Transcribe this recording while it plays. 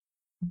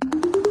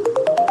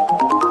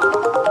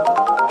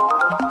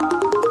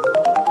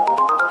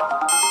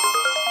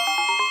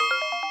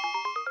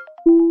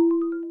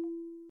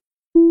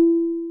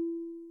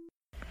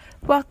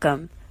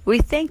Welcome. We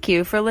thank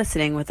you for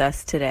listening with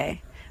us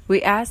today.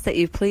 We ask that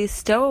you please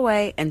stow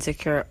away and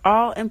secure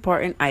all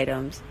important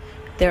items.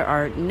 There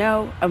are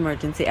no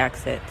emergency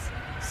exits.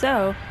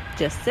 So,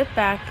 just sit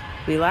back,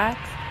 relax,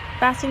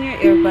 fasten your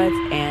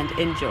earbuds, and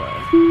enjoy.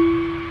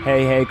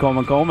 Hey,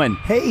 Coleman.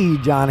 Hey,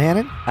 John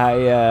Hannon.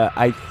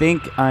 I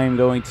think I'm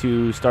going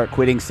to start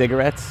quitting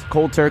cigarettes,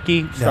 cold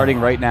turkey, starting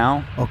right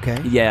now. Okay.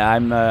 Yeah,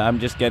 I'm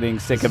just getting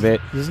sick of it.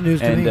 This is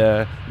news to me.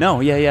 No,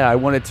 I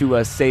wanted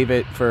to save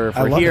it for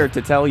here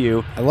to tell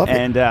you. I love it.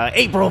 And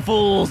April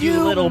Fools,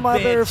 you little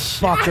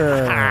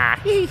motherfucker.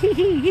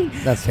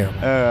 That's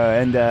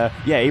terrible.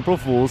 April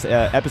Fools,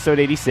 episode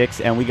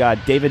 86, and we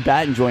got David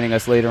Batten joining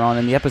us later on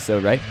in the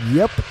episode, right?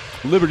 Yep.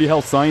 Liberty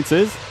Health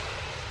Sciences.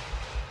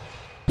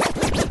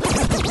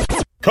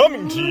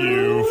 Coming to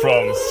you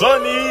from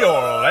sunny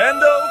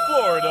Orlando,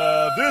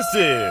 Florida, this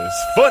is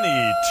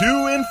Funny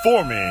to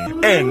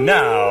Informing. And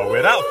now,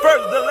 without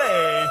further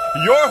delay,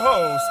 your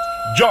host,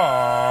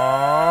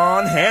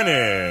 John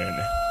Hannon.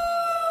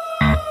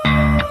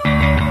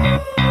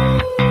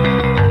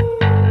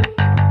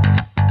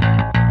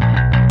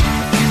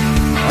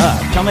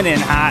 Coming in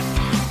hot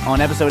on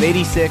episode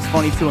 86,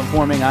 Funny to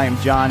Informing. I am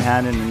John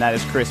Hannon, and that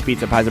is Chris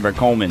Pizza Peisenberg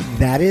Coleman.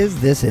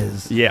 This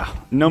is. Yeah,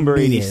 number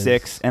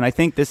 86. And I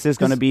think this is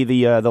going to be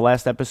the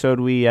last episode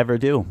we ever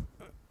do.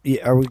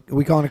 Yeah, are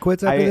we calling it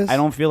quits after this? I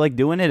don't feel like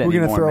doing it anymore. We're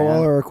going to throw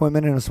all our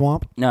equipment in a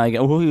swamp? No,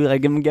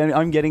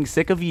 I'm getting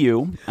sick of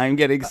you. I'm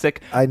getting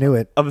sick. I knew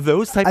it. Of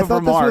those type of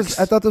remarks.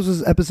 I thought this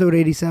was episode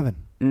 87.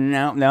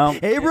 No.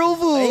 April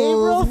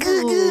Fools.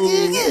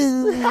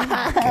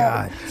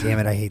 God damn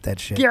it, I hate that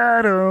shit.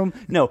 Got him.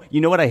 No,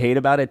 you know what I hate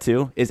about it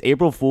too? Is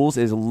April Fools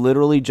is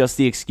literally just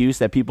the excuse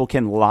that people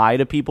can lie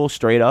to people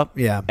straight up.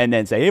 Yeah. And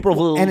then say April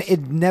Fools. And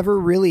it never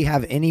really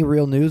have any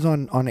real news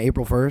on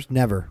April 1st.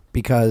 Never.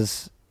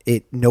 Because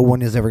no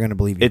one is ever going to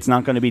believe you. It's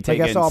not going to be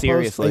taken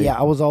seriously.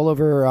 I was all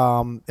over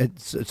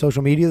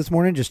social media this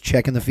morning just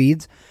checking the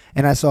feeds,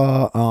 and I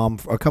saw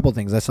a couple of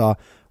things. I saw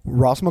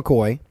Ross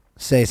McCoy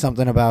say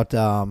something about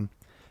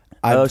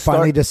I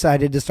finally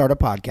decided to start a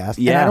podcast.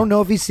 Yeah. And I don't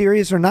know if he's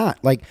serious or not.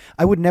 Like,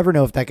 I would never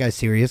know if that guy's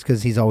serious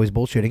because he's always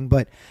bullshitting,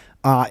 but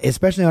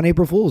especially on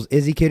April Fools.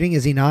 Is he kidding?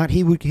 Is he not?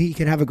 He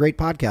could have a great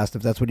podcast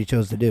if that's what he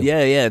chose to do. Yeah.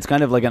 It's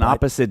kind of like an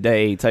opposite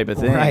day type of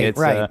thing.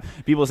 Right.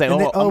 People say,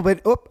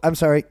 I'm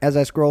sorry. As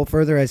I scroll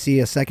further, I see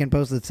a second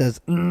post that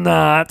says,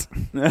 not.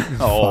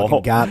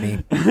 Fucking got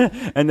me.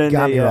 And then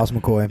got me, Ross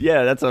McCoy.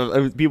 Yeah, that's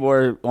people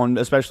are on,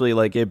 especially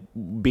like it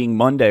being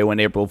Monday when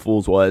April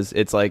Fools was.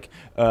 It's like,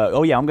 I'm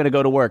going to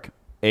go to work.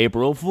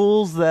 April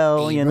Fools,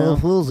 though, April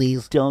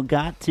Foolsies. Still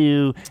got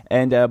to.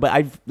 And but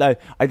I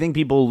think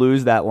people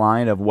lose that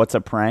line of what's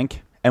a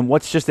prank and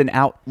what's just an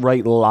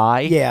outright lie.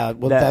 Yeah,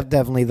 well,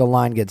 definitely the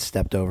line gets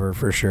stepped over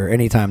for sure.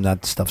 Anytime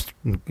that stuff's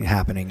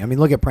happening. I mean,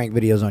 look at prank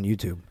videos on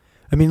YouTube.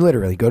 I mean,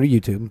 literally, go to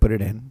YouTube and put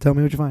it in. Tell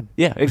me what you find.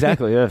 Yeah,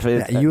 exactly.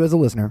 You as a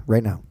listener,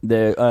 right now.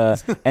 I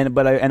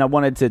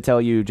wanted to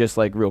tell you just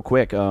like real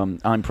quick.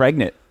 I'm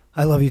pregnant.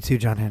 I love you too,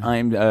 John Hannon.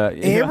 I'm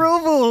April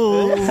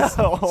Fools.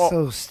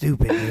 So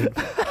stupid, dude.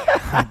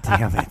 God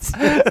damn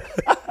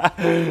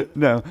it.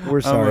 No, we're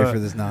sorry for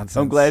this nonsense.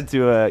 I'm glad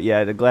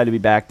to be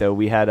back though.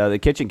 We had the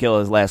Kitchen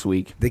Killers last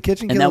week.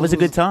 And that was a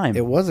good time.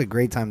 It was a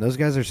great time. Those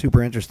guys are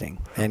super interesting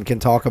and can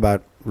talk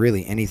about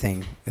really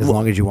anything as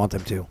long as you want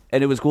them to.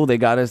 And it was cool. They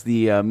got us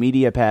the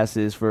media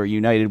passes for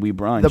United We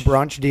Brunch. The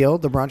brunch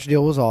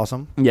deal was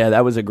awesome. Yeah,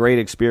 that was a great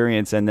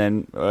experience. And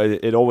then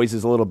it always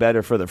is a little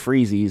better for the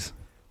freezies.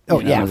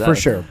 For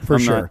sure.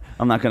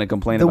 I'm not going to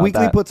complain about that. The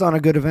Weekly puts on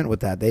a good event with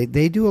that.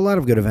 They do a lot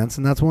of good events,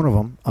 and that's one of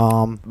them.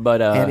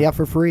 And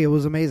for free, it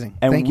was amazing.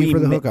 Thank you for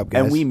the hookup,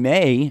 guys. And we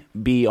may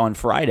be on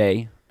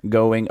Friday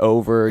going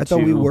over I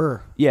thought we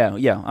were. Yeah,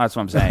 that's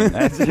what I'm saying.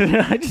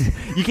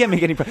 You can't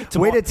make any...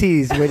 Way to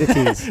tease.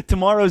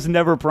 Tomorrow's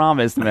never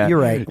promised, man. You're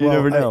right. You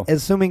never know.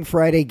 Assuming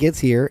Friday gets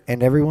here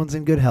and everyone's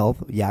in good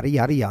health, yada,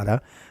 yada,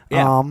 yada,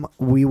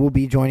 we will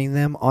be joining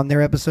them on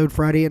their episode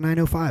Friday at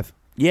 9:05.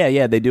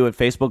 Yeah, they do it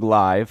Facebook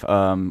Live.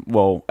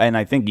 And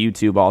I think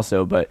YouTube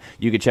also, but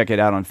you could check it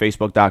out on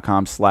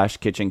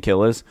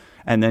Facebook.com/KitchenKillers,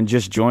 and then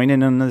just join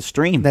in on the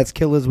stream. That's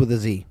Killers with a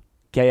Z.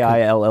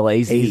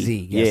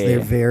 Killaz. Yes,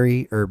 they're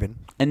very urban.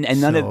 And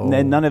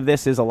none of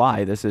this is a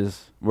lie. This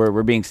is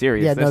we're being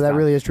serious. Yeah, no, that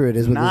really is true. It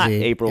is with not a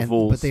Z. April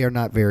Fools, but they are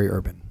not very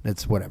urban.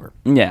 It's whatever.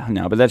 Yeah,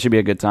 no, but that should be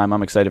a good time.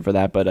 I'm excited for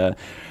that. But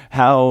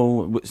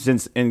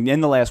since in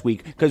the last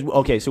week,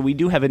 so we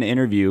do have an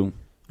interview.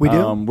 We do?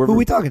 Who are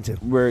we talking to?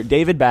 We're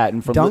David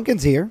Batten from...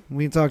 Duncan's here.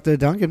 We can talk to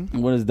Duncan.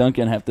 What does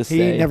Duncan have to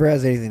say? He never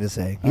has anything to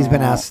say. He's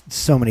been asked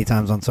so many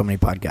times on so many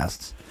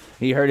podcasts.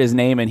 He heard his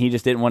name and he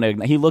just didn't want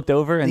to... He looked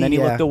over and then he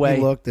looked away.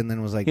 He looked and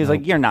then was like... He was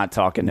like, you're not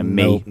talking to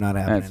me. Nope, not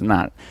happening. That's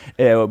not.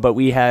 But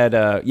we had...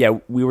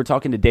 we were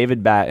talking to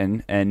David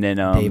Batten, and then...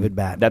 David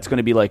Batten. That's going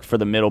to be like for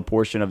the middle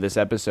portion of this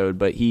episode,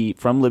 but he,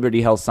 from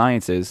Liberty Health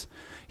Sciences...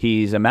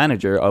 he's a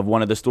manager of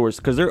one of the stores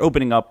because they're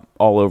opening up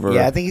all over.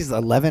 Yeah, I think he's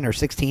 11 or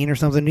 16 or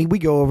something. We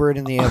go over it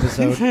in the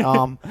episode.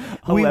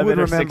 We would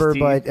remember, 16.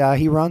 But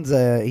he runs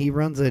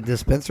a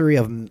dispensary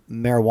of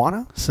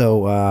marijuana.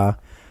 So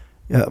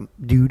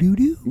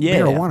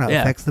marijuana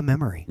affects the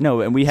memory.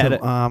 No, and we had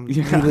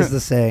needless to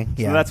say,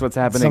 so that's what's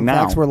happening Some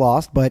now. Facts were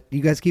lost, but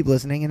you guys keep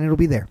listening, and it'll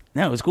be there.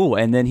 No, it was cool.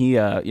 And then he,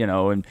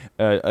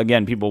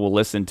 again, people will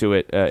listen to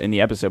it in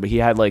the episode, but he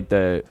had like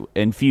the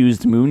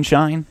infused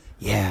moonshine.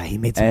 Yeah, he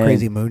made some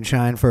crazy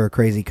moonshine for a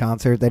crazy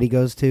concert that he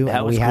goes to.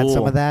 That was we had cool.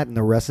 some of that, and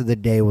the rest of the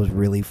day was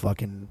really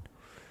fucking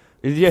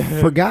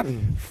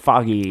forgotten.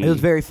 Foggy. It was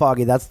very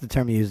foggy. That's the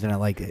term you used, and I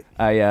liked it.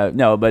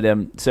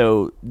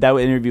 So that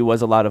interview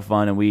was a lot of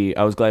fun, and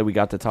I was glad we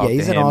got to talk to him.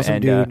 Yeah, he's an awesome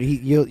dude.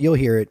 You'll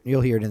hear it. You'll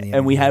hear it in the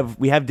interview. And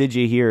we have Did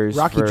You Hears.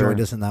 Rocky joined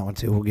us in that one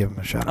too. We'll give him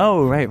a shout out.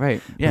 Oh,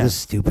 right. Yeah. The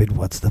stupid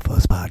What's the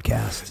Fuss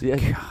podcast.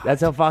 Yeah,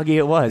 that's how foggy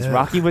it was.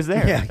 Rocky was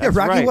there. Yeah,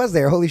 Rocky was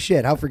there. Holy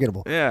shit, how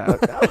forgettable. Yeah.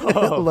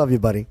 I love you,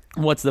 buddy.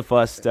 What's the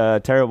Fuss?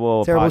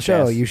 Terrible podcast.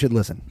 Show. You should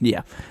listen.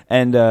 Yeah.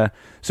 And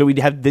so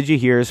we have Did You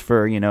Hears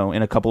for, in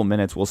a couple of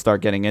minutes we'll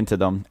start getting into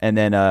them. And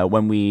then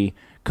when we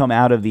come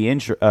out of the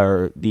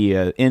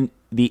interview,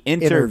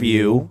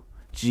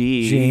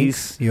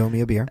 Jinx, you owe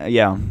me a beer.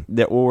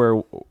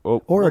 Or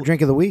a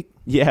drink of the week.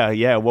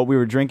 Yeah. What we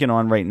were drinking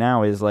on right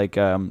now is like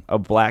a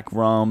black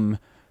rum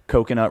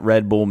coconut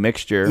Red Bull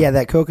mixture. Yeah,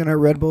 that coconut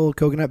Red Bull,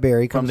 coconut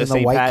berry comes in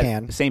the white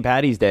can. St.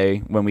 Patty's Day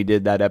when we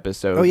did that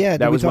episode. Oh yeah,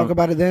 did we talk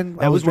about it then?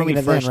 That was when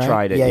we first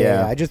tried it.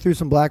 Yeah. I just threw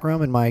some black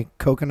rum in my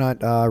coconut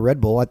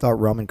Red Bull. I thought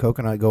rum and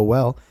coconut go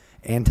well.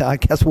 And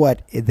guess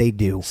what? They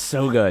do.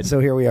 So good. So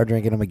here we are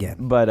drinking them again.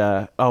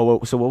 But,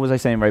 so what was I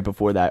saying right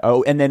before that?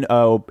 Oh, and then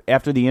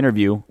after the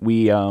interview,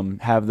 we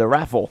have the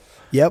raffle.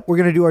 Yep, we're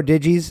going to do our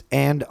digis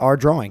and our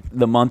drawing.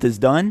 The month is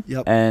done.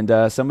 Yep.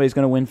 And somebody's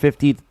going to win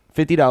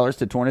 $50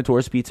 to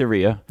Tornatore's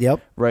Pizzeria. Yep.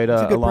 Right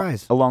it's a good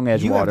prize. Along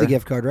Edgewater. You have the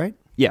gift card, right?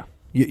 Yeah.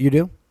 You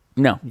do?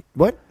 No.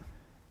 What?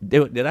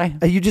 Did I?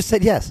 You just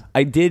said yes.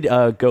 I did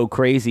go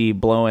crazy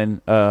blowing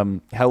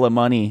hella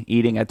money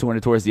eating at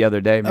Tornatore's the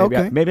other day.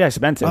 Maybe I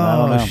spent it. I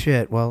don't know. Oh,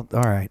 shit. Well,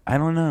 all right. I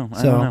don't know.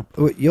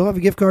 You'll have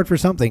a gift card for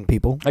something,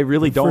 people. I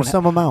really don't. For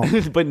some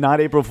amount. But not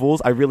April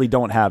Fool's. I really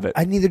don't have it.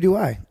 Neither do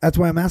I. That's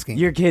why I'm asking.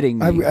 You're kidding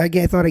me. I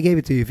thought I gave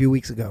it to you a few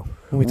weeks ago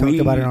when we talked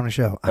about it on a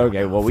show.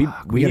 Okay, well, we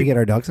got to get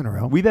our ducks in a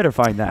row. We better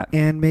find that.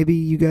 And maybe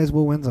you guys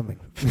will win something.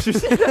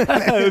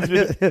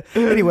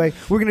 Anyway,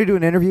 we're going to do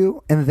an interview,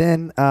 and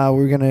then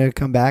we're going to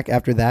come back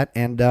after that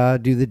and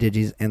do the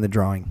digis and the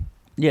drawing.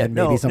 Yeah, and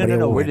no.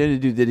 We're win. going to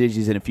do the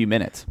digis in a few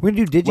minutes. We're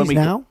going to do digis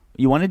now?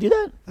 You want to do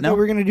that? No,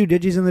 we're going to do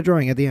digis and the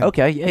drawing at the end.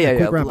 Okay, yeah.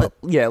 Quick wrap up.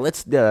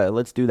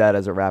 Let's do that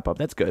as a wrap up.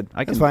 That's good.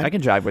 I can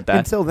jive with that.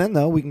 Until then,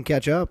 though, we can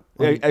catch up.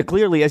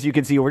 Clearly, as you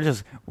can see, we're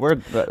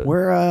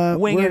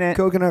winging it.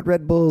 Coconut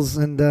Red Bulls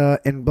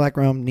and black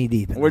rum knee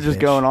deep. We're just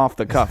going off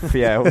the cuff.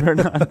 Yeah, we're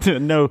not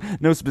no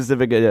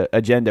specific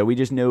agenda. We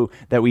just know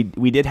that we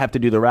did have to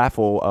do the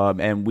raffle,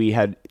 and we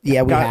had we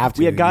have to.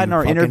 We had gotten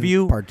our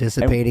interview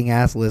participating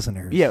ass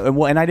listeners. Yeah,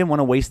 and I didn't want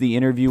to waste the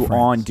interview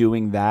on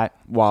doing that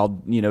while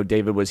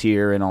David was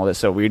here and all this.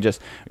 So we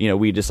just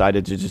we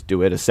decided to just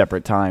do it a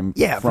separate time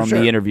from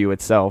the interview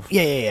itself.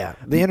 Yeah.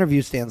 The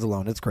interview stands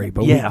alone. It's great,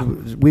 but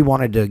we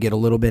wanted to get a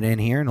little bit in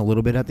here and a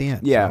little bit at the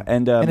end. Yeah, so.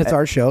 and it's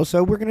our show,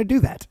 so we're going to do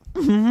that.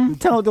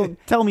 Mm-hmm.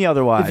 Tell me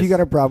otherwise. If you got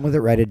a problem with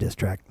it, write a diss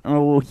track.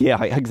 Oh,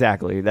 yeah,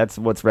 exactly. That's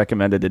what's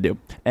recommended to do.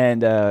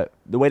 And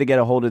the way to get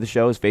a hold of the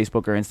show is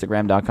Facebook or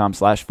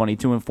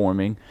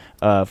Instagram.com/funny2informing.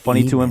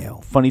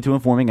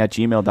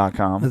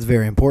 Funny2informing@gmail.com. That's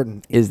very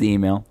important. Is the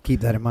email.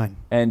 Keep that in mind.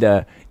 And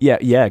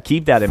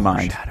keep that in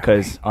mind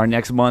because our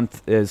next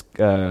month is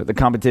the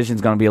competition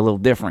is going to be a little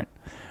different.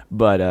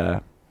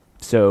 But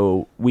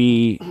so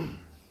we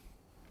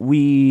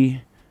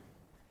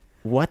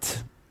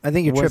what? I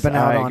think you're tripping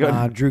out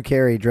on Drew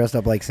Carey dressed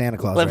up like Santa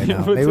Claus right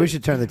now. Maybe we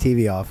should turn the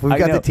TV off. We've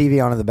got the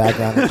TV on in the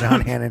background, and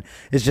John Hannon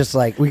is just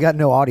like, we got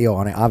no audio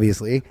on it,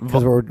 obviously,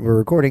 because we're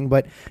recording,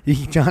 but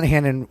John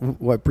Hannon,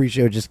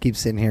 pre-show, just keeps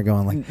sitting here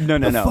going like, no.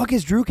 What the fuck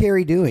is Drew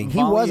Carey doing?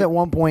 He was at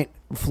one point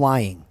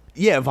flying.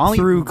 Yeah,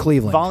 volume through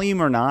Cleveland.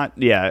 Volume or not,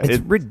 yeah. It's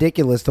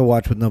ridiculous to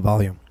watch with no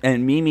volume.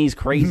 And Mimi's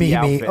crazy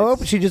outfits. Oh,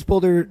 she just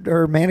pulled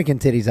her mannequin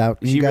titties out.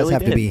 You guys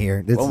have to be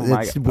here.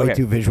 It's way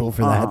too visual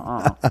for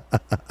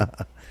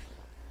that.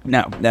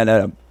 No,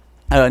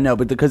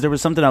 but because there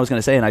was something I was going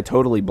to say and I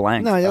totally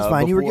blanked. No, that's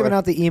fine. You were giving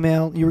out the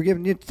email.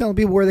 You're telling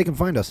people where they can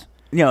find us.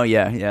 No,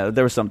 yeah.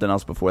 There was something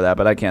else before that,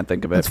 but I can't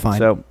think of it. That's fine.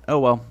 So,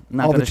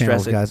 not going to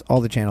stress it. Guys.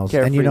 All the channels.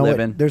 Carefree and you know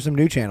living. what? There's some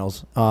new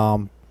channels.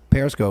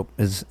 Periscope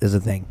is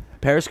a thing.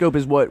 Periscope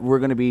is what we're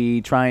going to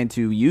be trying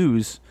to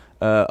use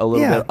a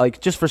little bit,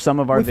 like just for some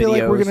of our videos. We feel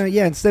like we're going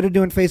to, instead of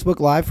doing Facebook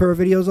Live for our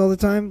videos all the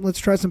time, let's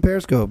try some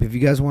Periscope. If you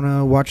guys want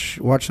to watch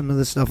some of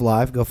this stuff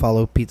live, go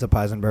follow Pizza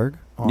Peisenberg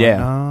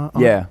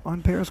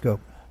on Periscope.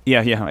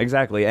 Yeah,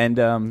 exactly. And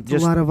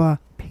just a lot of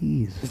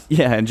peas.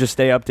 Yeah, and just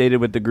stay updated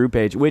with the group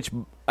page, which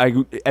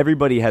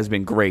everybody has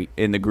been great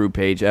in the group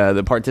page.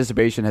 The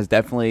participation has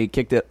definitely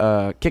kicked up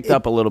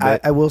a little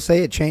bit. I will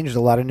say it changed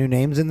a lot of new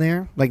names in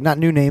there. Like, not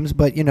new names,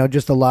 but,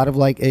 just a lot of,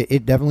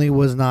 it definitely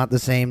was not the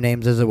same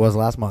names as it was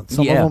last month.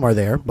 Some of them are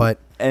there, but...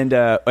 And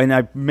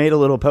I made a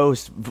little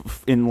post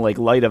in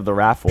light of the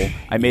raffle.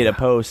 I made a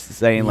post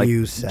saying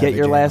get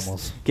your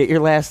last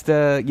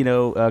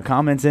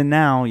comments in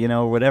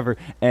now, whatever.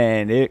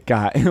 And it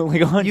got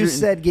 100. You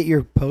said get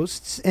your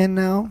posts in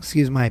now.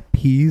 Excuse my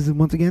peas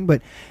once again,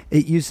 but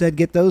you said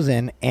get those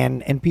in,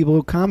 and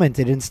people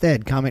commented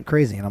instead. Comment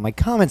crazy, and I'm like,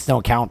 comments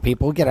don't count.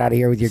 People, get out of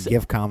here with your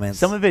GIF comments.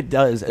 Some of it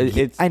does.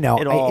 I know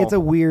it's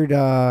a weird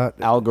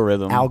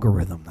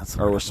algorithm. That's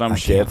or some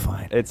shit.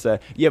 It's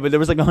but there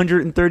was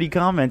 130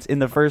 comments in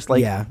the first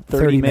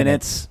 30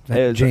 minutes.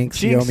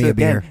 Jinx, you owe me a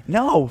beer.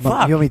 No,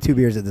 fuck. You owe me 2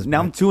 beers at this point.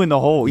 Now I'm 2 in the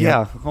hole.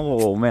 Yeah.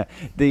 Oh man.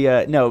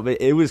 No,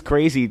 but it was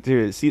crazy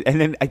to see.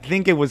 And then I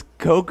think it was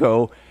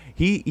Coco.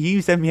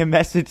 He sent me a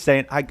message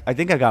saying I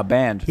think I got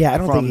banned. Yeah, I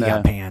don't think he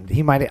got banned.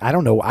 He might. I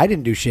don't know. I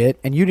didn't do shit,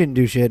 and you didn't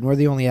do shit, and we're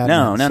the only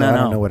admins. No. I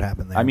don't know what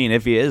happened there. I mean,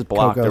 if he is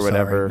blocked Coco, or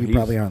whatever, sorry. You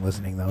probably aren't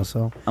listening though.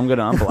 So I'm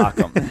gonna unblock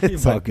him.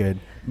 It's all good.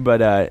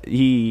 But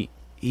he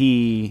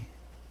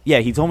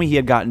told me he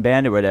had gotten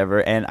banned or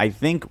whatever, and I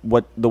think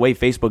the way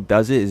Facebook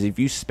does it is if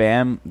you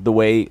spam the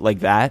way like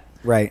that,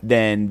 right,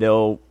 then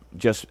they'll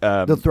just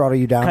they'll throttle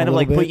you down, kind of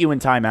bit. Put you in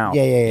timeout.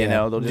 Yeah.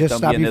 They'll just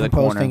stop you from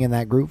posting in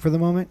that group for the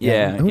moment.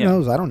 Yeah. Who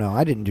knows? I don't know.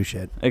 I didn't do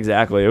shit.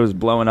 Exactly. It was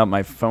blowing up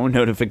my phone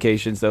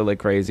notifications though like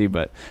crazy,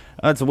 but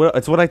it's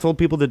what I told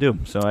people to do.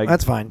 So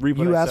that's fine.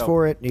 You asked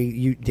for it.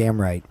 You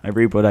damn right. I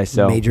reap what I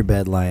sow. Major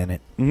bed lie in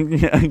it.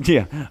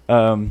 Yeah.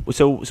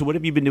 So what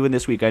have you been doing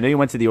this week? I know you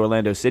went to the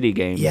Orlando City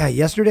game. Yeah.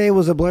 Yesterday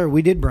was a blur.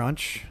 We did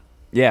brunch.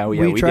 Yeah,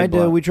 we tried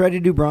to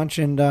do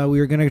brunch, and we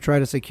were going to try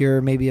to secure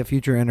maybe a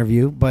future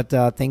interview, but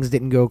things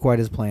didn't go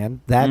quite as planned.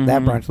 That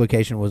brunch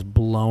location was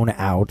blown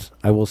out.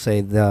 I will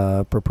say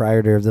the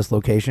proprietor of this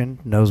location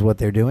knows what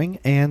they're doing,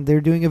 and they're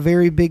doing a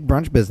very big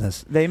brunch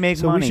business. They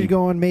make money. So we should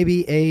go on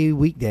maybe a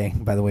weekday.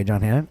 By the way,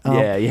 John Hannon.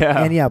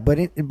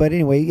 But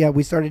anyway,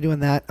 we started doing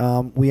that.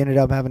 We ended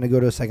up having to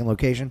go to a second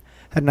location.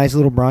 Had a nice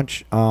little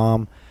brunch.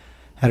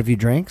 Had a few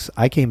drinks.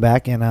 I came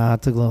back and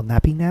took a little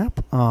nappy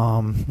nap,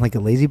 like a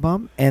lazy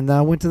bum, and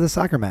went to the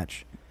soccer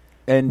match.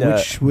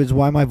 Which was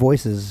why my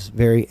voice is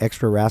very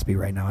extra raspy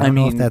right now. I don't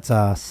know if that's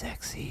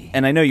sexy.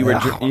 And I know you were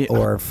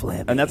or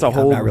flimmy. And that's a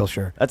whole. I'm not real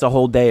sure. That's a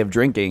whole day of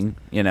drinking.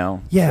 Yeah,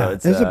 so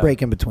there's a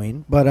break in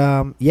between, but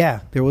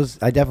there was.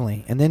 I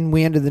definitely. And then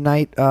we ended the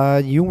night.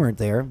 You weren't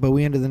there, but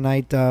we ended the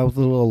night with a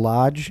little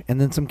lodge and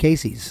then some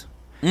Casey's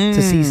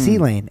to see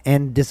C-Lane.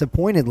 And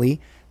disappointedly,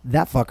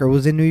 that fucker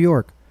was in New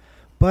York,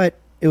 but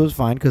it was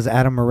fine because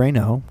Adam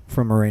Moreno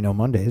from Moreno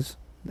Mondays.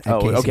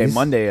 Okay,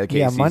 Monday at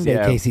Casey's. Yeah, Monday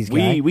at Casey's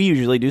guy. We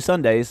usually do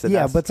Sundays.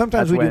 So but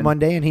sometimes we do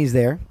Monday and he's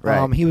there.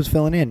 Right. He was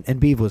filling in and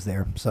Beeve was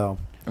there, so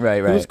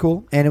right. It was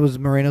cool, and it was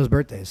Moreno's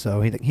birthday, so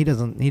he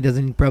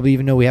doesn't probably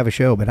even know we have a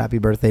show. But happy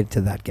birthday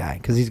to that guy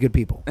because he's good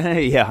people.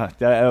 Yeah,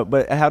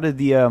 but how did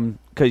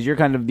because you're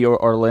kind of the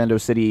Orlando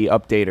City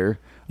updater.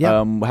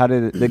 Yeah. How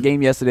did the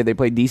game yesterday? They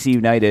played DC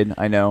United.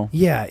 I know.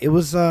 Yeah, it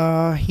was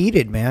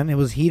heated, man. It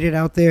was heated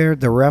out there.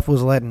 The ref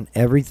was letting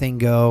everything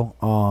go.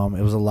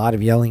 It was a lot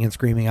of yelling and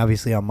screaming,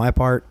 obviously on my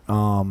part.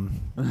 As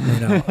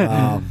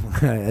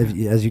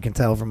you can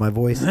tell from my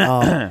voice.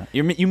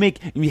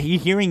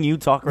 Hearing you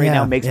talk right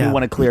now makes me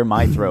want to clear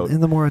my throat.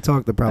 And the more I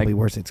talk, the probably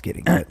worse it's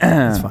getting. But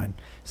it's fine.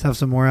 Just have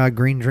some more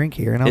green drink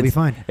here, and I'll be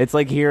fine. It's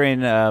like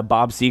hearing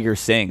Bob Seger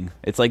sing.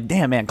 It's like,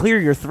 damn, man, clear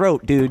your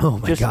throat, dude. Oh,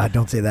 my God,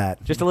 don't say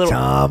that. Just a little.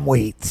 Tom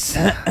Waits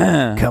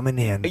coming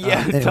in.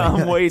 Yeah, anyway,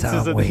 Tom Waits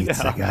is a...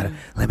 Waits.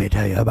 Let me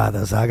tell you about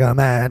the soccer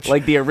match.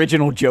 Like the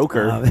original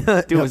Joker.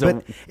 It was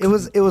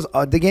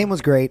the game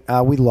was great.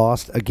 We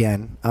lost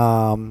again,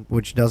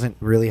 which doesn't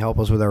really help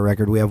us with our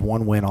record. We have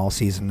one win all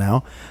season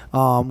now,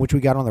 which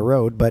we got on the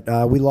road.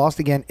 But we lost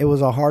again. It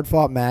was a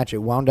hard-fought match. It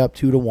wound up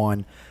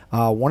 2-1.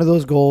 One of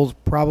those goals,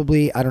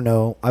 probably, I don't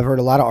know. I've heard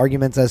a lot of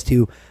arguments as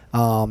to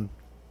the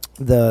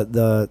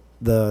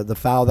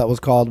foul that was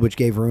called, which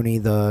gave Rooney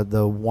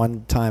the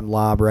one-time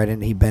lob right in.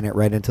 He bent it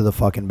right into the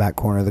fucking back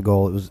corner of the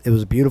goal. It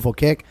was a beautiful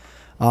kick.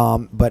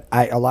 But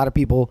a lot of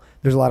people,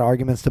 there's a lot of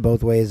arguments to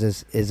both ways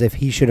as if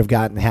he should have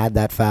had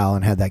that foul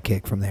and had that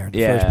kick from there in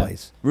the first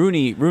place.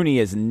 Rooney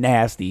is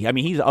nasty. I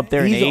mean, he's up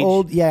there in age. He's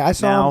old. Yeah, I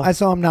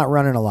saw him not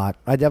running a lot.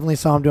 I definitely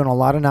saw him doing a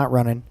lot of not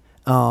running.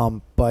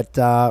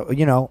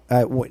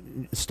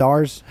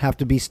 Stars have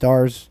to be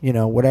stars,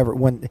 whatever.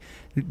 When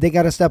they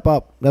got to step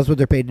up, that's what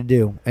they're paid to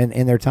do. And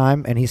in their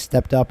time, and he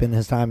stepped up in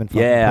his time and put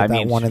that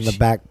one in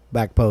the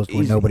back post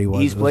where nobody was.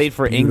 He's played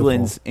for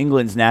England's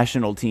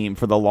national team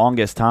for the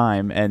longest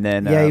time, and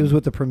then he was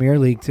with the Premier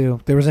League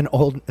too. There was an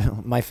old,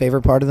 my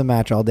favorite part of the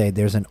match all day.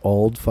 There's an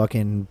old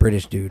fucking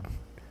British dude,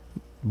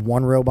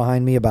 one row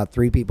behind me, about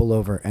 3 people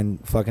over,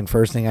 and fucking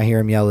first thing I hear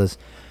him yell is,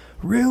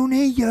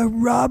 "Rooney, you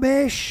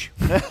rubbish!"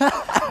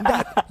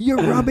 You're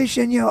rubbish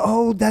and you're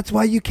old. That's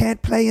why you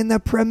can't play in the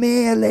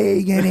Premier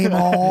League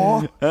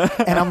anymore.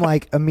 And I'm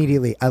like,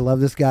 immediately, I love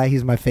this guy.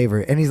 He's my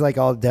favorite. And he's like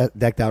all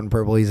decked out in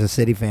purple. He's a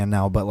City fan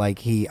now, but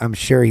like I'm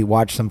sure he's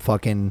watched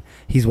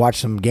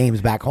some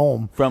games back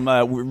home from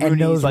Rooney's, and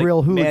knows like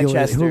real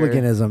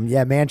hooliganism.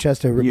 Yeah,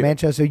 Manchester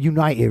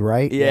United,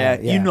 right? Yeah.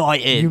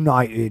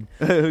 United.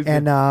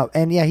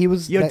 And yeah, he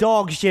was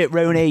dog shit,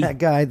 Rooney.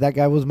 That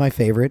guy was my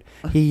favorite.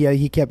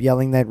 He kept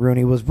yelling that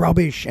Rooney was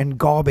rubbish and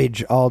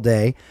garbage all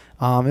day.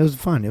 It was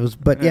fun.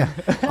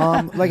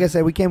 Like I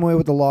said, we came away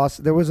with the loss.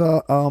 There was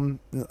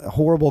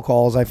horrible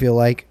calls. I feel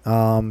like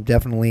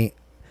definitely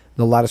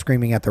a lot of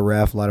screaming at the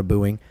ref, a lot of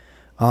booing.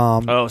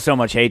 So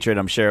much hatred,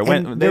 I'm sure.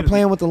 They're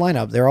playing with the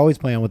lineup. They're always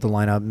playing with the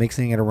lineup,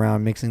 mixing it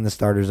around, mixing the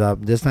starters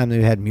up. This time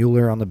they had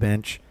Mueller on the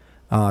bench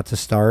to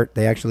start.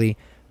 They actually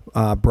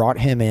brought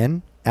him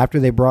in. After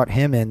they brought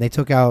him in, they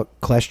took out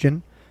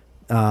Kleshtin.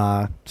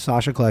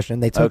 Sasha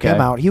Kleshtin. They took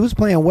him out. He was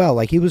playing well.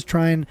 Like he was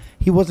trying.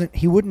 He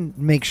wouldn't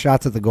make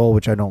shots at the goal,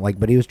 which I don't like.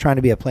 But he was trying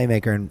to be a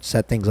playmaker and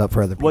set things up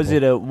for other people. Was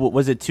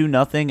it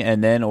 2-0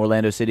 and then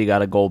Orlando City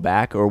got a goal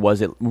back, or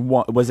was it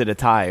a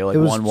tie? Like it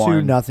was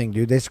 1-1? 2-0,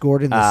 dude. They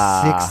scored in the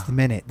 6th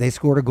minute. They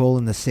scored a goal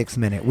in the 6th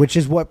minute, which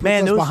is what puts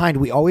us behind.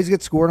 We always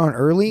get scored on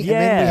early, and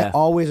then we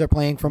always are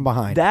playing from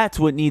behind. That's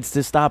what needs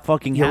to stop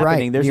fucking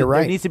happening. Right.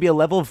 There needs to be a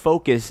level of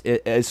focus,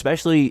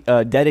 especially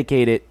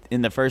dedicated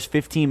in the first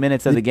 15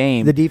 minutes of the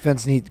game. The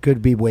defense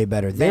could be way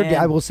better.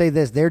 I will say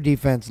this: their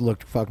defense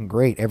looked fucking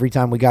great. Every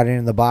time we got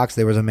in the box,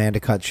 there was a man to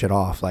cut shit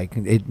off. Like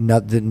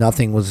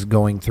nothing was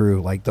going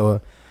through. Like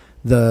the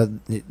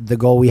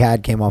goal we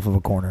had came off of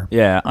a corner.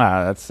 Yeah,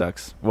 that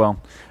sucks.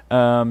 Well,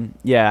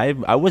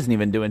 I wasn't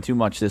even doing too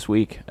much this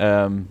week.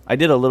 I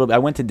did a little bit. I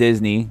went to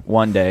Disney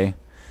one day.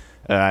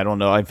 I don't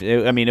know.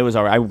 It was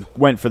all right. I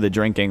went for the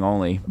drinking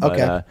only. But,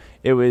 okay.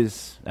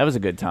 That was a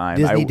good time.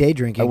 Disney day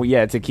drinking.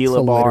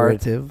 Tequila bar.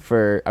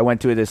 I went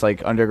to this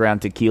like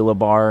underground tequila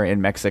bar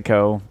in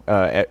Mexico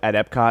at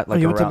Epcot. Like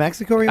you went to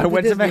Mexico? Or you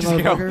went to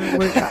Mexico.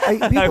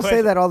 People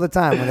say that all the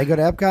time when they go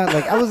to Epcot.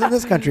 Like I was in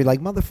this country.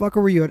 Like motherfucker,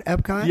 were you at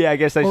Epcot? Yeah, I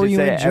guess I should say Epcot. Or were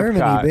you in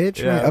Germany,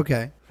 bitch? Yeah. Right,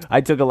 okay.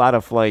 I took a lot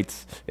of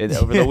flights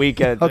over the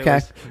weekend.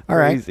 Okay, all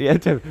right.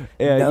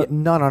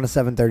 None on a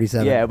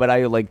 737. Yeah, but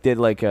I did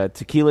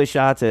tequila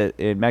shots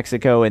in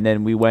Mexico, and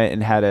then we went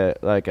and had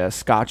a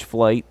Scotch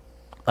flight.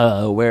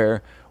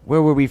 Where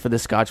were we for the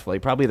Scotch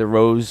flight? Probably the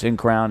Rose and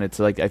Crown. It's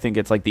I think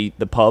it's like the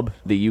pub,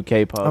 the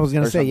UK pub. I was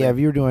gonna say, something. If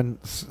you were doing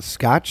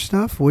Scotch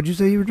stuff, what'd you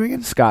say you were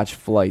drinking? Scotch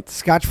flights.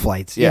 Scotch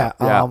flights. Yeah.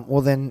 Well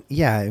then,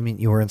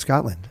 you were in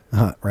Scotland,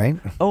 right?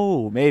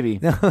 Oh, maybe.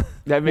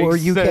 That makes or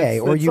UK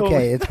sense. or UK.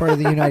 It's part of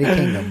the United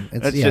Kingdom.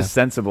 That's just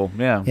sensible.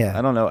 Yeah.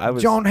 I don't know.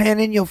 John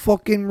Hannon, you're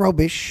fucking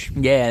rubbish.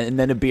 Yeah, and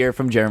then a beer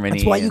from Germany.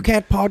 That's why you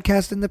can't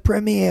podcast in the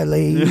Premier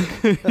League.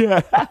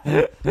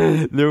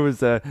 There was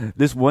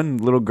this one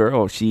little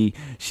girl. She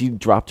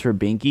dropped her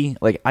binky.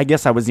 Like I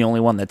guess I was the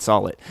only one that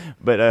saw it.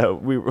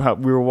 But we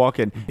were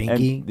walking.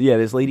 Binky. And,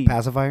 this lady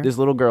pacifier. This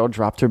little girl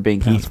dropped her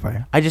binky.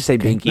 Pacifier. I just say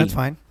binky. That's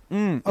fine.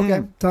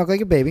 Okay, talk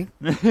like a baby.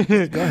 Go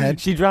ahead.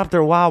 She dropped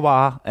her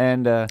Wawa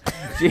and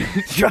she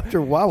dropped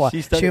her Wawa.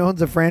 She owns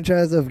a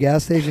franchise of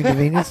gas station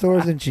convenience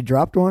stores and she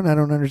dropped one. I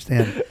don't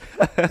understand.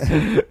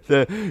 When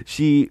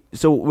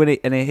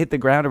it hit the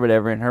ground or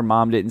whatever, and her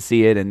mom didn't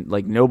see it, and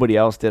nobody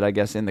else did, I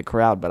guess, in the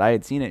crowd. But I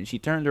had seen it, and she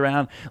turned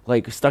around,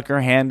 stuck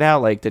her hand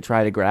out, to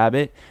try to grab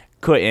it.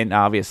 Couldn't,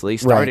 obviously.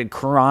 Started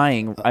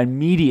crying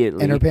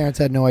immediately. And her parents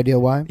had no idea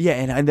why? Yeah,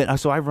 and then,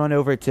 so I run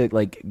over to,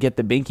 get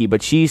the binky,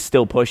 but she's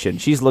still pushing.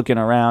 She's looking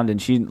around, and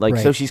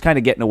so she's kind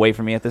of getting away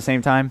from me at the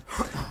same time.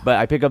 But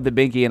I pick up the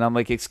binky, and I'm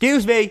like,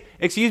 excuse me,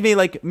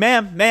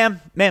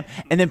 ma'am.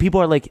 And then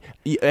people are like,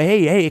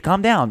 hey,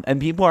 calm down. And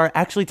people are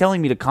actually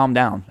telling me to calm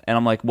down. And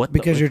I'm like, what?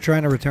 Because you're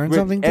trying to return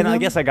something to them? I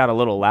guess I got a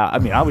little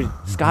loud. I was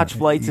Scotch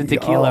flights and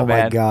tequila, man.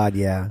 Oh, my God,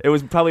 yeah. It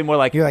was probably more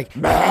like, you're like,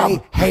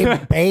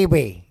 hey,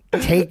 baby.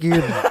 Take your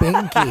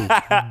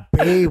binky,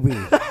 baby.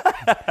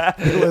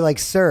 They were like,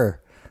 sir,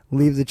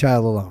 leave the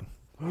child alone.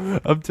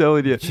 I'm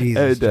telling you.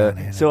 Jesus,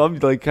 so I'm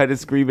kind of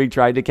screaming,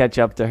 trying to catch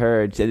up to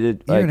her. You're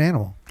an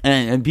animal.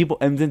 And people,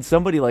 and then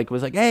somebody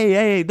was like,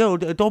 hey, no,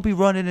 don't be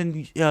running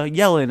and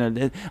yelling.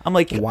 And I'm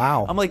like,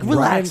 wow. I'm like,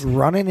 relax.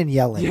 Running and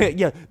yelling.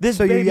 Yeah. This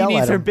baby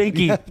needs her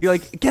binky. Yeah. You're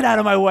like, get out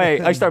of my way.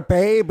 I start,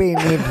 baby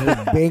needs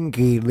her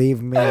binky.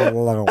 Leave me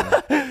alone.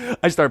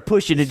 I start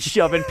pushing and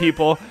shoving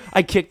people.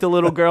 I kicked a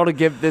little girl to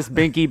give this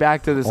binky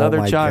back to this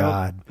other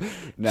child. God.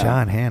 No.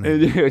 John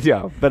Hannon.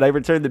 Yeah, but I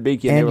returned the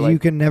binky. And they were you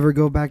can never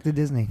go back to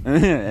Disney.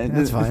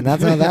 That's fine.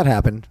 That's how that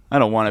happened. I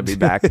don't want to be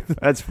back.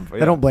 I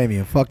don't blame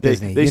you. Fuck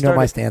Disney. You know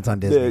my stance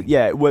on Disney.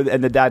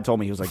 And the dad told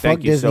me, he was like,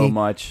 thank you so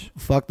much.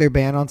 Fuck their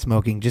ban on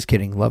smoking. Just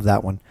kidding. Love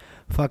that one.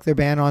 Fuck their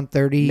ban on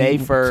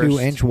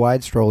 32-inch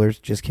wide strollers.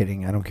 Just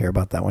kidding. I don't care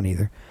about that one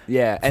either.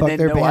 Yeah, and Fuck, then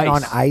they're no banned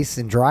ice. on ice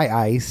and dry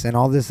ice and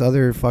all this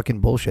other fucking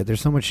bullshit. There's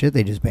so much shit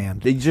they just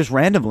banned. They just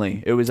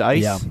randomly. It was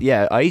ice.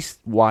 Yeah, ice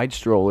wide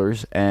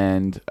strollers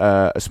and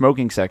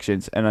smoking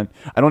sections. And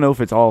I don't know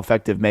if it's all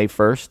effective May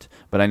 1st,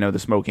 but I know the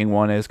smoking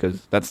one is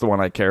because that's the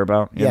one I care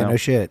about. You know? No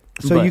shit.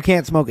 So But- you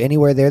can't smoke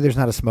anywhere there? There's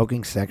not a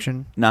smoking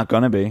section? Not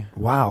gonna be.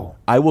 Wow.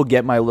 I will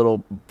get my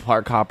little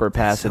park hopper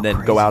pass and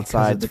then go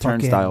outside the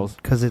turnstiles.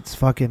 Because it's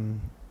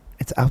fucking...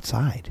 It's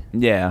outside.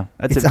 Yeah,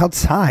 It's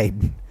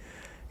outside.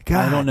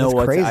 God, I don't know that's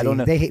what crazy. I don't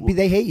know. They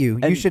hate you. You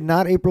And- should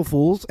not April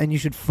Fools, and you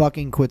should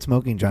fucking quit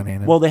smoking, John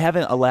Hannon. Well, they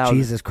haven't allowed.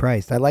 Jesus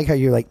Christ! I like how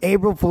you're like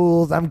April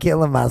Fools. I'm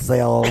killing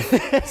myself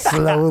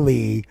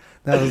slowly.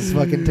 That was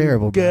fucking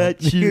terrible. man.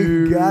 Got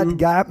you.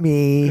 got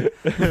me.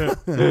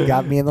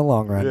 Got me in the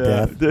long run,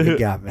 Death. You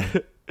got me.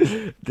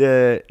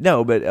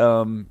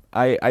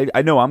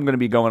 I know I'm going to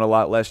be going a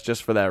lot less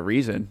just for that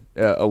reason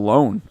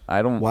alone.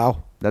 I don't.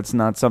 Wow. That's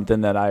not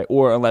something that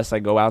or unless I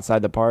go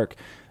outside the park,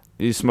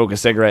 you smoke a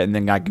cigarette and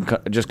then I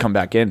can just come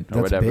back in or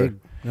That's whatever. big.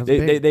 That's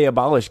big. They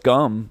abolished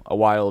gum a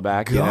while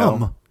back. Gum? You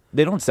know?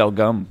 They don't sell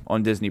gum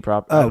on Disney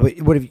property. Oh,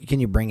 but what if can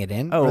you bring it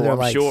in? Oh, or they're I'm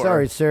like, sure.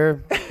 sorry,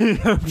 sir,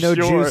 no sure.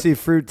 juicy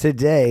fruit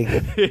today.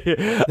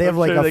 They have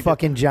like a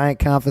fucking giant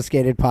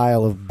confiscated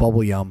pile of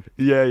bubble yum.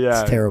 Yeah.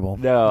 It's terrible.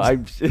 No, I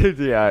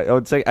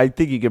would say I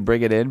think you can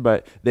bring it in,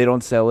 but they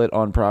don't sell it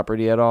on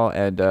property at all.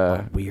 And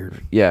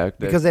Weird. yeah,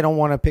 Because they don't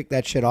want to pick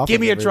that shit off. give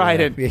of me a everywhere.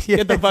 Trident. Yeah,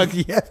 Get the fuck.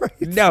 yeah, right.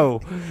 No,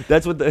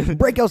 that's what the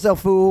Break yourself,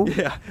 fool.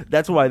 yeah.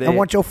 That's why they. I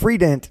want your free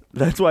dent.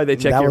 That's why they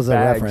check That your was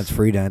bags. a reference.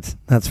 Free dent.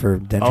 That's for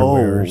denture Oh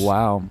wearers.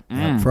 wow.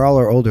 Yeah, for all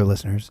our older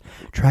listeners,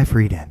 try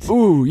free dent.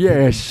 Ooh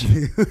yes.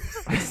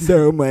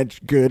 So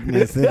much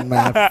goodness in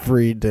my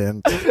free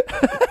dent.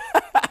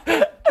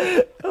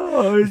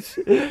 Oh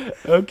shit.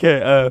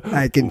 Okay.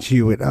 I can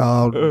chew it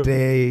all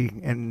day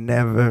and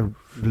never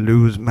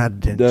lose my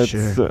That's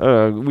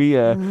denture. we.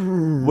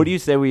 What do you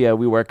say we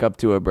work up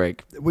to a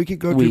break? We could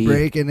go to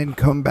break and then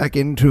come back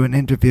into an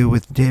interview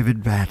with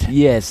David Batten.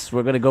 Yes,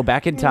 we're gonna go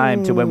back in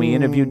time to when we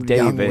interviewed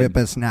Young David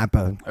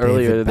whippersnapper.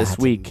 earlier David this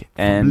Batten. week,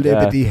 and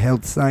Liberty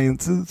Health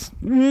Sciences.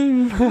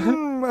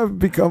 I've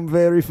become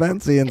very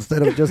fancy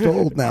instead of just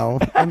old now.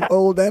 I'm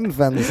old and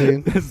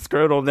fancy.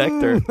 scrotal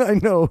nectar. I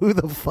know. Who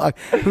the fuck?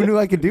 Who knew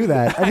I could do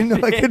that? I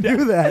didn't know I could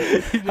do that.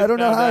 I don't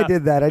know how I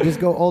did that. I just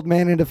go old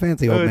man into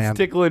fancy old man. It's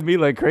tickling me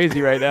like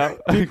crazy right now.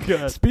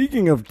 God.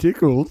 Speaking of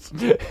tickles,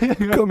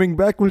 coming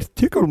back with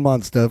Tickle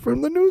Monster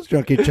from the News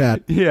Junkie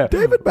chat. Yeah.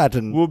 David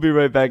Batten. We'll be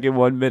right back in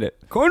 1 minute.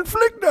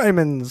 Cornflake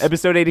Diamonds.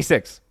 Episode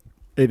 86.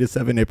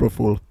 87 April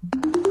Fool.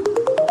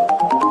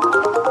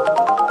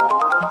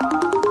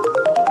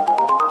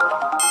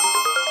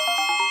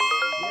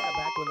 Yeah,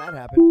 back when that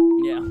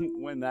happened. Yeah,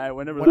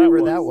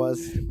 whenever that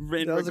was.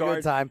 That was a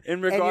good time.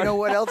 And you know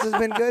what else has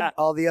been good?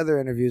 All the other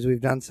interviews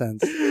we've done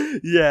since.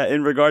 Yeah,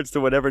 in regards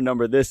to whatever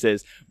number this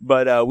is.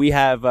 But we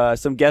have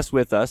some guests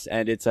with us,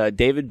 and it's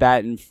David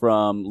Batten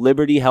from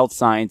Liberty Health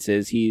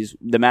Sciences. He's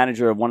the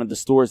manager of one of the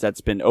stores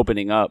that's been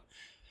opening up.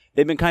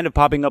 They've been kind of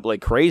popping up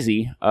like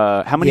crazy.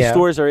 How many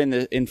stores are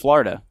in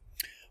Florida?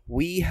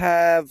 We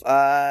have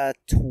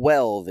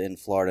 12 in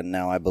Florida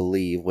now, I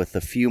believe, with a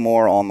few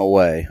more on the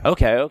way.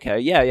 Okay.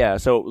 Yeah.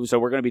 So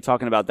we're going to be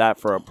talking about that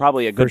for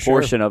probably a good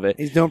portion of it.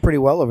 He's doing pretty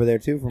well over there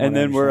too. And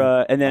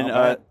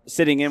then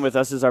sitting in with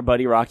us is our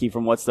buddy Rocky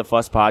from What's the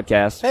Fuss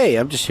podcast. Hey,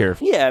 I'm just here.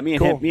 Yeah, me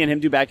and him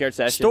do backyard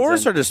sessions.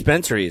 Stores or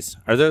dispensaries?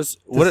 Are those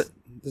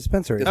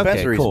Dispensary.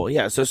 Okay, cool.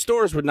 Yeah, so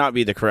stores would not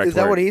be the correct Is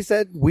that word. what he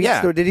said? Weed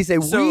store? Did he say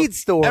So weed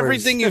stores?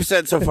 Everything you've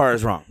said so far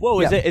is wrong. Whoa,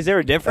 is there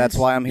a difference? That's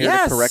why I'm here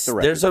Yes, to correct the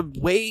record. there's a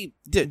way...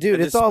 Dude,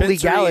 a it's all dispensary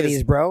legalities,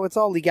 is- bro. It's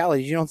all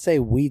legalities. You don't say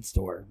weed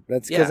store.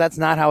 That's because Yeah. that's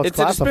not how it's It's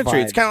a classified.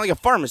 dispensary. It's kind of like a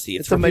pharmacy.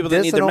 It's a for people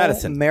that need their medicinal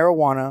medicine.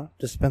 marijuana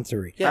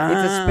dispensary. Yeah.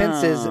 It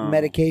dispenses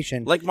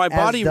medication. Like, my as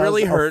body does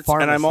really a hurts,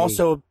 and I'm pharmacy.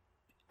 also an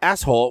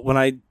asshole when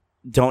I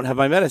don't have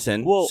my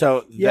medicine. Well,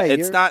 so yeah, it's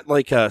you're- not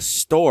like a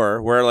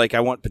store where like I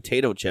want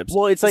potato chips.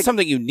 Well, it's like-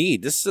 something you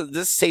need. This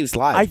saves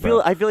lives. I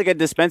feel like a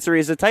dispensary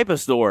is a type of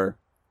store.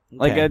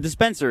 Like Okay. a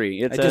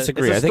dispensary. I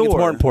disagree. It's a I think it's store.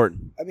 more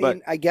important. I mean,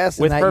 but I guess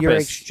in with that you're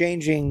purpose.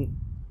 exchanging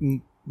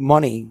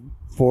money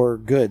for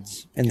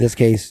goods. In this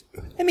case,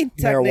 I mean,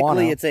 technically,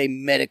 marijuana. it's a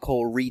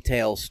medical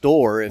retail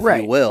store, if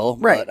Right, you will.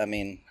 right. But, I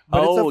mean...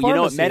 But it's a you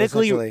know, pharmacy,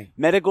 essentially.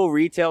 medical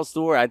retail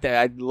store. I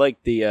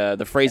like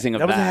the phrasing of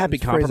That was a that. happy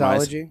compromise.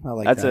 phraseology. I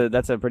like that.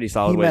 That's a pretty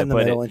solid He way met to in the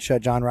put middle it. and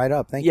shut John right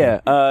up. Thank you.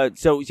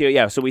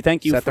 Yeah. So we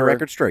thank you Set for the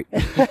record straight.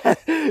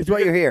 It's why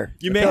you're here.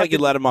 You I may feel have like you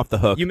let him off the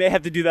hook. You may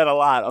have to do that a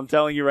lot. I'm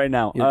telling you right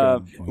now.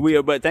 You're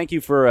good. But thank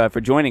you for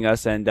joining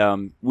us. And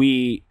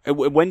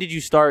when did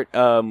you start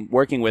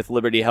working with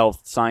Liberty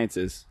Health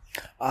Sciences?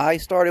 I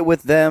started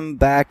with them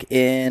back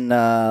in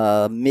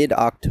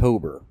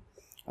mid-October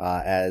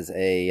as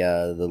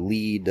the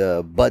lead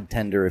bud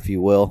tender, if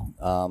you will,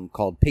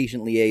 called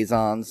Patient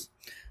Liaisons.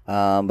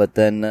 but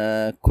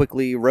then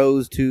quickly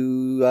rose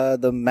to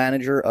the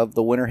manager of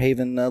the Winter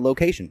Haven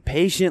location.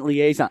 Patient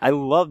liaison. I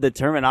love the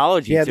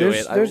terminology to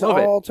it. There's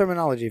all it.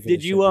 terminology for Did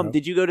this you shit,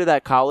 did you go to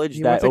that college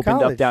that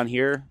opened up down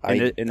here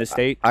in the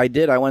state? I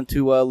did. I went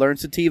to Learn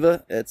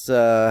Sativa. It's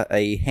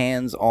a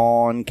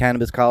hands-on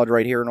cannabis college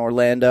right here in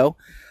Orlando.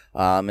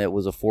 It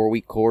was a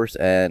 4-week course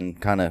and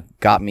kind of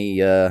got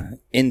me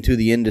into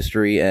the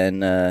industry,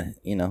 and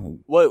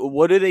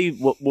what do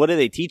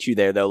they teach you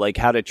there though? Like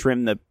how to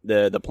trim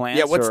the plants?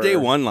 Yeah, what's day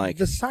one like?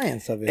 The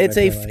science of it.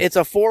 It's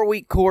a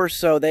 4-week course,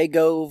 so they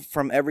go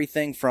from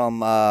everything from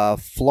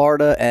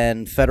Florida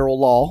and federal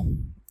law,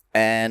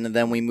 and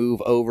then we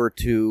move over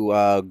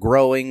to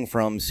growing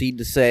from seed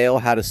to sale,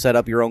 how to set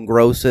up your own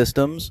grow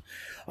systems.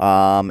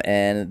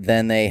 And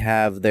then they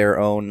have their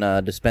own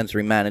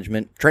dispensary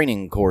management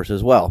training course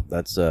as well.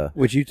 That's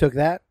which you took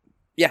that?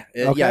 Yeah,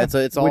 okay. Yeah.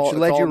 It's all which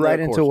led all you right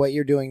into into what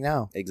you're doing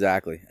now.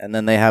 Exactly. And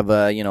then they have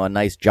a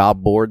nice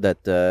job board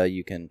that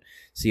you can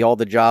see all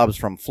the jobs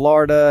from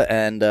Florida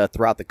and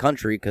throughout the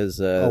country because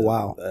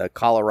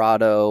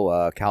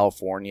Colorado,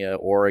 California,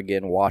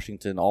 Oregon,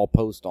 Washington all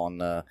post on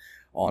the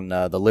Learn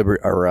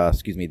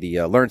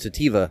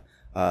Sativa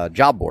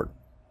job board.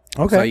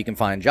 Okay. So you can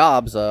find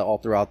jobs all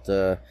throughout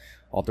the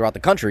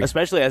country,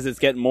 especially as it's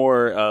getting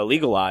more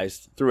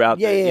legalized throughout.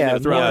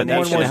 That's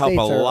going to help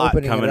a lot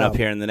coming up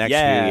here in the next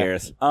few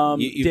years.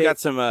 You've got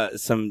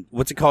some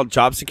what's it called,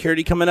 job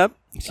security coming up.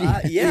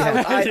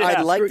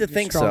 I'd like to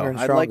think so.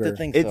 I'd like to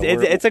think so.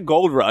 It's a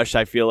gold rush.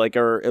 I feel like,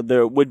 or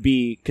there would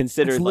be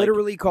considered. It's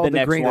literally called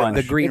the green rush.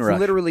 The green rush. It's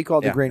literally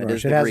called the green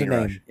rush. It has a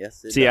name.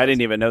 Yes. See, I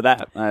didn't even know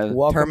that.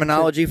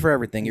 Terminology for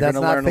everything. You're going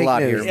to learn a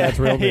lot here. That's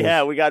real news.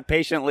 Yeah, we got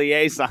patient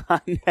liaison.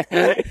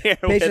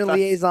 Patient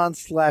liaison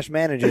 /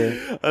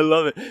 manager. I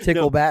love it.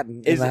 Tickle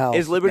Batten in the house.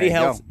 Is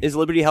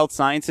Liberty Health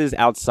Sciences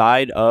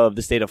outside of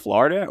the state of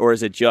Florida, or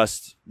is it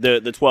just the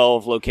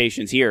 12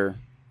 locations here?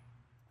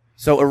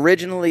 So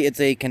originally, it's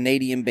a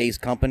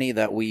Canadian-based company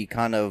that we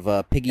kind of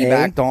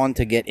piggybacked on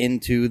to get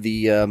into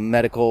the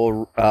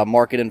medical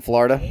market in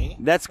Florida.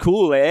 That's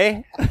cool,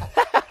 eh?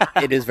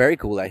 It is very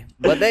cool, eh?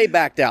 But they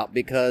backed out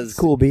because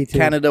cool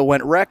Canada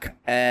went rec,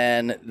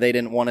 and they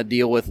didn't want to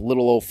deal with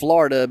little old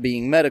Florida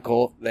being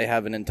medical. They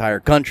have an entire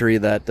country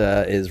that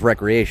is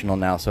recreational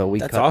now, so we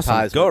cut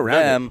ties with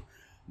them.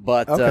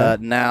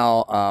 But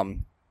now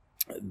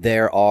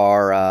there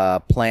are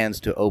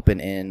plans to open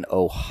in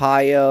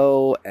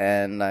Ohio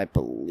and I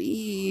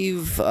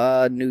believe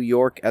New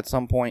York at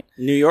some point.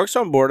 New York's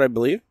on board, I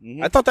believe.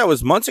 Mm-hmm. I thought that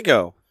was months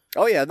ago.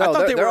 Oh yeah, no, I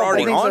thought they were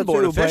already on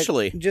board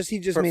officially. He just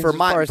means for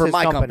my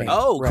company.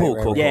 Oh,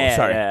 cool. Yeah,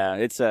 Sorry.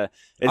 Yeah,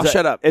 I'll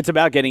shut up. It's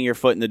about getting your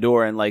foot in the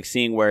door and like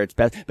seeing where it's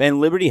best. And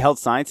Liberty Health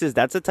Sciences,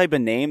 that's a type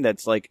of name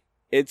that's like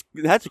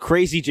that's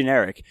crazy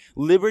generic.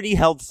 Liberty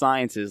Health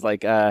Sciences,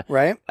 like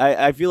right.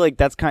 I feel like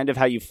that's kind of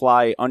how you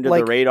fly under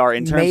the radar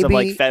in terms of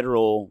like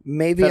federally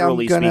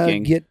I'm gonna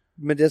speaking. Get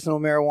medicinal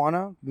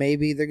marijuana.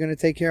 Maybe they're gonna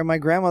take care of my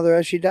grandmother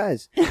as she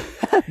dies.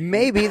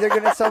 Maybe they're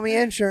gonna sell me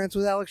insurance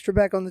with Alex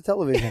Trebek on the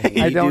television.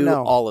 I don't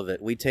know. All of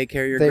it. We take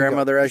care of your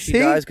grandmother as she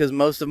dies because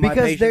most of my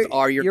patients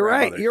are your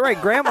grandmothers. You're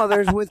right.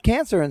 Grandmothers with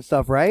cancer and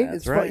stuff, right?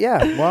 That's right.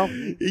 Yeah. Well,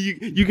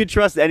 you could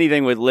trust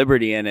anything with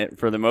Liberty in it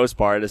for the most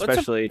part,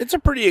 especially. It's a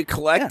pretty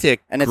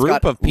eclectic and it's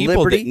group got of people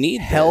Liberty, that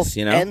need health this,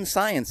 you know? and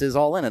science is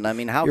all in it. I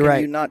mean, how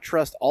can you not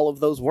trust all of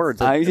those words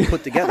that you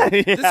put together?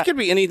 This could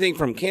be anything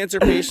from cancer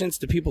patients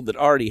to people that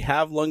already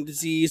have lung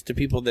disease to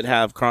people that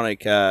have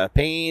chronic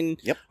pain.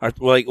 Yep. Or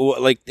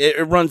like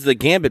it runs the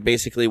gambit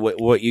basically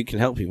what you can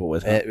help people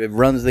with. Huh? It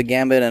runs the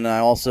gambit, and I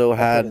also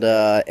had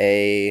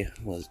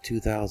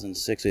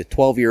 2006 a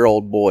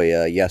 12-year-old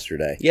boy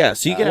yesterday. Yeah,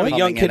 so you can have a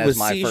young kid with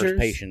my seizures. First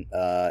patient,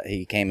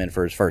 he came in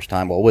for his first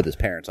time, with his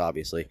parents,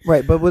 obviously.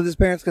 Right, but with his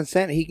parents'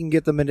 consent, he can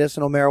get the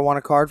medicinal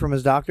marijuana card from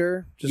his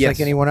doctor, just like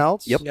anyone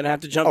else. Yep, you're gonna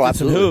have to jump through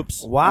some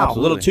hoops. Wow, absolutely.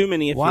 A little too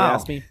many, if you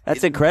ask me.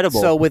 That's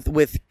incredible. So with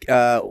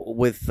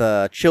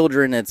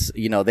children, it's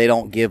they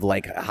don't give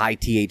like high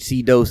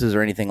THC doses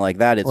or anything like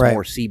that. It's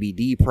more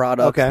CBD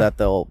products that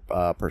they'll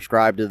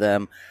prescribe to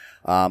them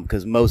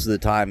because most of the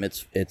time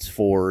it's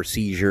for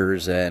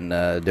seizures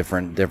and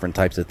different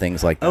types of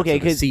things like that. Okay,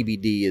 because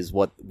CBD is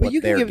what but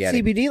you they're can get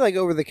getting. CBD like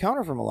over the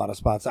counter from a lot of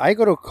spots. I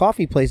go to a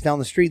coffee place down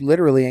the street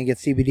literally and get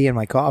CBD in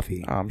my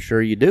coffee. I'm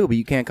sure you do, but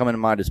you can't come into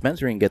my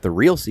dispensary and get the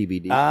real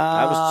CBD.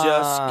 I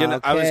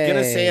was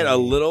gonna say it a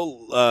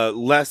little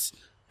less.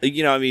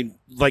 I mean,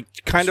 like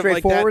kind of like that.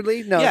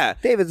 Straightforwardly? No. Yeah.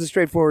 David's a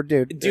straightforward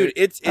dude. Dude,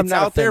 it's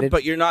out there,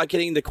 but you're not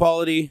getting the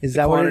quality. Is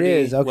that what it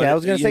is? Okay, I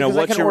was going to say because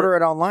I can order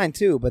it online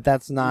too, but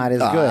that's not as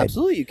good.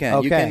 Absolutely, you can.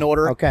 Okay. You can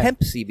order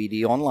hemp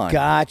CBD online.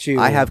 Got you.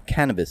 I have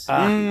cannabis.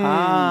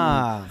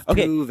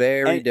 Okay. Two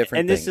very different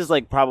and things. this is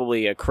like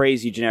probably a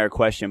crazy generic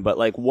question, but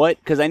like what?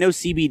 Because I know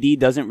CBD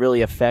doesn't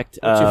really affect.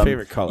 What's your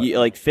favorite color?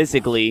 Like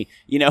physically,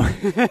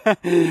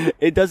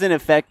 it doesn't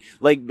affect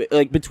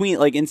like between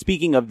like in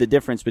speaking of the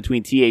difference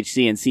between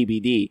THC and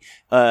CBD.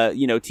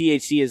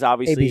 THC is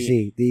obviously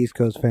ABC, the East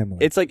Coast family.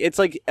 It's like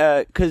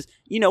because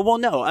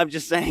no, I'm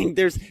just saying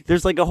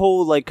there's like a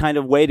whole like kind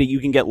of way that you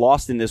can get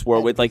lost in this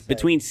world with like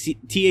between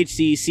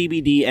THC,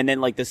 CBD, and then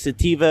like the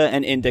sativa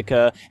and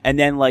indica, and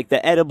then like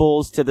the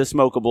edibles to the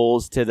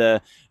smokables to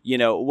the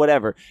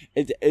whatever.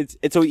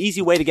 It's an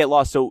easy way to get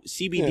lost. So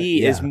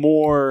CBD is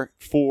more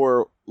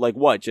for like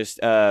what? Just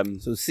So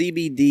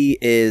CBD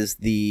is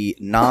the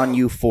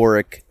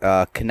non-euphoric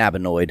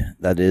cannabinoid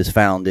that is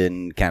found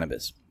in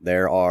cannabis.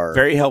 There are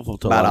very helpful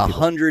to about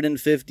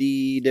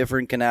 150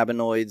 different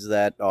cannabinoids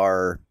that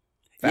are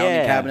found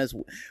in cannabis.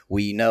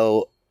 We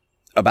know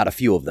about a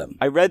few of them.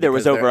 I read there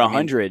was over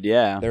 100.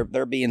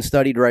 They're being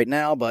studied right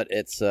now, but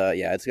it's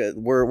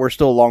we're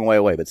still a long way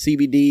away. But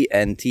CBD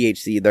and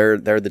THC,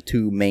 they're the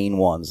two main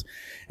ones.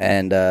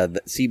 And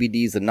the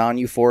CBD is the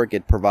non-euphoric.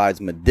 It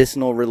provides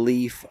medicinal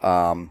relief.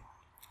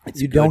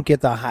 You don't get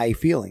the high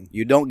feeling.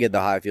 You don't get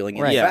the high feeling.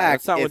 In right.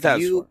 fact,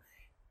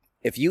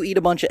 if you eat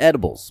a bunch of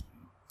edibles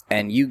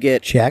and you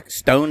get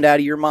stoned out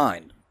of your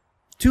mind,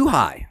 too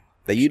high,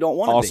 that you don't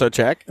want to also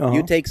check.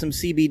 You take some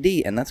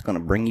CBD, and that's going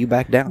to bring you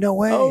back down. No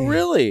way. Oh,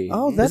 really?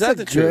 Oh, that's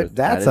the truth.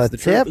 That's a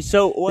tip.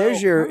 So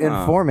there's your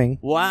informing.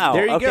 Wow.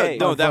 There you go.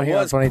 No, that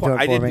was.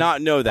 I did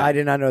not know that. I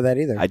did not know that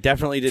either. I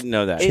definitely didn't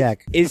know that.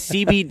 Check. Is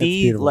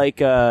CBD like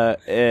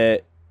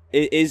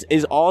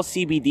is all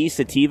CBD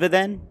sativa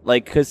then?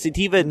 Like, because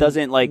sativa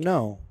doesn't like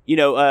no.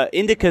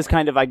 Indica is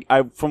kind of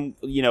from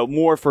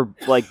more for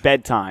like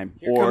bedtime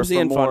or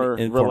for more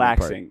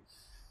relaxing. Part.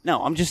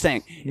 No, I'm just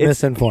saying.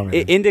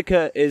 Misinforming.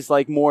 Indica is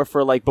like more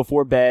for like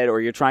before bed or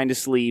you're trying to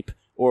sleep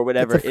or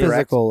whatever. It's a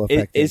physical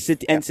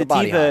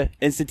effective.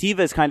 And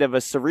sativa is kind of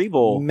a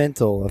cerebral,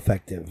 mental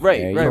effective.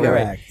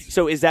 Right.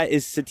 So is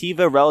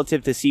sativa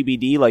relative to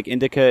CBD like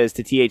indica is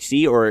to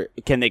THC, or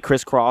can they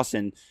crisscross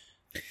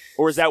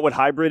or is that what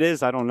hybrid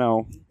is? I don't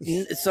know.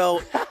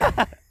 So.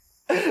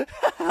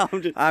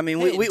 I mean,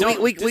 we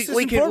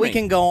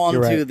can go on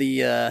to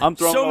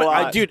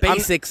the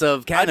basics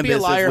of cannabis. I'd be a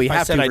liar if we if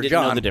have I said to I for didn't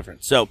John. know the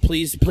difference. So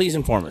please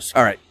inform us.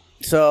 All right.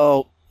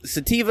 So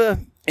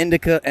sativa,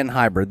 indica, and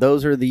hybrid.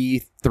 Those are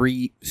the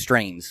three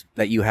strains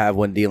that you have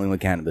when dealing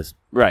with cannabis.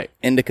 Right.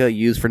 Indica,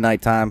 used for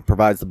nighttime,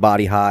 provides the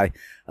body high.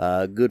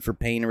 Good for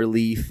pain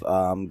relief.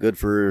 Good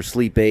for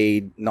sleep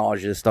aid,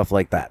 nausea, stuff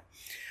like that.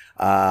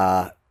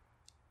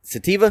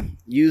 Sativa,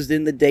 used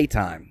in the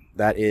daytime.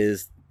 That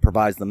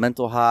provides the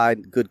mental high,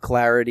 good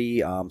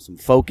clarity, some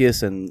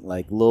focus, and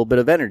like a little bit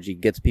of energy.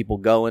 Gets people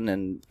going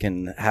and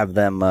can have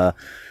them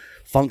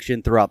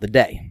function throughout the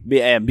day.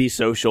 Be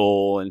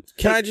social. And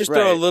can I just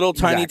throw a little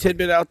tiny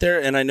tidbit out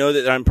there? And I know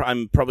that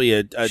I'm probably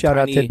a shout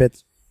tiny, out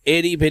tidbits,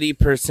 itty bitty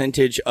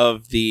percentage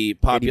of the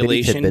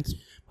population,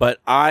 but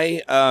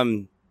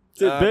I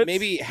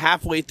maybe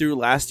halfway through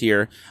last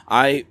year,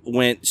 I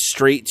went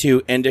straight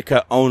to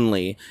indica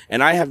only,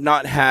 and I have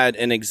not had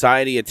an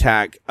anxiety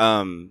attack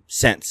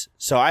since.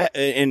 So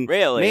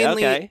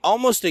mainly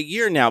almost a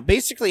year now,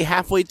 basically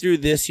halfway through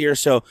this year,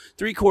 so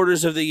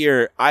 3/4 of the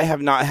year, I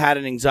have not had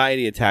an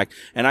anxiety attack,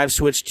 and I've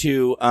switched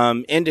to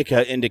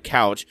indica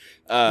couch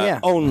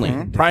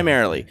only,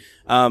 primarily.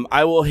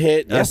 I will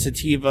hit a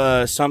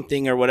sativa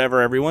something or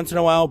whatever every once in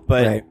a while,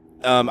 but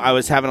I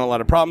was having a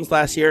lot of problems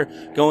last year,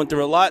 going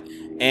through a lot.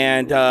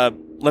 And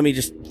let me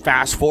just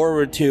fast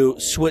forward to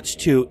switch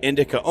to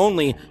indica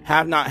only.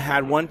 Have not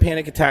had one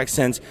panic attack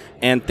since,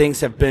 and things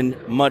have been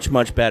much,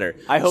 much better.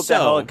 I hope that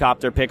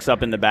helicopter picks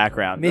up in the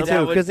background. Me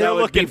too, because they're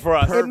looking for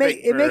us.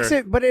 It makes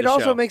it, but it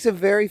also makes it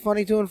very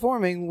funny to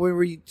informing when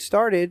we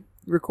started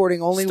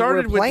recording only with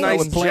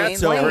nice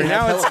jets over.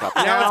 Now it's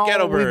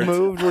ghetto birds. We've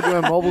moved. We're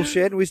doing mobile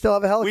shit, and we still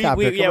have a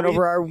helicopter coming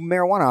over our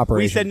marijuana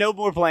operation. We said no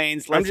more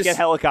planes. Let's get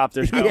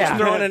helicopters. I'm just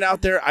throwing it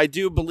out there. I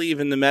do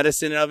believe in the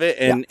medicine of it,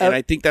 and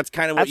I think that's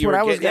kind of what you were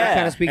getting at. That's what I was going to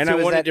kind of speak to.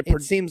 Is that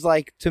it seems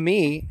like, to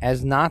me,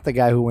 as not the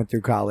guy who went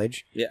through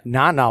college,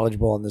 not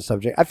knowledgeable on this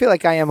subject, I feel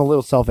like I am a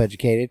little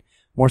self-educated,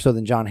 more so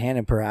than John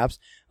Hannon, perhaps.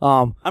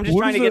 I'm just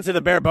trying to get to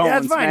the bare bones. Yeah,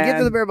 that's fine. Man. Get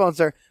to the bare bones,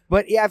 sir.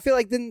 But yeah, I feel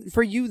like then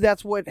for you,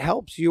 that's what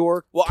helps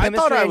your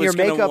chemistry and your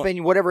makeup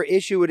and whatever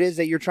issue it is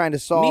that you're trying to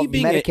solve. Me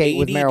being medicate an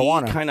with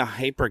marijuana. kind of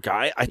hyper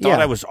guy, I thought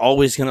I was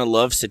always going to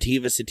love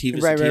sativa.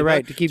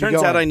 Right. To keep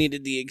Turns out I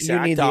needed the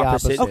exact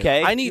opposite.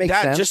 Okay, I need makes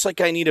that sense. just like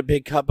I need a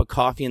big cup of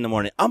coffee in the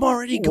morning. I'm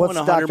already going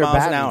 100 Dr. miles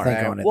Batten an hour.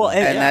 think on it, well,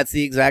 and that's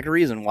the exact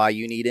reason why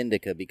you need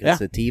indica, because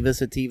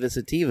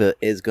sativa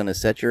is going to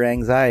set your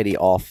anxiety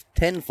off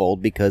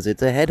tenfold because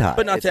it's a head high.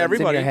 But not to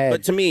everybody.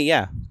 But to me,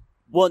 yeah.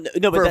 Well,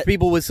 no, but for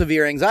people with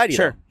severe anxiety,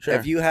 sure.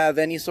 If you have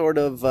any sort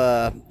of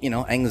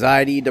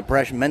anxiety,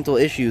 depression, mental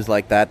issues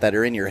like that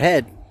are in your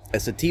head, a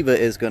sativa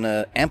is going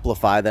to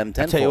amplify them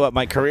tenfold. I'll tell you what,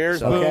 my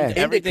career's boomed.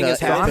 Everything is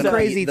happening. I'm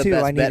crazy too.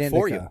 I need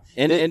for you.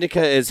 And indica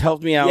has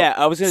helped me out. Yeah,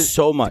 I was gonna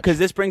so much because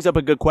this brings up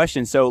a good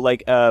question. So,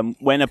 like,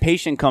 when a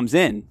patient comes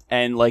in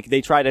and like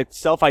they try to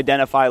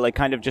self-identify, like,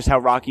 kind of just how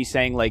Rocky's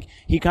saying, like,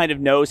 he kind of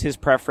knows his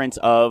preference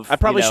of. I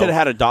probably should have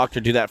had a doctor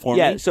do that for me.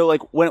 Yeah. So,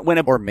 like, when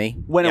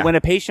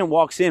a patient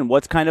walks in,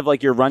 what's kind of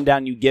like your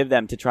rundown you give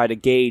them to try to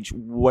gauge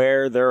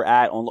where they're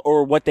at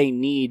or what they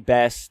need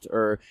best,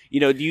 or do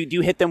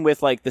you hit them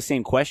with like the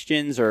same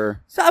questions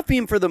or?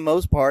 Sophie, for the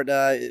most part,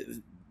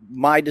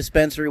 my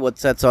dispensary, what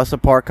sets us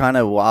apart, kind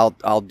of,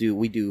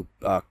 we do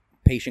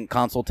patient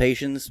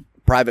consultations,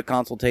 private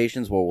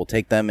consultations, where we'll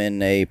take them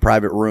in a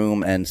private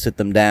room and sit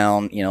them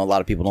down. A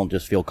lot of people don't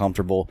just feel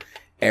comfortable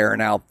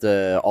airing out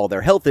all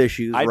their health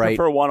issues. I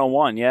prefer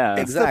one-on-one. Yeah,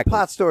 exactly. It's the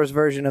pot store's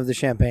version of the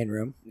champagne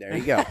room. There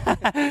you go.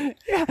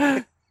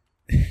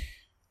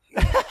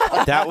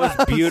 That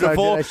was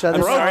beautiful. I'm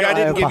sorry I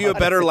didn't give you a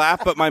better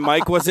laugh, but my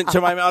mic wasn't to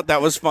my mouth.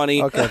 That was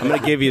funny. Okay. I'm going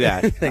to give you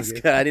that. Thanks.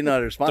 I didn't know how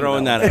to respond.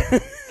 Throwing that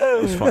up.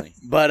 It was funny.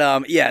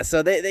 But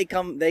so they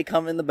come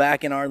in the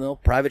back in our little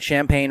private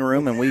champagne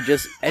room, and we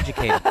just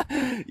educate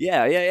them.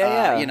 Yeah.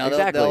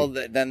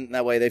 Exactly. Then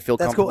that way they feel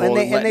That's comfortable.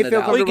 Cool. And they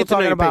feel comfortable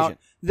talking about patient.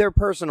 Their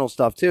personal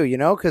stuff too,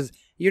 because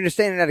you're just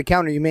standing at a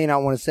counter, you may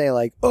not want to say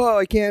like, "Oh,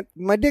 I can't,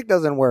 my dick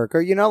doesn't work,"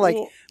 or like,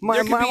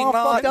 I'm all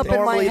fucked up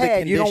in my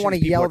head. You don't want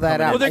to yell that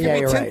out. Well, there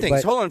can be 10 things.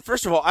 Right. Hold on.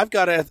 First of all, I've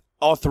got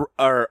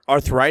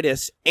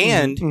arthritis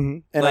and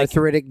an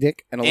arthritic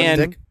dick and a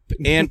limp dick.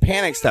 And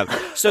panic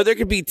stuff. So there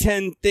could be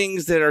 10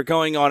 things that are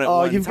going on at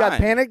one time. Oh, you've got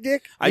panic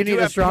dick? You need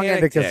a strong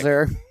indica,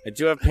 sir. I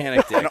do have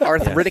panic dick. An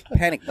arthritic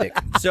panic dick.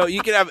 So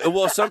you can have,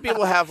 some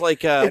people have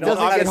like it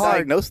doesn't get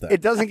hard.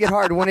 It doesn't get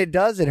hard. When it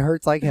does, it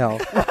hurts like hell.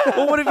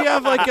 Well, what if you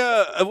have like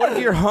what if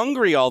you're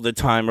hungry all the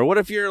time? Or what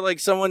if you're like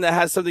someone that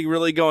has something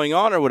really going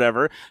on or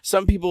whatever?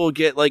 Some people will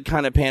get like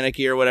kind of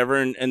panicky or whatever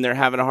and they're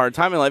having a hard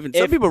time in life. And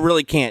some people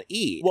really can't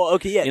eat. Well,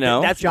 okay, yeah.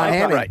 That's John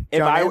Hammond. Right.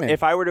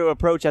 If I were to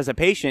approach as a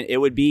patient, it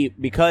would be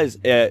because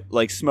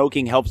like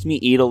smoking helps me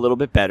eat a little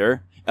bit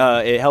better.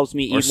 It helps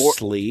me eat more.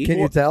 Sleep. Can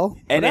you tell?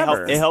 And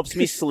it helps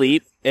me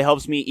sleep. It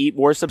helps me eat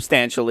more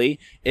substantially.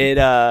 It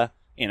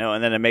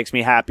and then it makes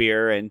me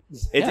happier, and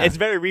it's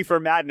very reefer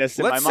madness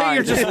in my mind. Let's say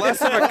you're just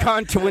less of a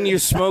cunt when you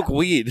smoke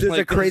weed. There's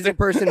a crazy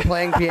person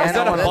playing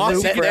piano on a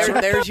loop.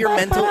 There's your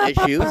mental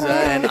issues,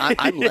 and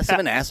I'm less of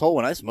an asshole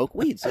when I smoke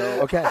weed.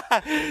 So okay,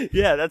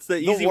 yeah, that's the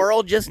easy. The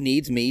world just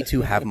needs me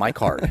to have my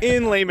card.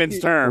 In layman's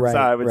terms, right,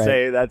 I would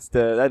say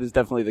that is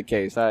definitely the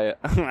case.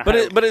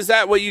 But is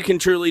that what you can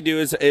truly do?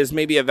 Is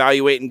maybe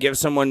evaluate and give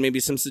someone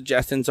maybe some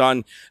suggestions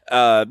on?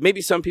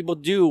 Maybe some people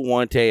do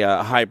want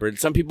a hybrid.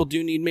 Some people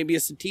do need maybe a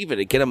sativa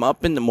to get them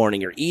up in the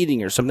morning or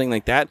eating or something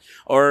like that.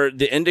 Or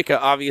the indica,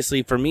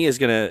 obviously, for me, it's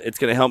gonna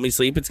help me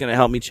sleep. It's gonna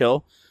help me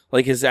chill.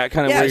 Like, is that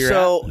kind of where you're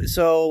at?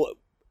 So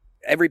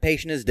every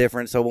patient is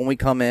different. So when we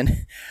come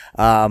in,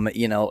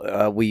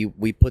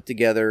 we put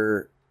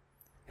together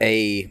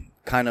a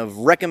kind of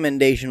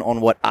recommendation on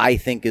what I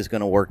think is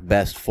going to work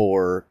best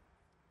for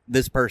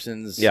this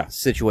person's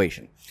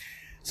situation.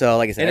 So,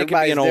 like I said, and it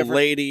could be an old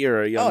lady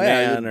or a young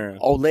man, or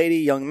old lady,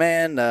 young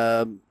man,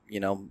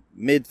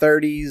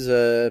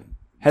 mid-30s,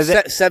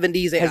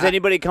 70s. Has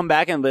anybody come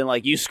back and been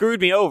like, "You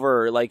screwed me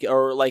over,"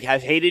 or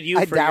have hated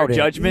you for your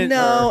judgment?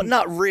 No,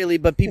 not really.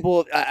 But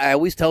people, I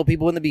always tell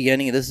people in the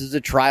beginning, this is a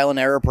trial and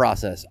error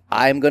process.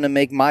 I'm going to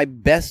make my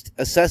best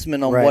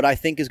assessment on what I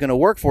think is going to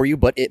work for you,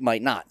 but it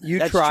might not.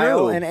 That's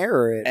trial and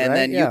error it, and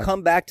then you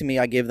come back to me.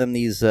 I give them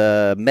these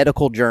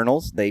medical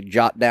journals. They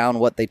jot down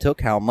what they took,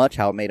 how much,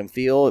 how it made them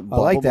feel.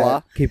 Blah, blah,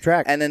 blah. Keep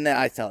track. And then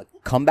I tell,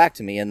 come back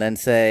to me, and then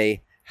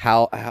say,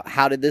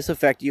 How did this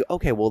affect you?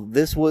 Okay, well,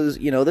 this was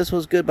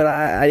good, but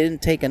I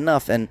didn't take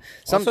enough. And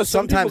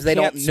sometimes they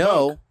don't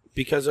know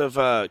because of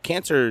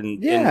cancer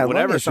and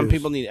whatever. Some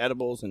people need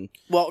edibles and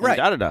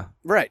da-da-da.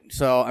 Right.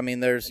 So, I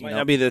mean, might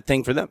not be the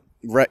thing for them.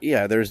 Right.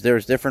 Yeah.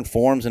 There's different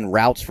forms and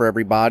routes for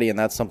everybody, and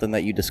that's something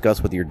that you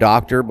discuss with your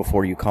doctor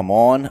before you come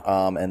on.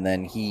 And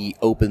then he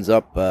opens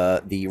up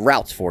the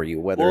routes for you.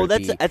 Whether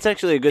that's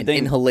actually a good thing.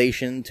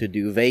 Inhalation to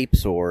do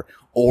vapes or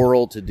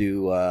oral to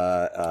do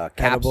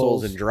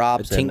capsules and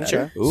drops,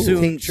 tincture.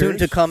 Soon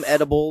to come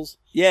edibles.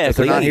 Yeah, if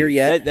they're not here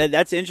yet.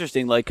 That's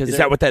interesting. Like, is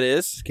that what that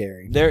is?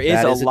 Scary. There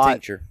is a lot.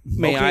 Tincture.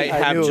 May I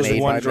have just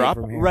one drop?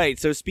 Right.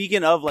 So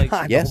speaking of like,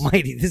 God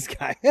almighty, this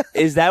guy.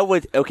 Is that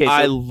what? Okay, so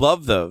I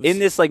love those in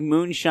this like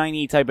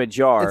moonshiny type of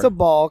jar. It's a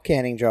ball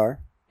canning jar.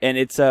 And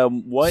it's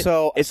what?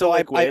 So it's a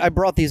liquid. I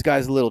brought these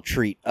guys a little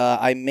treat.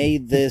 I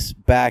made this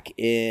back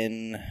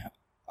in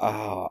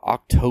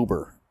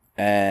October,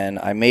 and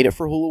I made it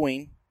for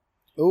Halloween.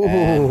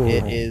 Ooh,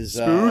 it is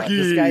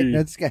spooky.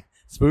 This guy,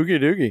 spooky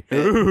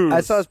doogie.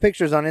 I saw his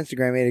pictures on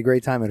Instagram. He had a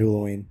great time at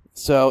Halloween.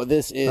 So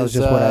this is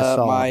just what I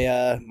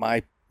saw.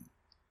 my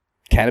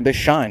cannabis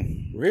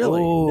shine.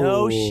 Really?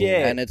 No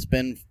shit. And it's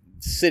been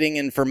sitting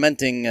and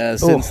fermenting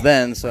since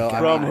then. So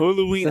from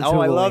Halloween. I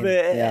love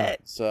it. Yeah.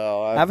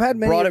 So I've had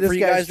many brought of it for you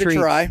guys treats. to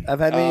try. I've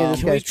had many of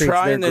this guy's treats. Can we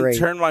try and then great.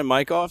 turn my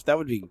mic off? That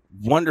would be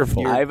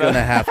wonderful. You're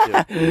gonna have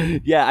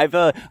to. Yeah,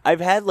 I've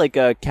had like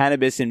a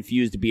cannabis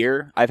infused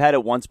beer. I've had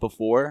it once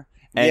before.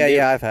 And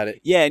I've had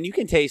it. Yeah, and you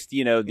can taste,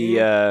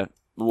 the.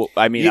 Well,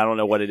 I mean, I don't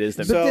know what it is.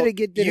 But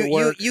did it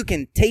work? You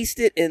can taste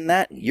it in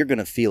that. You're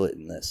gonna feel it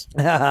in this.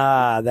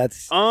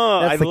 That's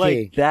I the like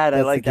key. that.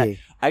 That's I like the that. key.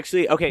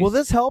 Actually, okay. Will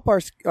this help our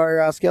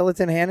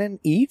skeleton Hannon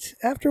eat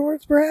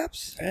afterwards?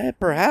 Perhaps.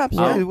 Perhaps.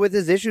 With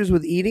his issues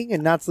with eating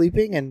and not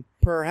sleeping, and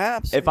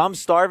perhaps. If I'm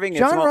starving,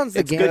 John runs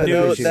the it's good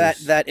news.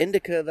 That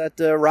indica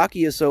that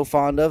Rocky is so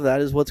fond of, that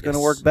is what's going to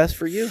work best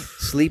for you.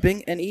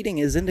 Sleeping and eating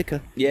is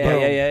indica.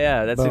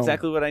 Yeah. That's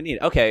exactly what I need.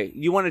 Okay,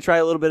 you want to try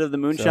a little bit of the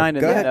moonshine?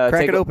 Go ahead,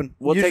 crack it open.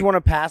 You just want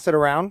to pass it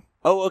around?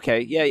 Oh, okay.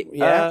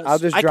 Yeah. I'll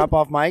just drop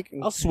off Mike.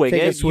 I'll swig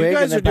take it. a swig You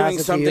guys and are then pass doing it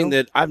to something you.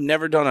 that I've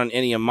never done on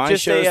any of my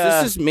Just shows.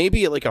 a, This is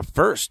maybe like a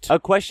first. A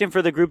question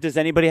for the group: does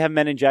anybody have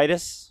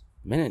meningitis?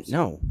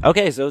 No.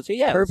 Okay, so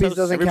yeah, herpes so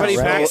doesn't everybody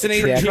count, right?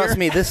 vaccinated here? Trust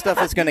me, this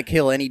stuff is going to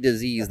kill any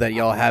disease that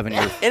y'all have in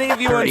your Any of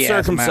you dirty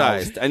ass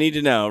uncircumcised? I need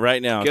to know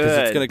right now because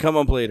it's Good. going to come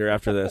up later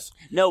after this.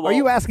 No, well, Are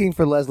you asking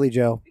for Leslie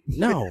Joe?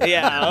 No.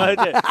 Yeah.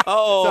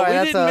 Oh, Sorry, we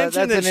that's didn't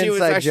mention that's that an she was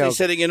inside actually joke.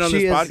 sitting in on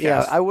She this is, podcast.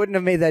 Yeah, I wouldn't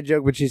have made that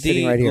joke, but she's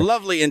sitting The right here.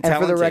 lovely and And for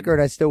talented. the record,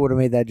 I still would have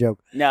made that joke.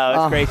 No,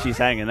 it's great she's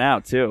hanging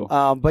out too.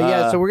 But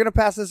yeah, so we're gonna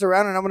pass this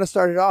around, and I'm gonna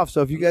start it off.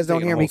 So if you guys don't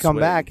taking hear a me whole come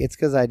swig. back, it's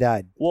because I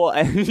died. Well,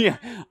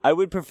 I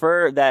would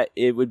prefer that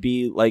it would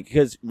be like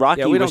because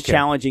Rocky we don't was care.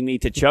 challenging me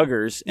to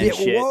chuggers and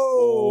shit.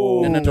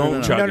 Whoa! No,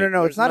 don't chug it.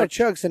 No, it's not a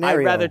chug scenario.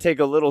 I'd rather take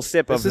a little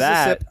sip This of is a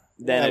that sip.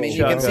 than I a mean, you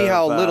chug can see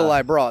how of, little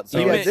I brought. So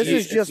Yeah, You this mean-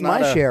 is it's just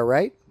not my a- share,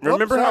 right?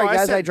 Remember sorry, how I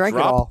guys, said I drank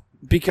drop? it all.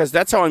 Because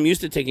that's how I'm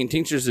used to taking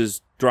tinctures is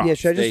drops. Yeah,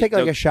 should I just take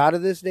like a shot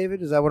of this,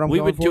 David? Is that what I'm We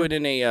going would for? do it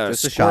in a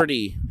Just a shot.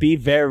 squirty Be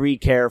very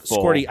careful.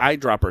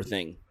 eyedropper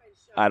thing.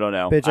 I don't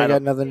know. Bitch, I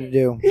got nothing to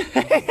do.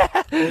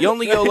 You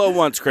only YOLO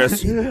once,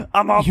 Chris.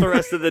 I'm off the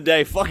rest of the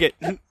day. Fuck it.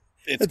 it's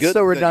It's good so that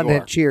you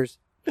redundant. are. Cheers.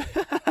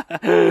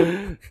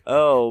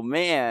 Oh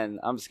man,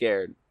 I'm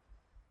scared.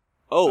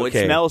 Oh,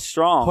 Okay. it smells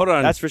strong. Hold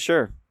on. That's for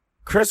sure.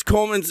 Chris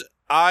Coleman's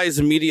eyes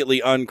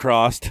immediately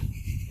uncrossed.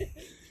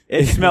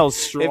 It smells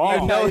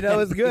strong. No, that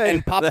was good.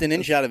 And popped an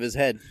inch out of his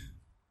head.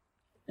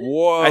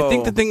 Whoa. I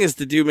think the thing is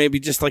to do maybe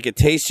just like a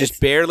taste,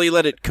 just barely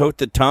let it coat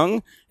the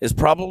tongue is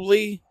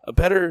probably a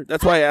better.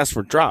 That's why I asked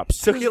for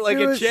drops. took it like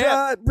a champ.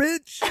 shot,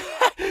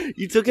 bitch.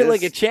 You took it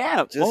like a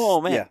champ. just-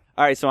 Oh man. yeah.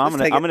 All right, so I'm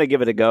Just take gonna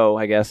give it a go,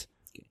 I guess.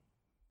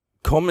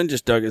 Coleman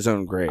just dug his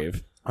own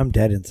grave. I'm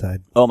dead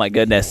inside. Oh my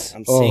goodness.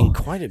 I'm Oh. seeing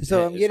quite a bit.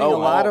 So I'm getting Oh, a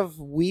lot oh. of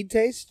weed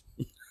taste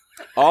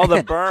All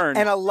the burn.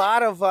 and a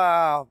lot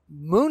of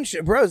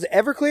moonshine. Bro, is it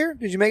Everclear?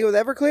 Did you make it with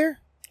Everclear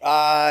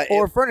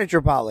or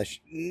furniture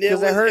polish?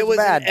 Because I heard it it's was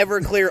bad. an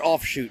Everclear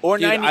offshoot. or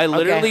Dude, 90 I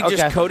literally okay.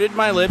 just coated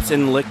my lips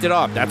and licked it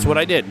off. That's what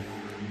I did.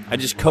 I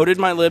just coated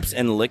my lips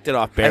and licked it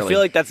off barely. I feel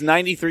like that's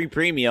 93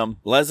 premium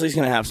Leslie's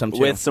gonna have some too.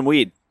 with some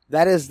weed.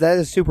 That is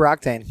super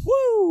octane.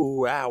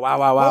 Woo! Wow!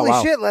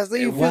 Holy shit,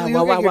 Leslie! You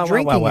feel like you're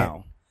drinking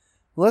it.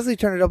 Leslie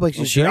turned it up like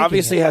she's She drinking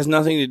obviously it. has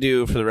nothing to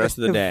do for the rest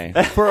of the day.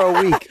 for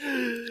a week.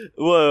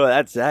 Whoa,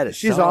 that is.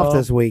 She's off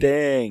this week.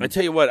 Dang. I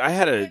tell you what, I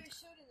had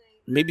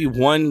maybe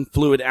 1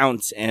 fluid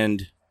ounce,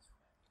 and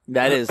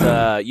That is,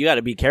 you got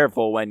to be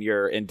careful when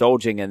you're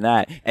indulging in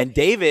that. And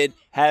David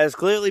has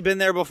clearly been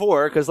there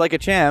before because, like a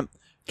champ,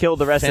 killed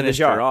the rest of the finished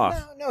jar her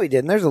off. No, he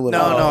didn't. There's a little.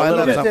 No, I He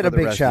left just some did for a the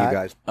big rest shot. of you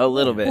guys. A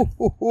little bit.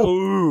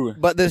 Ooh.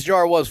 But this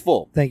jar was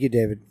full. Thank you,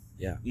 David.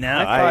 Yeah. No,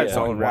 I thought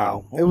so.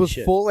 Wow. It was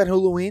full at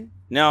Halloween.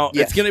 Now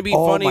Yes. it's going to be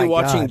Oh funny my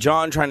watching God.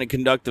 John trying to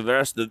conduct the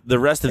rest of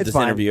It's this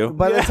fine. interview.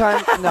 By the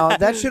time, no,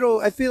 that should.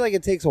 I feel like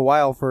it takes a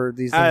while for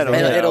these things. I don't to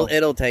know. happen.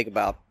 It'll take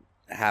about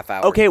a half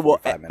hour. Okay, well,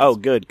 45 minutes. oh,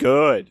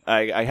 good.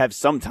 I have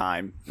some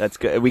time. That's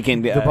good. We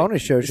can. The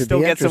bonus show should still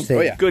be get some interesting.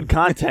 Oh, yeah. good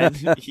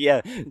content.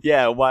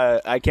 yeah.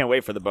 Why? I can't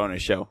wait for the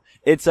bonus show.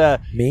 It's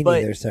Me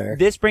but neither, sir.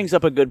 This brings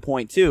up a good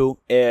point too,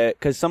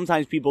 because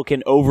sometimes people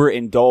can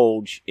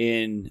overindulge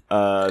in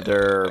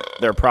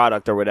their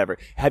product or whatever.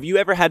 Have you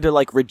ever had to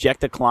like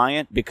reject a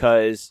client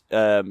because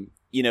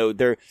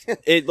they're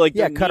it like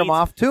Yeah, their cut them needs-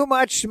 off. Too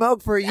much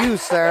smoke for you,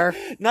 sir.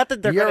 Not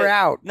that they're You're gonna,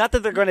 out. Not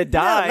that they're going to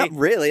die. not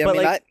really. I but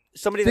mean, like,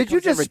 somebody that Did you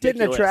comes in just spit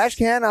in a ridiculous. trash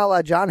can a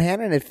la John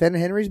Hannon at Finn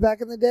Henry's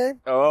back in the day?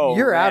 Oh,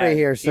 You're man. outta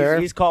here, sir.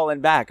 He's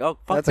calling back. Oh,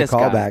 fuck That's a this guy.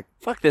 callback.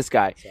 Fuck this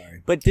guy.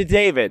 Sorry. But to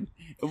David,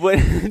 what,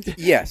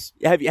 Yes.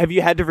 have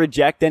you had to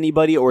reject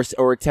anybody or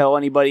tell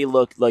anybody,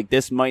 look, like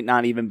this might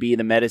not even be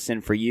the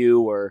medicine for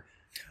you, or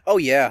Oh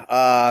yeah.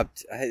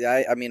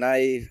 I mean,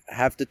 I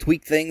have to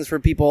tweak things for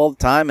people all the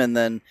time, and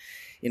then,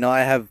 I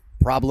have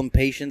problem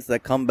patients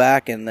that come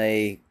back and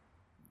they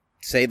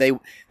say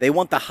they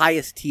want the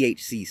highest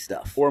THC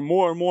stuff. or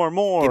more.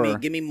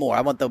 Give me more.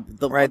 I want the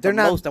Right. the They're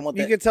not. most. I want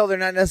You the, can tell they're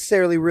not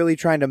necessarily really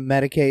trying to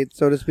medicate,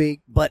 so to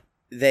speak. but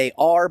They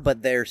are,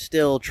 but they're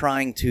still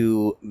trying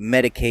to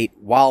medicate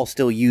while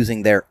still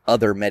using their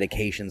other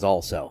medications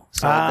also.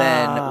 So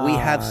then we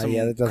have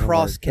some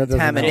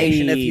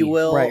cross-contamination, if you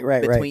will,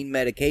 between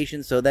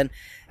medications. So then,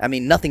 I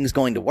mean, nothing's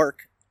going to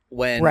work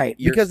when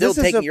you're because still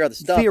taking your other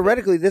stuff.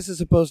 Theoretically, this is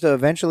supposed to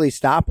eventually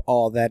stop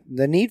all that,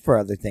 the need for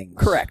other things.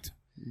 Correct.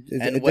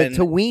 And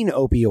to wean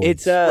opioids.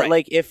 It's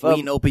like if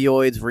wean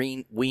opioids,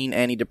 wean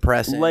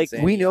antidepressants. Like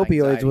Wean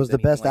Opioids was the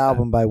best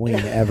album by Ween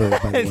ever. By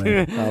the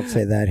way, I'll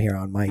say that here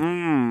on mic.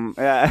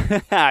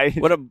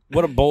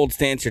 What a bold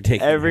stance you're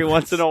taking. Every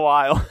once in a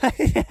while,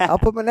 I'll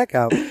put my neck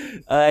out.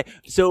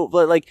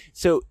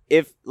 So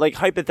if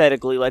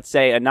hypothetically, let's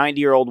say a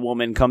 90-year-old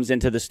woman comes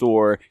into the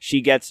store, she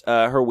gets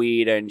her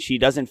weed and she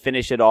doesn't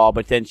finish it all,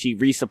 but then she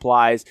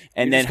resupplies,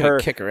 and then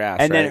kick her ass,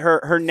 and right? then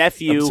her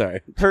nephew,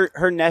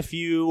 her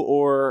nephew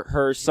or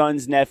her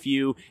son's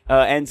nephew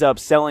ends up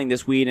selling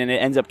this weed, and it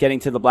ends up getting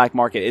to the black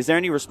market. Is there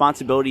any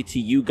responsibility to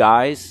you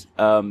guys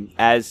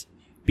as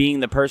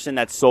being the person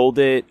that sold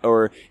it,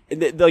 or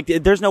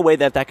there's no way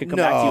that could come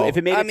back to you if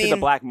it made it to the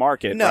black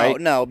market?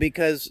 No,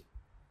 because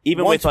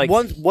even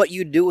once what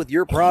you do with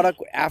your product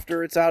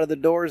after it's out of the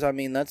doors, I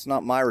mean, that's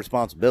not my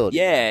responsibility.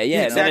 Yeah,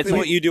 exactly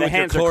what you do with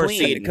your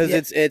chloroseed, because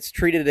it's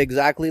treated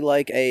exactly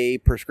like a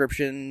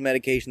prescription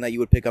medication that you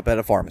would pick up at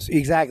a pharmacy.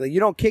 Exactly.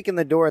 You don't kick in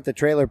the door at the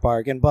trailer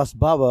park and bust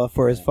Bubba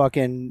for his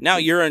fucking. Now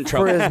you're in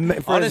trouble.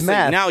 Honestly,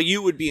 now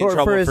you would be in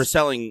trouble for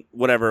selling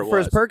whatever it was for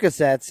his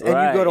Percocets, and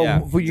you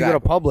go to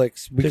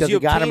Publix because you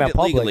got him at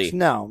Publix. Legally.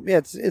 No,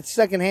 it's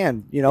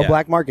secondhand.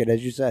 Black market,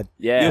 as you said.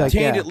 Yeah, you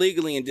obtained it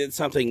legally and did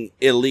something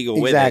illegal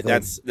with it.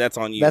 That's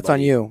on you. That's on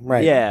you,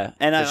 right? Yeah,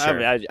 and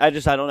I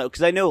don't know,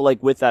 because I know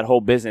with that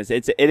whole business,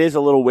 it is a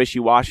little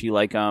wishy-washy.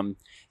 Like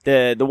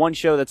the one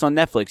show that's on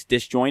Netflix,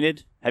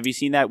 Disjointed. Have you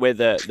seen that where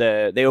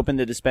they open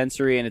the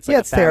dispensary and it's like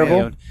it's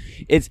terrible.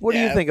 What do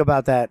you think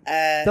about that?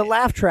 The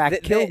laugh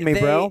track killed me,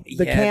 bro.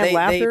 The canned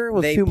laughter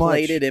was too much.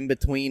 They played it in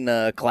between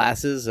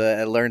classes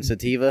at Learn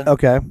Sativa.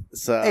 Okay.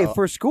 So hey,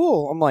 for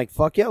school, I'm like,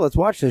 fuck yeah, let's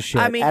watch this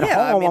shit. I mean, at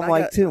home, I'm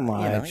like, too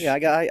much.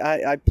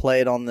 I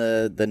play it on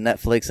the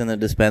Netflix in the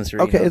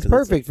dispensary. Okay, it's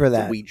perfect for that.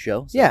 It's a weed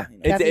show. So, yeah,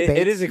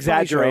 it is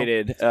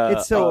exaggerated.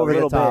 It's so over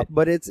the top,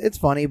 but it's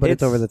funny, but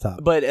it's over the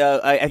top. But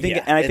I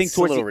think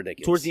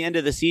towards the end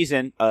of the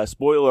season,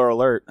 spoiler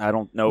alert, I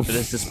don't know if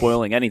this is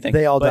spoiling anything.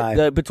 They all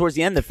die. But towards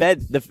the end,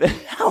 they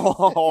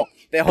all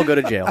go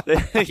to jail.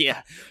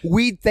 Yeah.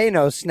 Weed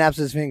Thanos snaps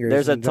his fingers.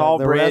 There's a tall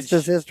bridge. The rest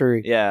is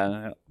history.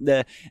 Yeah.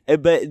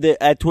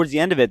 Towards the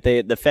end of it,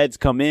 the feds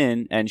come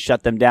in and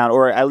shut them down,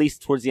 or at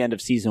least towards the end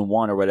of season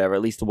 1 or whatever,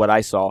 at least what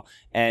I saw.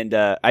 And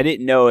I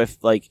didn't know if,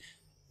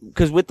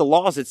 because with the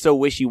laws, it's so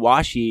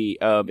wishy-washy,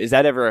 is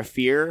that ever a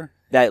fear?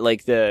 That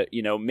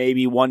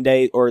maybe one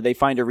day, or they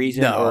find a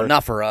reason. No, or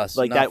not for us.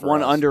 That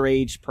one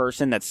underage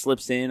person that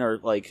slips in, or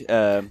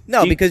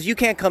because you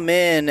can't come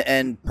in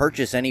and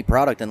purchase any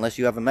product unless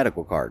you have a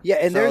medical card. Yeah,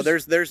 and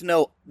there's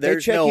no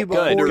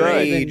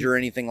underage or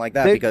anything like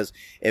that. Because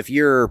if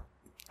you're,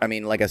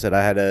 like I said,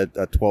 I had a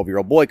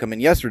 12-year-old boy come in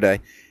yesterday.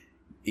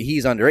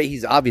 He's underage.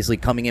 He's obviously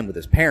coming in with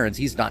his parents.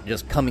 He's not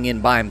just coming in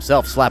by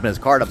himself, slapping his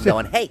card up and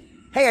going,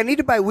 Hey, I need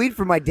to buy weed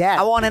for my dad.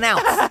 I want an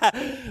ounce.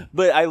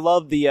 But I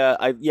love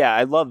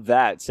I love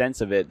that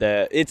sense of it.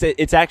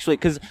 It's actually,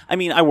 because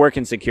I work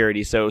in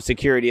security, so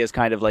security is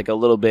kind of like a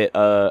little bit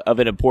of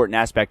an important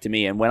aspect to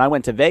me. And when I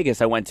went to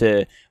Vegas, I went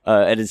to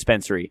a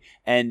dispensary,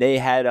 and they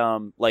had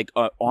armored.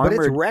 But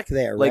it's rec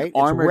there, right? Like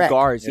armored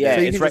guards. Yeah,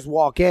 so you can just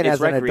walk in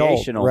as an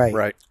recreational, adult,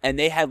 right? And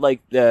they had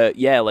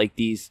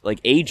these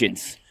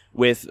agents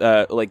with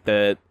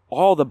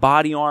all the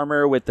body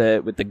armor with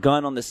the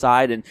gun on the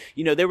side, and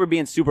they were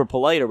being super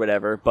polite or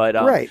whatever, but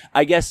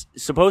I guess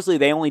supposedly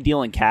they only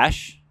deal in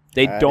cash.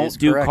 They don't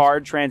do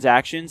card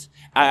transactions.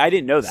 I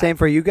didn't know that. Same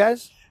for you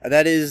guys?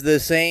 That is the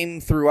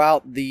same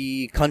throughout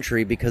the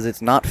country because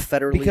it's not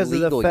federally because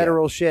legal of the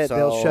federal yet. shit. So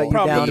they'll shut you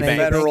down. The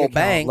federal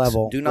banks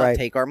level. do not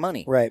take our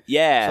money. Right.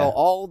 Yeah.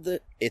 So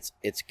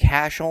it's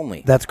cash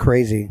only. That's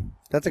crazy.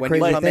 That's a crazy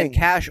thing. When you come in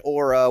cash,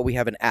 or we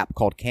have an app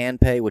called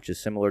CanPay, which is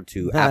similar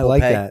to Apple Pay. I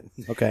like that.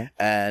 Okay.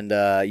 And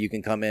you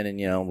can come in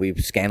and, we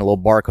scan a little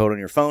barcode on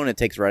your phone. It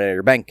takes it right out of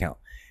your bank account.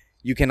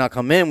 You cannot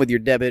come in with your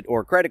debit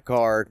or credit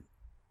card.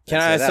 Can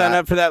I sign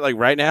up for that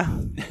right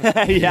now?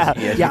 Yeah,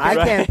 I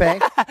can't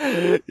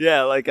pay.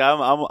 Yeah,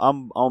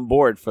 I'm on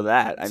board for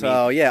that.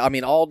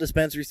 All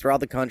dispensaries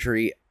throughout the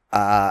country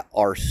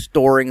are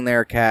storing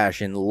their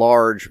cash in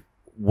large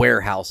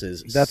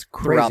warehouses. That's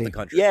crazy. Throughout the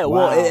country. Yeah,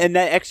 well, and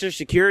that extra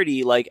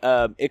security,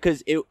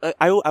 because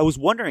I was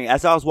wondering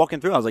as I was walking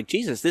through, I was like,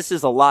 Jesus, this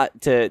is a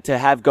lot to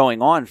have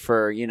going on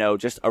for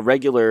just a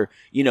regular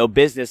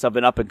business of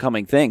an up and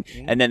coming thing.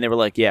 Mm-hmm. And then they were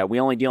like, yeah, we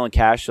only deal in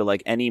cash, so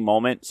any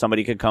moment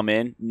somebody could come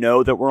in,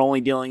 know that we're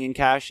only dealing in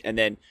cash, and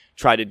then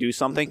try to do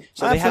something.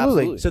 So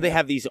they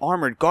have these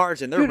armored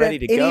guards, and they're ready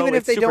to go. And even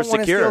if they don't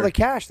want to steal the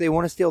cash, they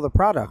want to steal the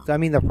product.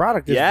 The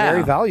product is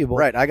very valuable.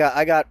 Right.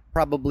 I got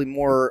probably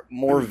more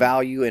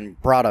value in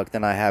product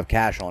than I have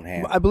cash on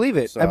hand. I believe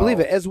it.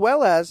 As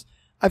well as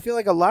I feel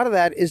like a lot of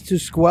that is to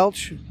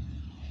squelch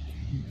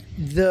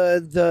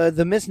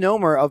the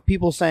misnomer of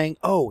people saying,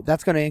 "Oh,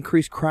 that's going to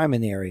increase crime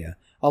in the area."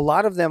 A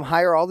lot of them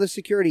hire all this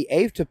security,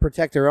 A, to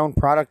protect their own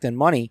product and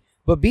money,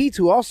 but B,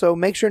 to also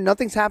make sure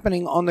nothing's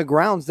happening on the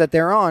grounds that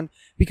they're on,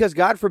 because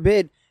God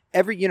forbid,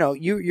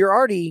 you're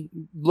already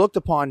looked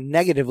upon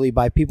negatively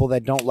by people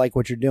that don't like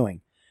what you're doing.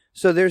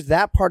 So there's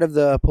that part of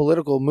the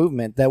political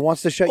movement that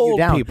wants to shut you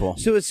down. People.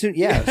 So it's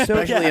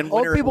especially in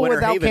old people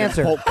without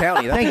cancer. Polk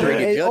County.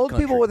 That's old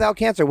people without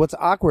cancer. What's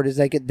awkward is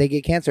they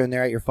get cancer and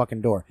they're at your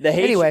fucking door. The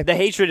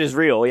hatred is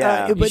real.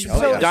 Yeah, but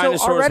so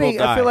already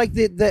I feel like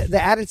the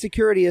added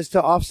security is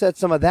to offset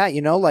some of that.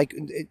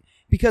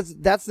 Because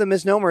that's the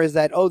misnomer is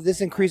that, oh, this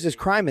increases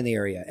crime in the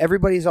area.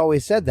 Everybody's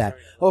always said that.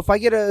 Oh, if I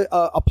get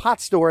a pot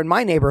store in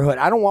my neighborhood,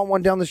 I don't want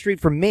one down the street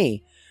from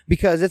me,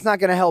 because it's not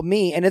going to help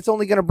me, and it's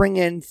only going to bring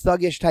in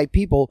thuggish type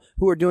people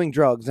who are doing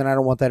drugs, and I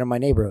don't want that in my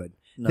neighborhood.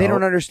 No, they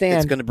don't understand.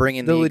 It's going to bring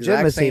in the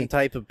exact same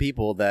type of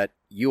people that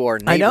you are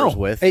neighbors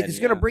with. It's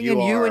going to bring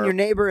in you and your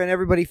neighbor and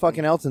everybody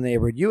fucking else in the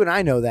neighborhood. You and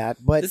I know that,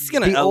 but this is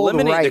going to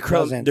eliminate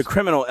the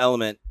criminal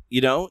element.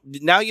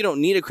 Now you don't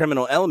need a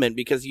criminal element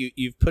because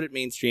you've put it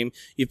mainstream.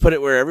 You've put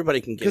it where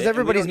everybody can get it. Because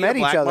everybody's met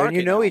each other, and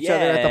you know each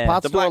other at the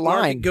pot store line. The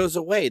black market goes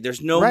away.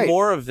 There's no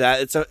more of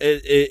that.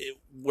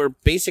 We're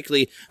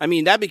basically,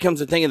 that becomes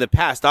a thing in the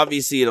past.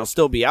 Obviously, it'll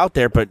still be out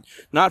there, but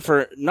not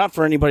for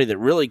anybody that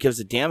really gives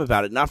a damn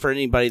about it. Not for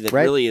anybody that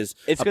really is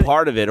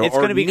part of it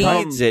or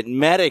needs it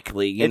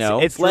medically.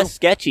 It's less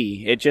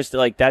sketchy. It's just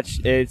like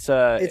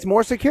it's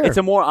more secure. It's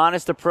a more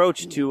honest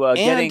approach to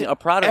getting a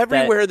product.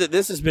 Everywhere that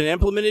this has been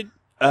implemented,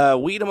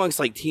 weed amongst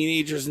like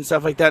teenagers and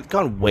stuff like that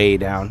gone way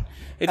down.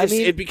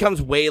 It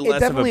becomes way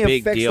less of a big deal. It definitely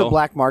affects the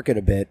black market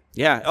a bit.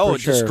 Yeah. Oh,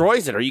 it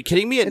destroys it. Are you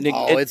kidding me?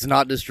 It's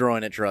not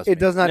destroying it, trust me. It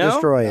does not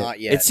destroy it. Not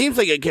yet. It seems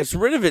like it gets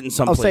rid of it in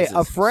some places.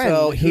 I'll say a friend.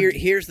 So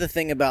here's the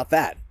thing about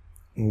that.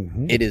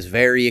 Mm-hmm. It is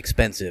very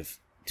expensive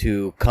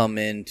to come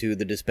into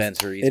the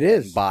dispensaries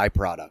and buy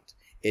product.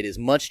 It is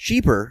much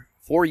cheaper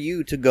for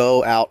you to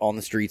go out on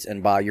the streets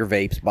and buy your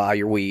vapes, buy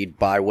your weed,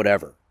 buy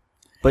whatever.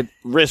 But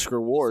risk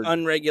reward.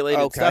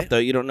 Unregulated stuff, though.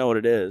 You don't know what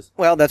it is.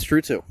 Well, that's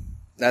true, too.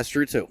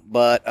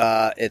 But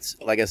it's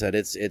like I said,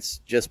 it's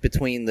just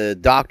between the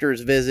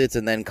doctor's visits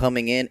and then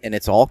coming in, and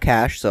it's all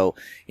cash. So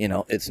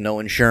it's no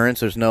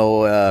insurance, there's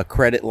no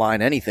credit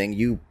line,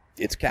 anything.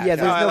 It's cash. Yeah,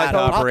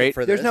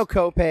 there's no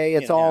copay.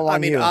 It's all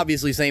on you.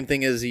 Obviously, same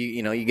thing as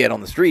you get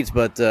on the streets,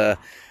 but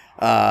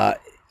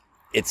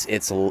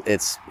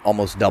it's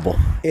almost double.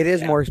 It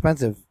is more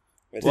expensive.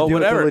 Well,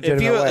 whatever.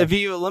 If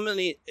you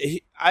eliminate,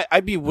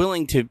 I'd be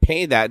willing to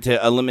pay that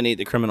to eliminate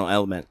the criminal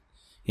element.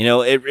 It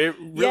really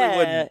would be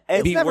worth it.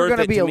 It's never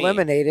going to be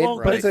eliminated,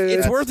 but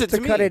it's worth it to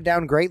cut it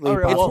down greatly.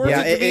 It's worth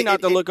it to me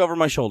not to look over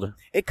my shoulder.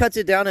 It cuts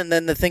it down, and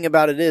then the thing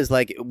about it is,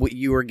 like,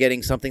 you are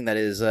getting something that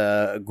is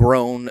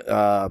grown,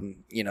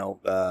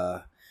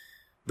 the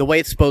way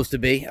it's supposed to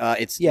be.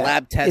 It's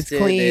lab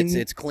tested.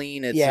 It's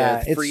clean.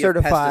 It's free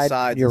certified. Of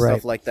pesticides and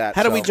stuff like that.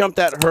 How do we jump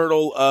that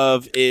hurdle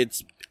of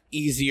it's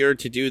easier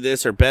to do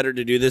this or better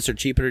to do this or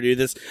cheaper to do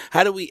this?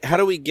 How do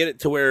we get it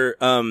to where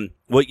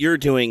what you're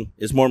doing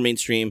is more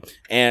mainstream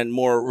and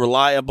more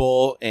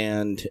reliable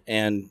and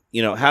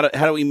how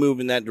do we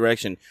move in that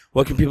direction?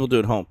 What can people do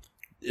at home?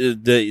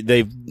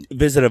 They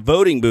visit a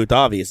voting booth,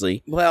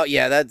 obviously. Well,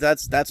 yeah,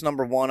 that's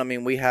number one. I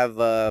mean, we have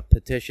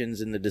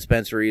petitions in the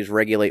dispensaries,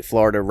 regulate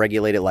Florida,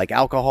 regulate it like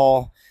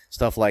alcohol,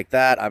 stuff like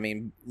that. I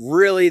mean,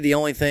 really the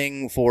only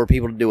thing for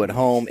people to do at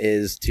home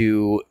is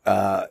to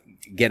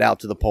get out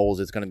to the polls.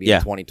 It's going to be in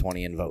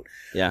 2020 and vote.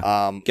 Yeah.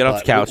 Get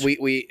off the couch.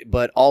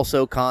 But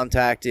also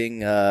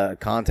contacting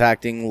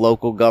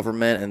local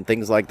government and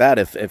things like that.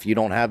 If you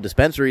don't have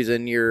dispensaries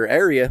in your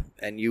area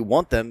and you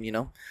want them,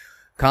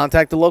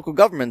 contact the local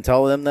government.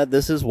 Tell them that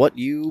this is what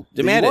you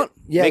demand. Want.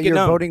 Yeah, you're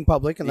voting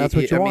public, and that's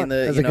what you want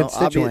as a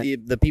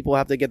constituent. The people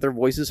have to get their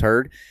voices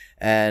heard,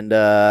 and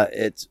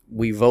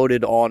we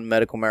voted on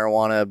medical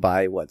marijuana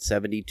by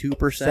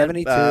 72%.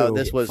 72.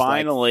 This was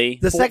finally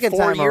the second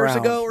time 4 years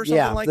ago or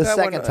something like that. The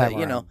second time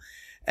around.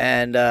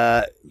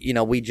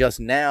 And we just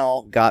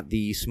now got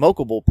the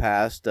smokable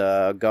passed.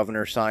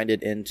 Governor signed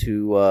it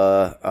into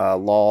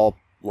law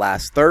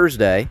last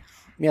Thursday.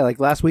 Yeah,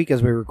 like last week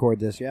as we record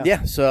this, yeah.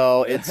 Yeah,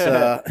 so it's,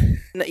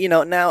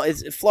 now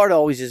Florida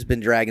always just been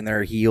dragging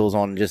their heels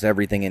on just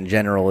everything in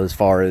general as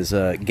far as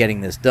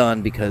getting this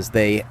done because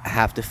they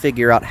have to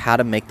figure out how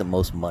to make the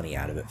most money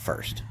out of it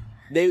first.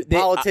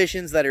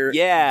 Politicians that are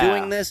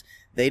doing this,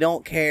 they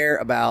don't care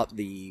about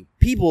the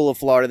people of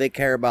Florida. They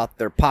care about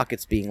their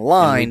pockets being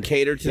lined. And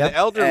cater to the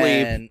elderly.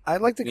 And,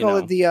 I'd like to call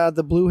it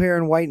the blue hair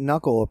and white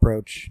knuckle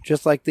approach,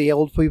 just like the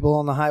old people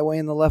on the highway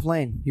in the left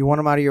lane. You want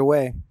them out of your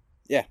way.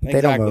 Yeah, exactly.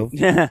 They don't move.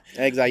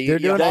 Exactly. They're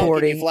doing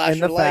 40 in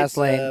the fast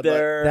lane.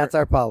 That's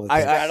our policy.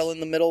 Straddle in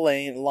the middle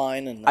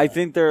line. And I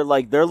think they're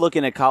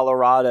looking at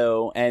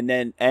Colorado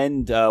and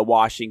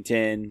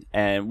Washington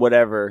and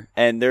whatever,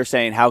 and they're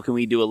saying how can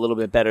we do a little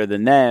bit better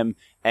than them?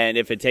 And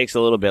if it takes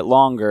a little bit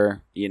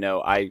longer,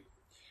 I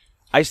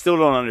still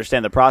don't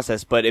understand the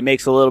process, but it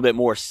makes a little bit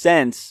more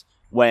sense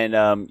when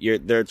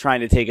they're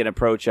trying to take an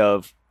approach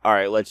of all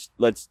right, let's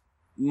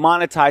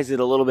monetize it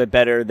a little bit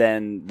better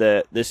than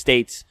the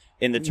states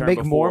in the term make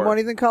before. more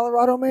money than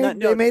Colorado made?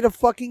 No, they made a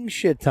fucking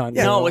shit ton.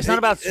 Yeah, no, it's not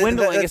about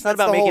swindling. It's not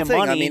about making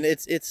money. I mean,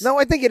 it's no,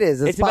 I think it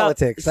is. It's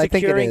politics. I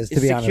think it is, to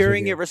be honest with you.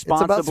 Securing it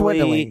responsibly. It's about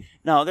swindling.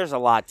 No, there's a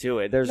lot to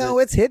it.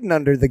 It's hidden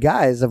under the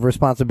guise of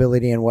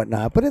responsibility and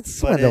whatnot, but it's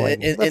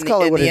swindling. Let's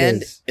call it what it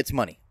is. It's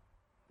money.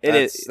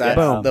 That's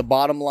the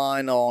bottom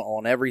line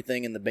on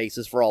everything, and the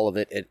basis for all of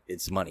it.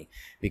 It's money.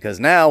 Because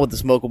now with the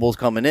smokables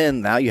coming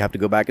in, now you have to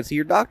go back and see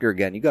your doctor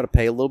again. You got to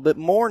pay a little bit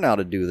more now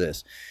to do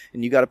this,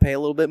 and you got to pay a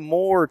little bit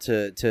more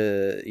to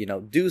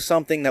do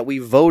something that we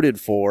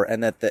voted for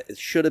and that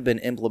should have been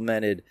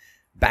implemented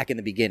back in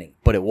the beginning,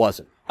 but it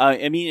wasn't.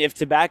 I mean, if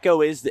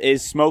tobacco is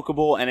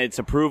smokable and it's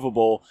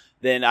approvable,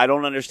 then I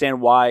don't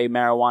understand why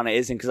marijuana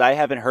isn't, because I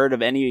haven't heard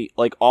of any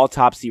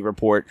autopsy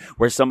report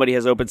where somebody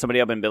has opened somebody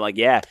up and been like,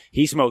 yeah,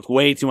 he smoked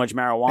way too much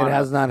marijuana. It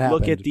has not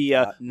happened. Look at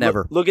the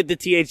never. Look at the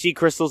THC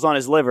crystals on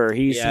his liver.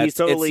 He's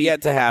totally it's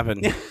yet to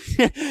happen.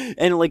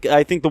 And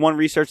I think the one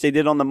research they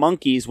did on the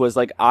monkeys was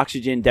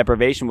oxygen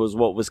deprivation was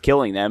what was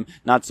killing them,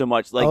 not so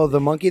much the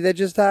monkey that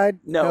just died.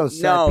 No,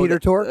 Peter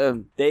Tork.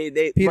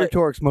 Peter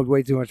Tork smoked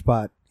way too much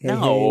pot.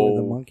 No,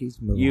 the monkeys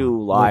move you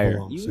on. liar!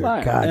 Move on, You sir.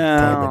 liar! God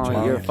damn it,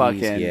 John. You're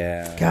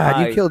fucking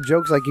God, you kill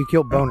jokes like you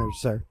kill boners,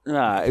 sir.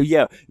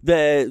 Yeah.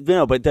 They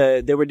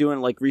were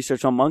doing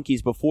research on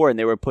monkeys before, and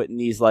they were putting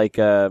these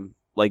apparatuses.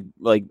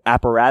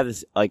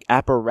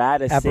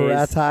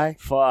 Apparati.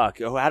 Fuck.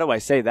 How do I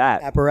say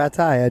that?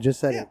 Apparati. I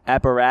just said it.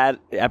 Apparati.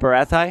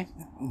 Apparati.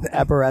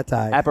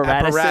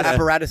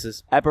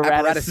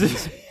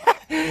 Apparatuses.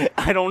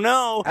 I don't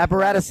know.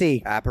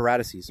 Apparatuses.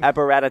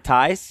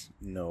 Apparatize?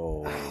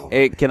 No.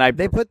 They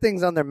put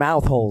things on their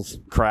mouth holes.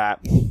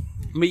 Crap.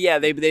 But yeah,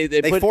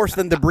 they force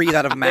them to breathe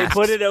out of masks.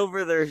 They put it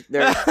over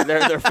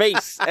their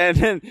face,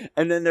 and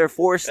then they're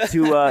forced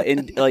to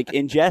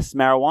ingest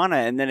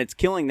marijuana, and then it's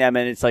killing them.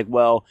 And it's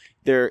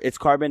it's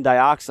carbon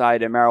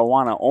dioxide and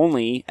marijuana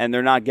only, and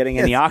they're not getting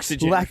any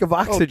oxygen. Lack of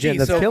oxygen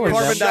that's killing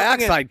them. Carbon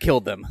dioxide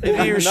killed them.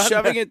 If you're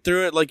shoving it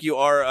through it like you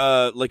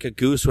are like a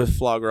goose with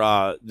foie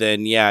gras,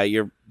 then yeah,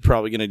 you're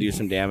probably going to do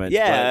some damage.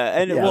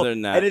 Yeah, other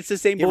than that, and it's the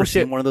same you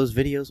bullshit. Ever seen one of those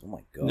videos? Oh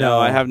my god! No,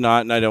 I have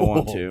not, and I don't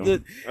want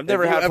to. I've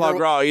never had foie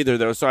gras either,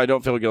 though, so I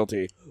don't feel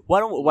guilty. Why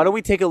don't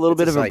we take a little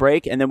bit of a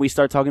break, and then we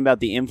start talking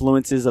about the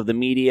influences of the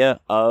media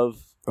of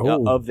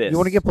this? You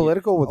want to get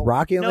political with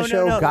Rocky on the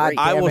show? No. God,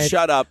 I will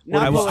shut up.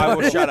 I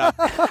will shut up.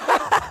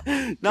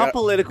 Not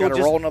political.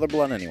 Gotta roll another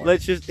blunt anyway.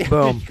 Let's just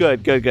boom.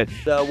 Good.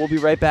 We'll be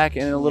right back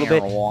in a little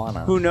bit.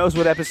 Who knows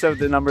what episode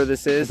the number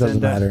this is? Doesn't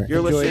matter.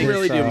 You're listening.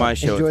 Really do my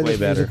show. It's way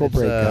better. Break,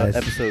 guys.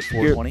 Episode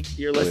 420.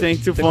 You're listening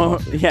to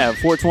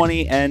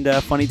 420 and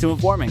Funny to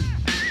Informing.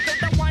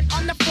 The one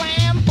on the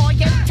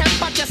flamboyant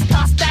temper, just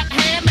toss that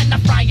ham in the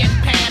frying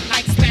pan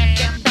like spam.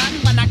 Get done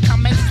when I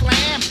come and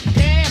slam.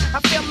 Damn, I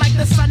feel like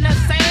the son of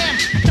Sam.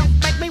 Don't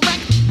make me wreck.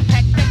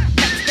 Hectic,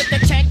 text with the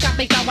check, got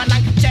me going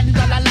like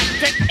General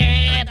Electric.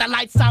 And the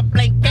lights are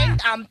blinking.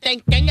 I'm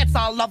thinking it's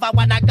all over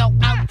when I go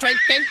out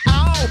drinking.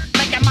 Oh,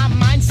 making my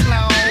mind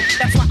slow.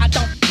 That's why I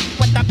don't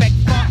with the big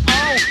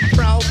 4-0,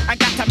 bro. I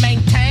got to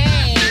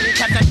maintain,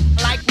 'cause a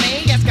like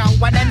me is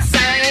going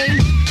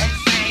insane.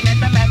 Insane in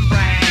the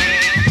membrane.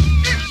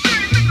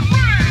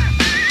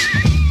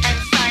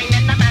 Insane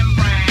in the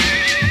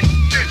membrane.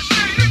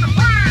 Insane in the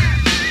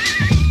brain.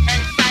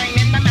 Insane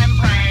in the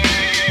membrane.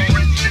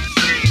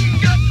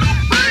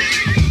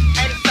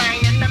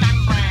 Insane in the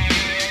membrane.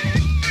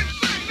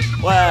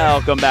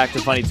 Welcome back to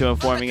Funny to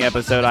Informing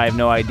episode. I have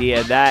no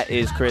idea. That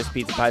is Chris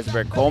Pizza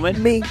Peisenberg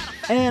Coleman. Me.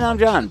 And I'm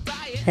John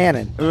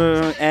Hannon.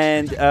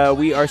 And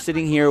we are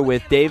sitting here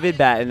with David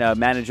Batten,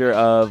 manager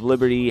of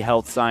Liberty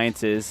Health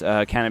Sciences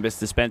Cannabis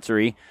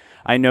Dispensary.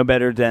 I know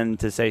better than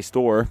to say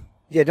store.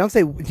 Yeah, don't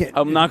say.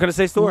 I'm not going to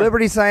say store.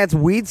 Liberty Science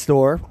Weed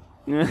Store.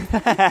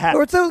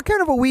 Or it's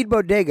kind of a weed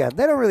bodega.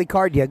 They don't really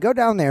card you. Go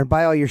down there and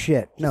buy all your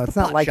shit. No, it's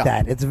not like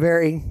that. It's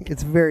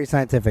very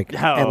scientific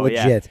and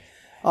legit.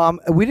 Yeah.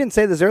 We didn't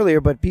say this earlier,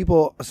 but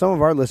some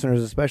of our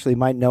listeners especially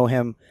might know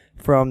him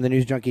from the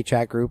News Junkie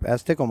chat group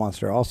as Tickle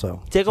Monster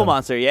also. Tickle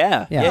Monster,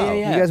 yeah.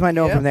 You guys might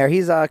know him from there.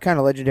 He's kind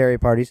of legendary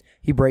at parties.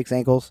 He breaks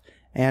ankles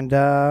and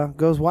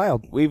goes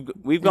wild.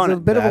 We've gone a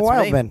bit of a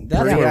wild man.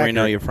 That's where we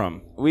know you're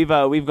from. We've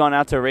gone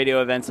out to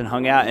radio events and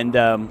hung out, and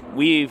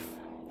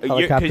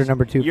helicopter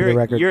number 2 for the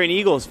record. You're an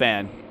Eagles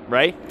fan,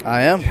 right?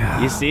 I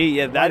am. You see,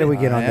 yeah. Why did we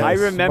get on this? I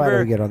remember. Why did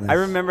we get on this? I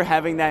remember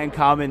having that in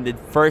common the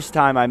first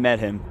time I met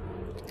him.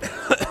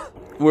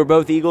 We're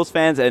both Eagles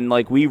fans, and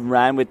we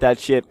ran with that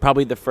shit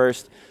probably the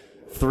first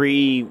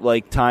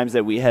 3 times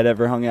that we had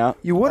ever hung out.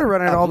 You would have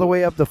run it all the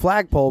way up the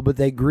flagpole, but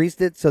they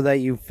greased it so that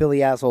you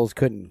Philly assholes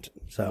couldn't.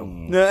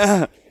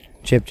 So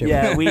chip.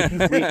 Yeah,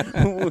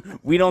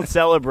 we don't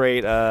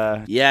celebrate.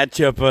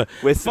 Chip.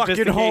 With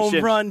fucking home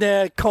run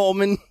there,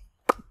 Coleman.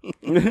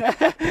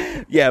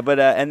 Yeah, but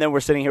and then we're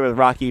sitting here with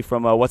Rocky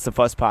from What's the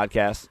Fuss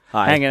podcast,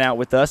 hanging out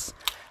with us,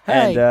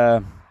 Hey.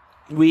 and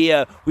we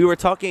were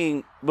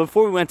talking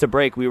before we went to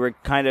break. We were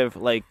kind of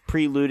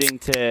preluding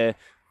to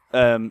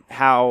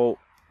how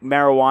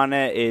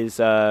marijuana is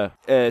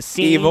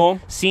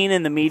seen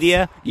in the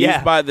media,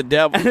 used by the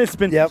devil. And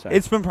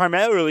it's been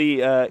primarily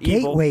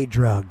gateway evil.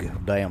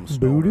 drug. Damn.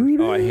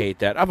 Oh, I hate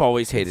that. I've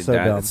always hated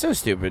that. Dumb. It's so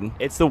stupid.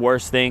 It's the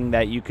worst thing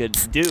that you could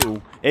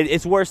do.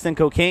 It's worse than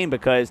cocaine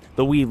because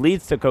the weed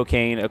leads to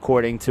cocaine,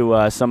 according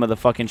to some of the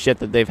fucking shit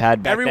that they've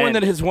had back Everyone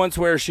then. that has once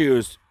wear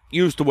shoes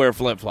used to wear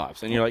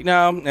flip-flops, and you're like,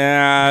 no,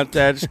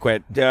 just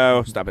quit.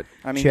 No, stop it.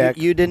 I mean,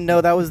 you didn't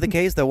know that was the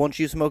case, that once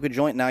you smoke a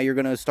joint, now you're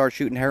going to start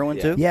shooting heroin,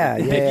 too? Yeah,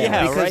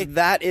 because right?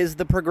 that is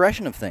the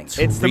progression of things.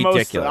 It's the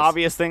most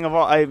obvious thing of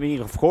all. I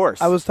mean, of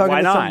course. I was talking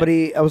to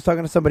somebody. I was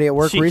talking to somebody at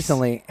work Jeez.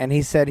 recently, and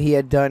he said he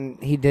did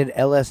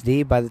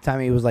LSD by the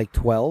time he was like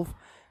 12,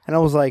 and I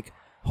was like,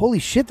 holy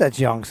shit, that's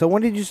young. So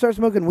when did you start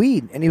smoking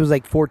weed? And he was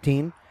like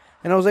 14,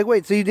 and I was like,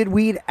 wait, so you did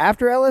weed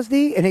after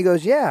LSD? And he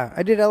goes, yeah,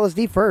 I did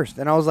LSD first.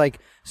 And I was like,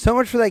 so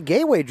much for that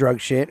gateway drug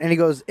shit. And he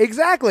goes,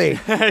 exactly.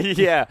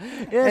 Yeah.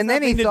 And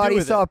then he thought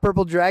he saw a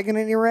purple dragon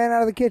and he ran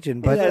out of the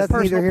kitchen. But that's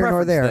neither here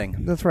nor there. Thing.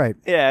 That's right.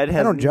 Yeah, it has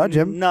I don't judge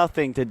him.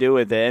 Nothing to do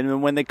with it.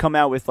 And when they come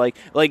out with like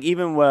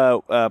even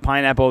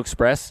Pineapple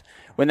Express,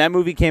 when that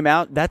movie came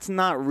out, that's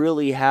not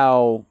really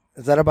how.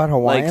 Is that about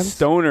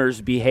Hawaiians? Like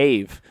stoners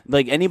behave.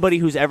 Like anybody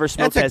who's ever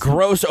smoked. That's a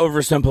gross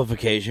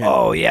oversimplification.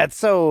 Oh yeah, it's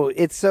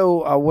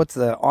so what's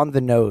the on the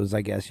nose?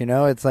 I guess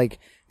it's like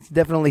it's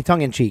definitely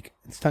tongue in cheek.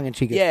 It's tongue in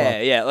cheek.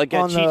 Yeah, like a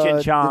Cheech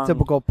and Chong, the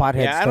typical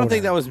pothead. Yeah, I don't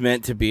think that was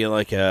meant to be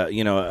like a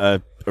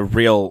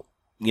real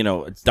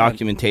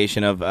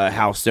documentation of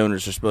how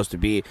stoners are supposed to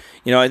be.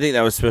 I think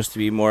that was supposed to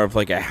be more of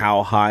like a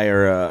how high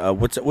or a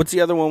what's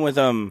the other one with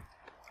a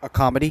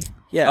comedy?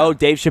 Yeah. Oh,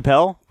 Dave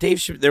Chappelle.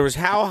 There was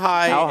How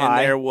High, and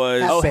there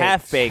was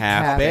Half Baked.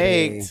 Half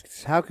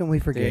Baked. How can we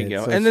forget? There you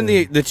go. So and then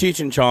the Cheech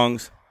and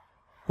Chongs.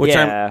 Which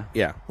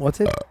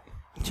What's it?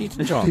 Cheech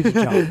and Chong. Cheech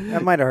and Chong. I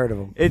might have heard of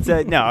them. It's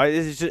no.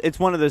 It's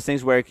one of those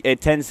things where it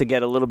tends to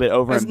get a little bit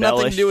over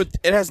embellished.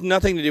 It has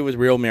nothing to do with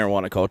real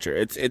marijuana culture.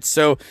 It's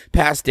so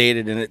past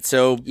dated, and it's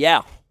so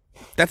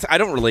I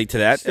don't relate to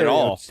that at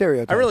all.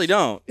 Stereotypes. I really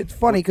don't. It's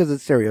funny because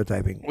it's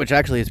stereotyping. Which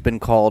actually has been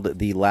called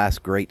the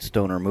last great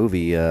stoner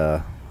movie.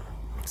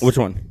 Which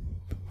one?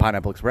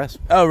 Pineapple Express.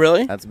 Oh,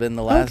 really? That's been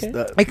the last.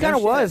 Okay. It kind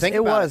of was.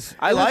 It was.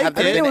 I liked Have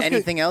there it. been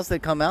anything else that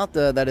come out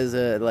that is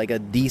like a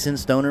decent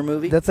stoner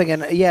movie? That's like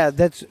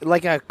that's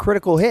like a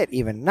critical hit.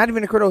 Even not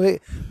even a critical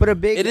hit, but a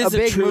big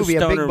true movie, a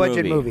big stoner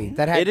budget movie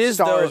that had It is,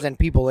 stars though. and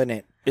people in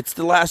it. It's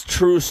the last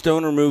true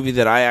stoner movie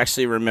that I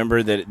actually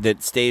remember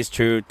that stays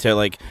true to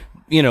like.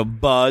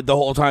 Bud the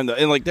whole time,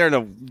 and like they're in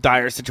a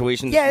dire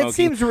situation. Yeah, smoking. it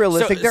seems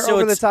realistic. They're over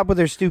the it's- top with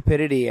their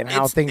stupidity and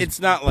how things. It's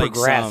not like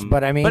progress, some,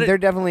 but I mean, they're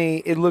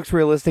definitely. It looks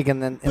realistic,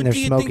 and then But they're do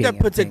you smoking. think that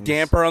puts a things.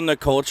 damper on the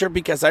culture?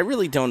 Because I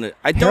really don't.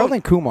 I Harold don't.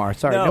 and Kumar.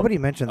 Sorry, No. nobody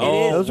mentioned those.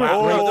 Oh, Those were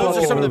wow. great. Those are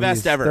fucking some of the movies.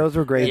 best ever. Those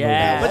were great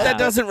Yeah. movies. But that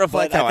doesn't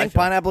reflect But how I I think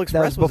feel. Pineapple That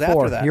Express was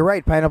before. after that. You're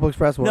right. Pineapple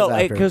Express was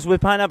after. because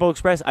with Pineapple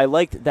Express, I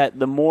liked that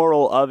the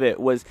moral of it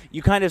was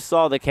you kind of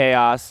saw the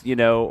chaos,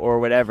 or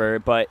whatever,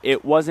 but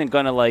it wasn't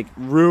gonna like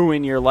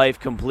ruin your life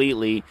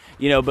completely,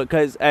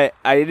 because I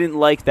didn't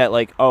like that,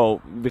 like,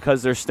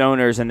 because they're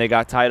stoners and they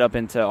got tied up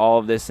into all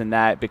of this and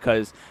that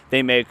because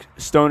they make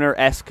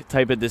stoner-esque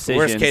type of decisions.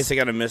 Worst case, they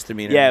got a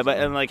misdemeanor. Yeah, but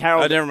and like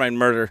Harold. Oh, never mind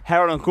murder.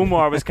 Harold and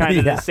Kumar was kind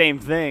of Yeah. the same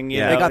thing.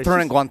 Yeah. They know? got It's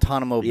thrown in just-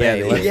 Guantanamo Yeah,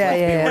 Bay. they Let's-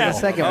 Yeah. The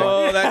second one.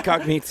 Oh, that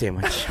cock meat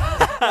sandwich.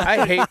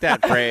 I hate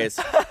that phrase.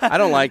 I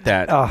don't like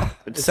that. Oh,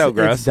 it's so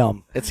gross. It's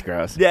dumb. It's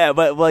gross. Yeah,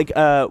 but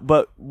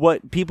but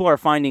what people are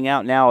finding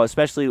out now,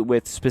 especially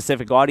with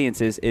specific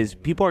audiences, is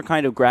people are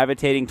kind of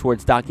gravitating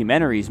towards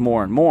documentaries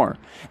more and more.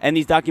 And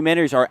these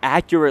documentaries are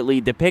accurately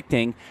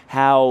depicting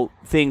how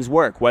things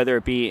work, whether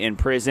it be in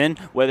prison,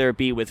 whether it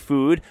be with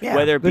food, Yeah,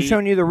 whether it they're be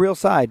showing you the real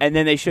side. and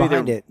then they show you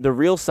behind it. the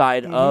real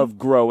side of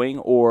growing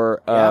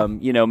or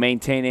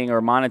maintaining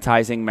or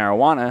monetizing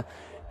marijuana.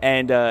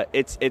 And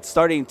it's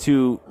starting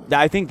to.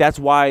 I think that's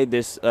why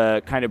this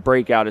kind of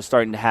breakout is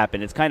starting to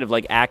happen. It's kind of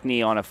like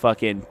acne on a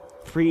fucking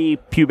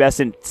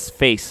pre-pubescent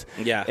face.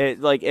 Yeah.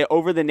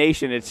 Over the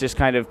nation, it's just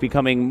kind of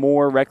becoming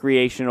more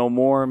recreational,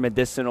 more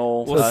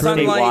medicinal, Well,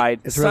 statewide.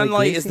 It's really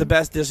sunlight is greasy. the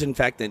best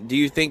disinfectant. Do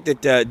you think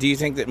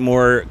that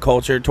more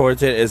culture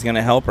towards it is going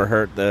to help or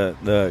hurt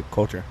the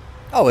culture?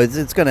 Oh,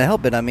 it's going to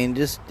help it. I mean,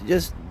 just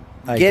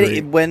I get agree.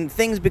 it when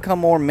things become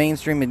more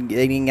mainstream and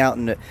getting out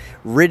and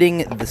ridding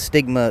the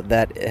stigma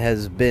that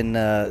has been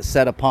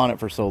set upon it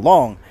for so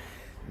long.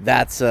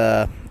 That's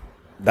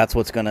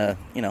what's going to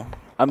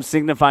I'm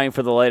signifying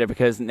for the lighter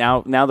because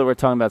now that we're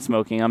talking about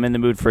smoking, I'm in the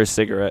mood for a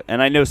cigarette,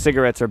 and I know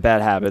cigarettes are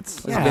bad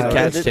habits. Yeah, good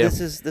catch, too. this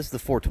is the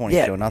 420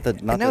 show, not the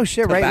No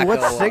shit, right?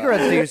 What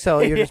cigarettes do you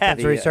sell at your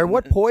dispensary, sir?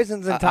 What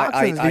poisons and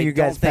toxins do you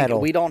guys peddle?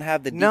 We don't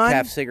have the None?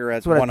 decaf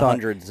cigarettes, That's what I thought.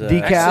 100s.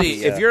 Decaf?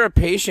 Actually, if you're a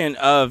patient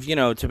of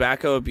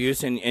tobacco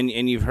abuse and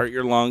you've hurt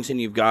your lungs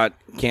and you've got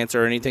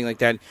cancer or anything like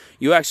that,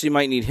 you actually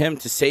might need him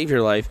to save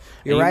your life.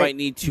 You're and right. You might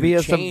need to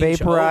via some change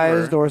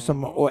vaporized over. or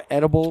some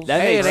edibles.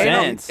 That makes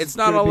sense. It's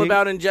not Could it all be?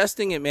 about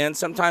ingesting it, man.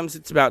 Sometimes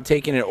it's about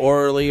taking it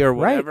orally or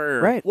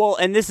whatever. Right. Well,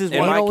 and this is In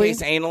one. my Anally?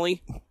 case,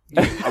 anally.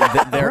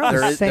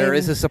 there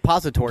is a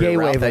suppository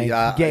route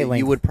that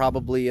you would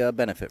probably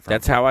benefit from.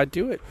 That's how I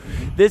do it.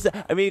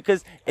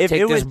 Because if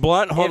take it this was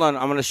blunt, hold on,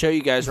 I'm going to show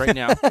you guys right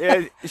now.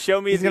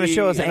 Show me. He's going to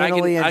show us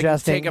anally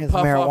ingesting his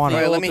marijuana.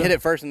 Right, let me hit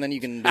it first, and then you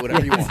can do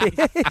whatever you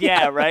want.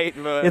 Yeah, right.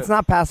 It's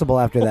not passable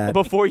after that.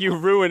 Before you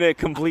ruin it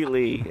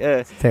completely.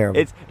 It's terrible.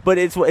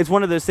 It's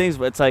one of those things.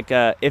 Where it's like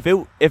if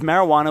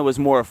marijuana was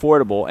more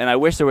affordable, and I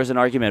wish there was an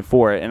argument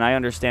for it, and I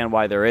understand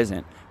why there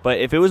isn't. But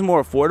if it was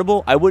more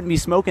affordable, I wouldn't be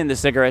smoking the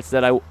cigarettes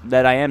that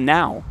I am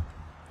now.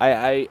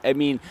 I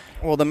mean,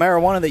 well, the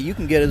marijuana that you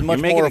can get is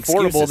much more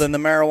affordable than the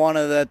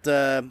marijuana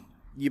that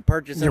you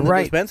purchase in the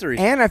dispensaries.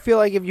 And I feel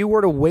like if you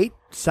were to weight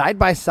side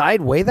by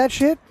side, weigh that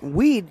shit,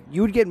 weed,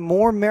 you would get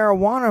more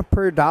marijuana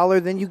per dollar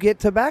than you get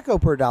tobacco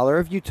per dollar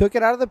if you took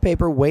it out of the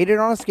paper, weighed it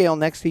on a scale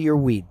next to your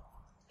weed.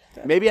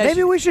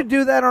 Maybe we should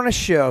do that on a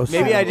show.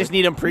 Maybe I just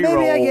need them pre-rolled.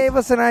 Maybe I gave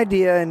us an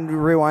idea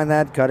and rewind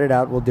that, cut it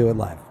out, we'll do it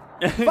live.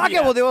 Fuck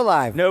it, we'll do it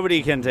live.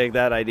 Nobody can take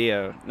that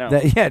idea. No.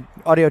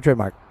 Audio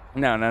trademark.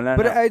 No.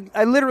 But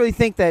I literally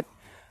think that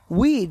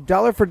weed,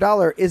 dollar for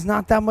dollar, is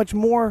not that much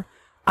more.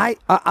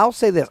 I'll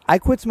say this. I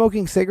quit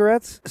smoking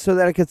cigarettes so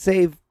that I could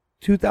save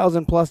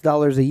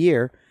 $2,000+ a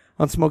year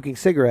on smoking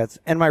cigarettes.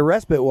 And my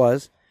respite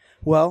was,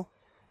 well,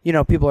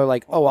 people are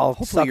like, oh,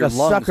 I'll suck a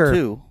sucker.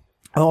 Too.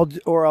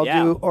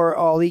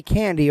 I'll eat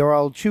candy, or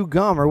I'll chew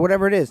gum, or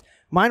whatever it is.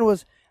 Mine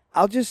was,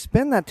 I'll just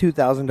spend that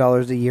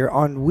 $2,000 a year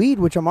on weed,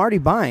 which I'm already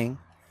buying,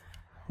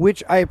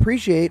 which I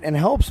appreciate and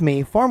helps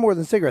me far more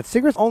than cigarettes.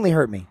 Cigarettes only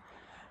hurt me.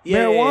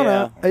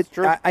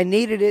 Marijuana, I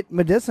needed it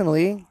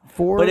medicinally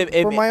for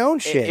my own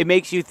shit. It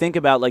makes you think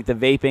about like the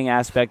vaping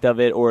aspect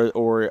of it,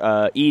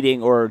 or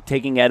eating or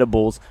taking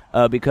edibles,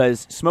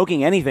 because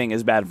smoking anything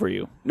is bad for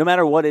you, no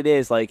matter what it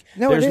is. Like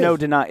there's no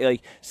denying.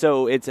 Like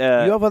so, it's you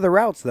have other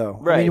routes though.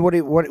 Right. I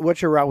mean,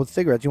 what's your route with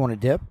cigarettes? You want to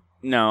dip?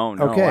 No.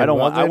 Okay, I don't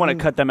want. I want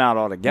to cut them out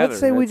altogether. Let's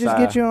say we just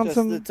get you on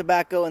some the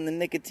tobacco and the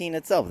nicotine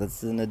itself.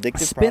 That's an addictive.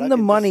 Spend the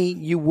money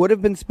you would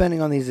have been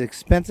spending on these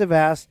expensive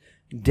ass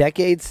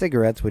decade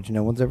cigarettes, which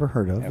no one's ever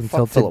heard of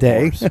until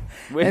today,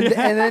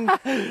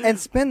 and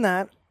spend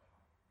that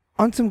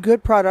on some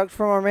good product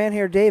from our man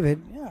here,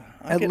 David. Yeah,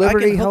 at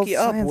Liberty Health you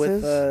up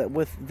Sciences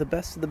with the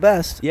best of the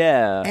best.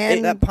 Yeah,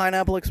 and that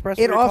Pineapple Express.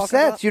 It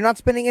offsets. You're not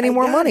spending any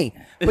more money,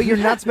 but you're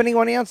not spending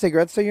money on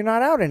cigarettes, so you're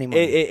not out anymore.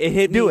 It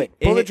hit me. Do it.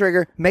 Pull the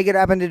trigger. Make it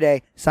happen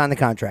today. Sign the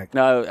contract.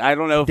 No, I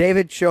don't know.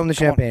 David, show him the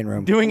champagne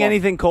room. Doing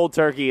anything cold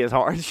turkey is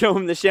hard. Show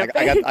him the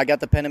champagne. I got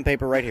the pen and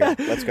paper right here.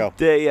 Let's go.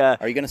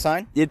 Are you going to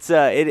sign? It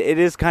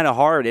is kind of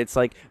hard. It's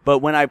like, but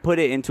when I put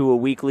it into a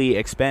weekly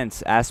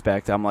expense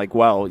aspect, I'm like,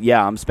 well,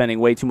 yeah, I'm spending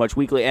way too much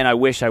weekly, and I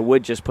wish I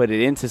would just put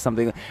it into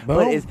something.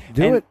 Boom.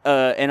 Do it.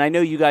 And I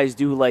know you guys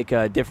do like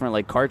different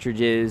like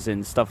cartridges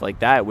and stuff like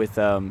that. With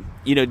do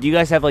you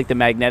guys have like the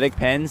magnetic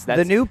pens?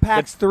 The new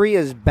PAX 3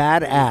 is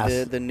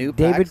badass. The new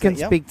David PAX, can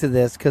speak to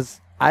this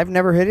because I've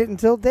never hit it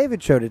until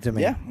David showed it to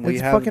me. Yeah, we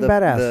it's have fucking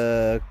badass.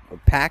 The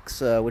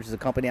PAX, which is a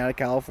company out of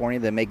California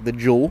that make the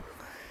Juul,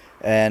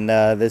 and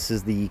this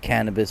is the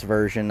cannabis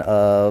version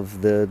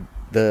of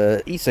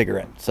the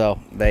e-cigarette. So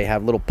they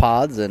have little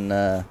pods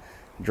and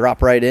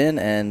drop right in.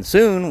 And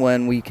soon,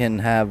 when we can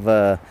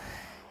have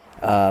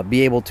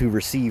be able to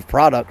receive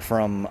product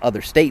from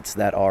other states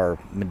that are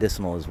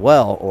medicinal as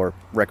well or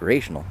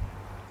recreational,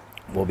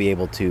 we'll be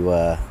able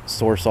to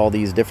source all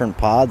these different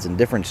pods and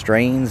different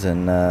strains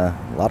and a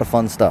lot of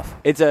fun stuff.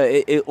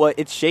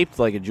 It's shaped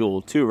like a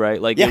Juul too,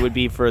 right? Like it would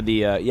be for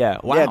the wow. Yeah,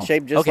 it's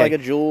shaped just like a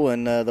Juul,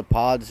 and the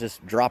pods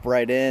just drop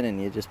right in,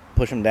 and you just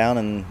push them down,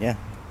 and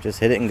just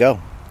hit it and go.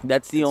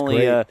 That's the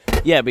only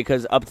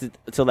because up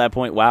till that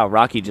point, wow,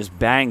 Rocky just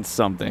banged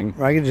something.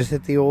 Rocky just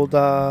hit the old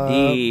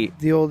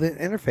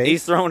interface.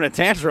 He's throwing a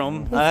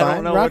tantrum. I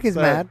don't know. Rocky's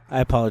mad.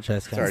 I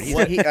apologize, guys.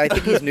 Sorry, I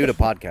think he's new to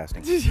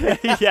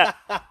podcasting. Yeah.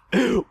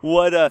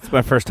 What? It's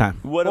my first time.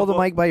 Hold the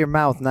mic by your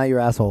mouth, not your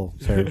asshole,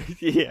 sir.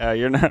 Yeah,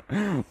 you're not.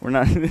 We're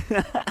not.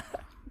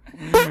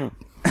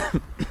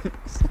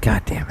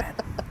 God damn it.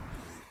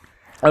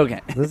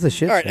 Okay. This is a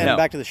shit All right, show. and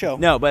back to the show.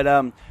 No, but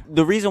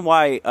the reason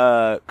why,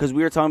 because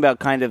we were talking about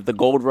kind of the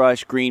gold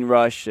rush, green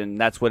rush,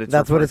 and that's what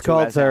it's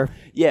called, sir.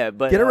 Yeah,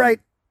 but get it right.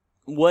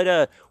 What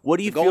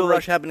do you the feel? Gold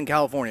rush like, happened in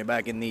California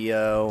back in the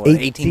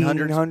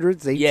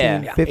 1800s.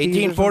 1850s,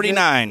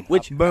 1849.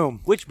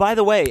 Which, by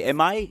the way, am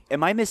I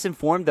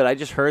misinformed that I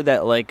just heard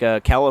that like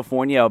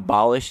California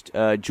abolished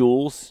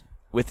Juuls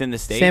within the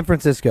state? San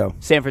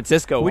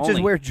Francisco, which is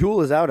where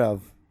Juul is out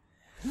of.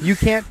 You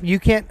can't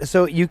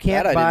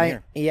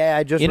buy. Yeah,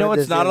 I just. You know read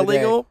what's this not the other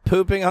illegal? day.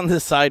 Pooping on the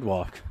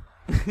sidewalk.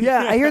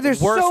 Yeah, I hear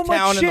there's Worst so town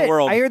much in the shit.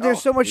 world. I hear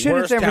there's so much shit in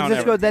Worst San town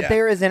Francisco ever. that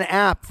there is an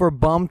app for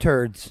bum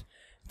turds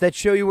that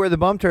show you where the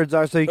bum turds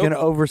are, so you can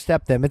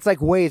overstep them. It's like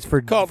Waze for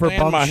bum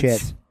landmines.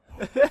 shit.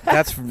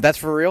 That's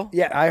for real?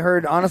 Yeah, I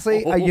heard.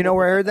 Honestly, you know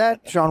where I heard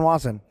that? Sean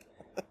Watson.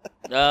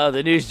 Oh,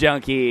 the news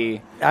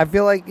junkie. I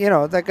feel like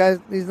that guy.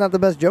 He's not the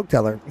best joke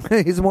teller.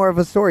 He's more of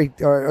a story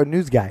or a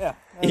news guy.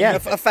 Yeah, a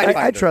fact finder.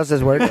 I trust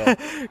his word.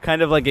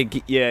 Kind of like you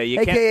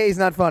AKA, can't. he's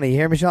not funny. You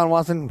hear me, Sean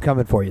Watson? I'm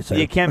coming for you, sir.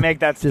 You can't make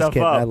that Just stuff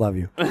kidding. up. I love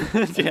you.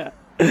 Yeah.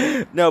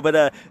 No,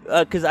 but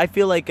because I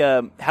feel like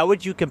how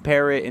would you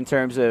compare it in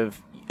terms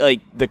of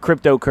like the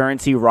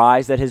cryptocurrency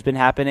rise that has been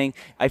happening?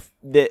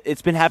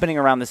 It's been happening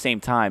around the same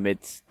time.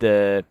 It's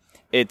the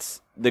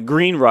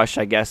green rush,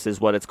 I guess, is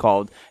what it's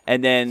called,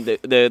 and then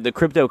the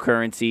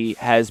cryptocurrency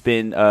has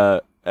been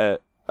a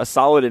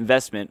solid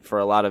investment for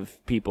a lot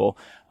of people.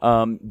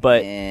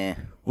 But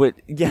what?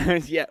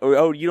 Yeah.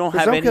 Oh, you don't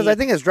have any? Because I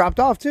think it's dropped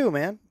off too,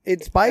 man.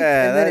 It spiked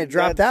and then it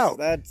dropped out.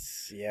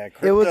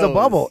 It was a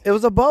bubble. It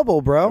was a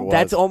bubble, bro.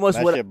 That's almost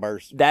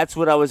that's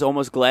what I was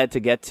almost glad to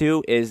get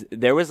to. Is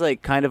there was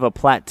like kind of a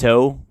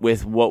plateau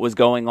with what was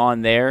going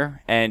on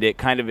there, and it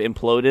kind of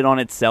imploded on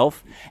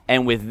itself.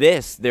 And with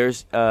this,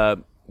 there's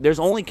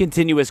only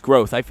continuous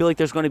growth. I feel like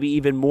there's going to be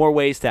even more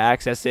ways to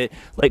access it.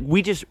 Like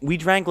we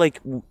drank like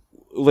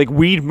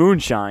weed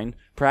moonshine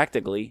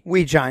practically.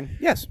 Weed shine.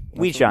 Yes.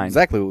 Weed shine.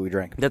 Exactly what we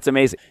drank. That's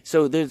amazing.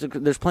 So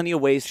there's plenty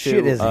of ways to...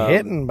 Shit is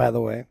hitting, by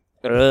the way.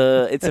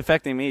 It's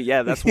affecting me.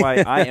 Yeah, that's why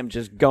I am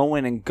just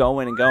going and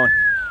going and going.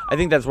 I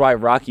think that's why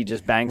Rocky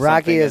just banged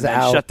Rocky something is and then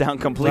out. shut down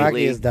completely.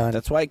 Rocky is done.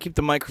 That's why I keep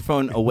the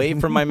microphone away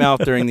from my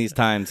mouth during these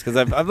times, because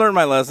I've learned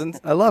my lessons.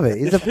 I love it.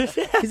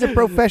 He's a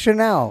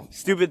professional.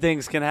 Stupid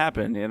things can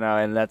happen,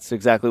 and that's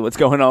exactly what's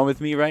going on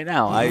with me right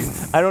now. I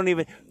don't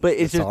even... But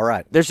it's just... all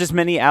right. There's just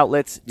many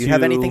outlets Do you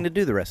have anything to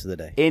do the rest of the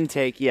day?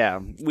 Intake, yeah.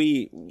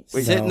 We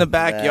sit in the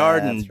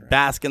backyard and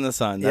bask in the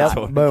sun. That's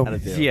what boom. we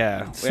gotta do.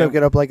 Yeah. Soak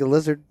it up like a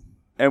lizard.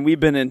 And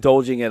we've been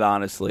indulging it,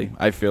 honestly.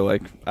 I feel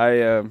like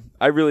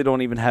I really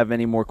don't even have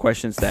any more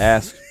questions to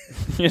ask.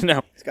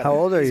 How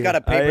old are you? He's got a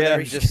paper there.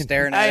 He's just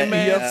staring at it. Hey,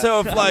 man, so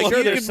if like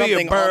you could be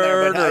a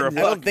bird or a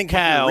fucking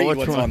cow, read which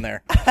what's one? on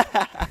there.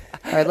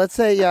 All right, let's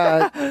say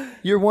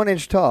you're 1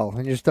 inch tall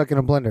and you're stuck in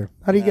a blender.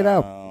 How do you get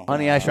out?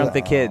 Honey, I Shrunk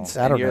the Kids.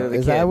 I don't and you're know.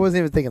 the kid. I wasn't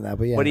even thinking that,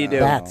 but yeah. What do you do?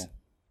 That.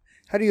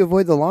 How do you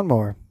avoid the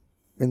lawnmower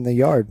in the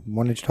yard?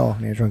 1 inch tall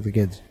and you shrunk the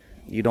kids.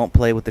 You don't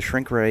play with the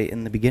shrink ray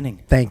in the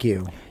beginning. Thank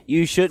you.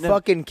 You shouldn't have...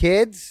 Fucking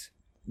kids.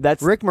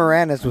 That's Rick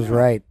Moranis was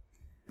right.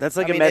 That's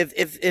like I mean,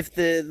 if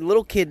the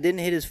little kid didn't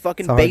hit his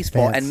fucking hard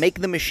baseball stance. and make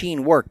the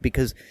machine work,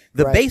 because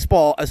the Right.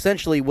 baseball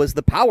essentially was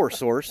the power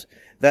source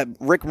that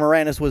Rick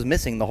Moranis was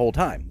missing the whole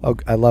time. Oh,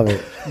 I love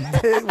it.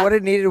 What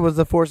it needed was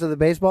the force of the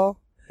baseball?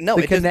 No,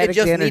 The it just kinetic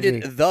energy.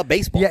 needed the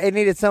baseball. Yeah, it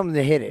needed something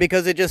to hit it.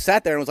 Because it just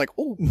sat there and was like,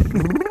 ooh.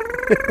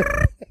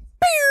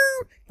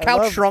 I Couch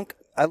love- shrunk.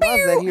 I love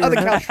that he Other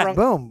was couch shrunk.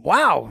 Boom.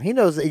 Wow. He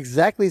knows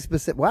exactly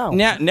specific. Wow.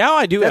 Now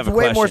I do That's have a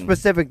way question. more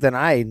specific than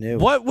I knew.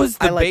 What was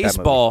I the like that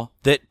baseball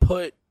that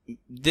put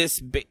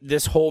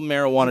this whole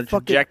marijuana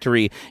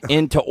trajectory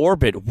into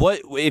orbit? What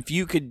if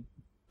you could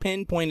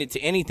pinpoint it to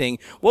anything?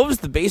 What was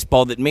the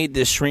baseball that made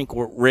this shrink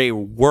ray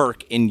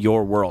work in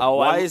your world? Oh,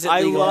 why is it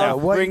I legal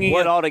love now? bringing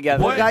it all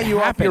together. What got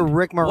you off your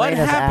Rick Moranis What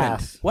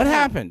happened? ass? What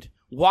happened?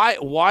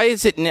 Why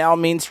is it now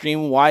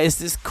mainstream? Why is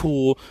this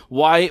cool?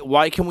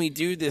 Why can we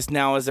do this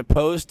now as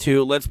opposed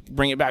to let's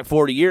bring it back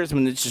 40 years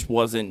when it just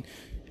wasn't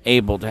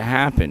able to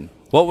happen?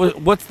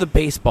 What's the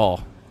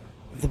baseball?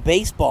 The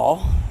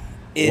baseball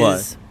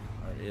is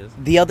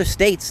the other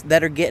states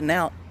that are getting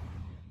out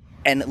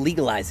and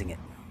legalizing it.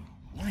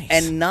 Nice.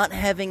 And not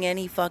having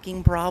any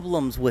fucking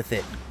problems with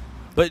it.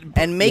 But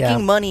And making Yeah.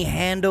 money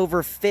hand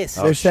over fist.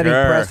 They're setting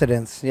sure.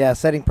 precedents. Yeah,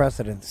 setting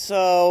precedents.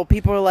 So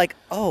people are like,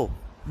 oh,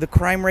 the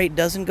crime rate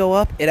doesn't go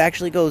up. It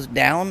actually goes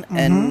down.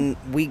 And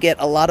we get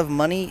a lot of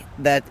money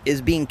that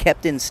is being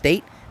kept in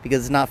state because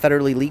it's not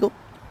federally legal.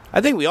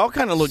 I think we all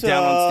kind of look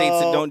down on states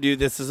that So- don't do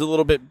this as a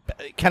little bit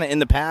kind of in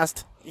the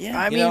past. Yeah,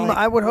 I you mean, know,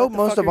 I would hope what the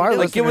most fuck of are our you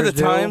doing? Like, give it listeners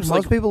the do. times,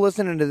 Most like- people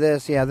listening to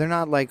this, yeah, they're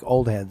not like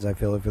old heads, I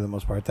feel like, for the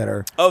most part, that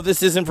are... Oh,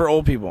 this isn't for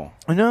old people.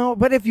 No,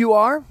 but if you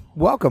are,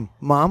 welcome.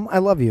 Mom, I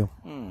love you.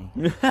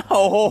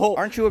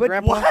 Aren't you a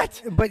grandpa?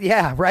 What? But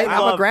yeah, right?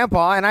 I'm a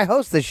grandpa, and I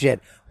host this shit.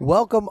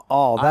 Welcome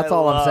all. That's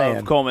all I'm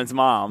saying. Coleman's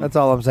mom. That's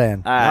all I'm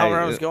saying. Not where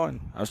I was going.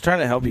 I was trying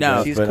to help you No,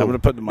 guys, she's but cool. I'm going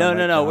to put the mic No.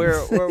 down. We're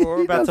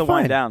about That's to fine.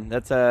 wind down.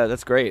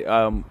 That's great.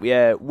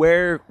 Yeah,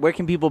 where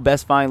can people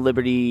best find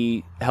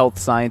Liberty Health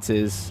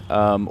Sciences,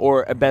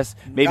 or best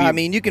maybe? I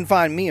mean, you can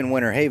find me in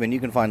Winter Haven. You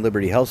can find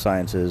Liberty Health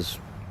Sciences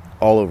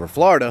all over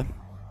Florida.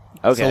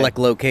 okay. Select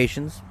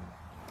locations.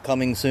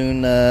 Coming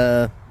soon,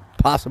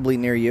 possibly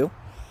near you.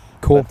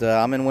 Cool. But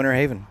I'm in Winter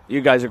Haven.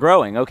 You guys are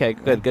growing. Okay,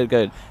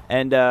 good.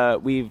 And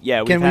Can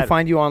we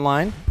find you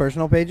online?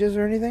 Personal pages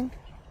or anything?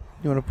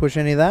 You want to push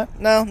any of that?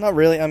 No, not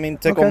really. I mean,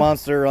 Tickle Okay.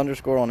 Monster _ on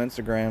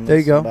Instagram. There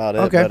you That's go. About it,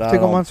 Okay, but I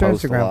Tickle don't Monster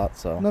post Instagram. A lot,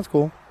 so. That's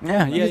cool.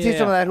 Yeah, You can see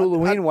some of that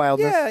Halloween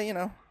wildness. Yeah, you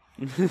know,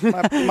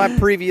 my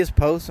previous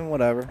posts and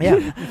whatever. Yeah.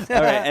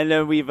 All right, and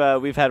then we've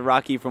had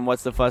Rocky from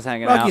What's the Fuss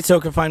hanging Rocky out. So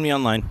can find me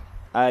online.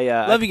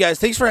 Love you guys.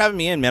 Thanks for having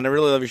me in, man. I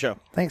really love your show.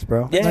 Thanks,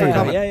 bro. Yeah, Thanks for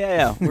coming.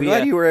 yeah. We're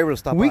glad you were able to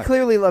stop We by.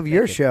 clearly love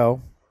your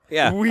show.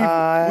 Yeah.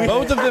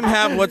 Both of them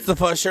have What's the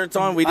Fuss shirts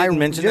on. We didn't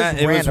mention just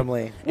that. It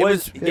randomly.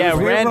 was weird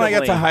when I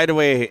got to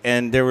Hideaway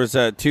and there was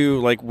two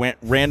like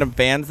random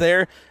fans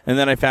there, And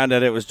then I found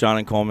out it was John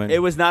and Coleman.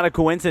 It was not a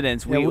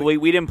coincidence.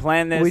 We didn't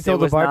plan this. We told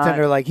the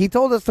bartender, like, he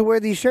told us to wear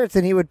these shirts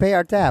and he would pay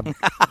our tab.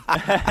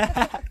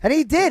 And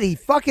he did. He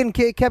fucking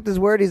kept his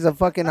word. He's a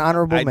fucking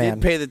honorable man. I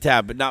did pay the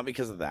tab, but not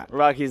because of that.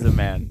 Rocky's a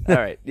man. All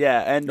right.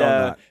 Yeah. And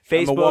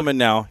Facebook. I'm a woman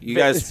now. You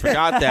guys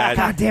forgot that.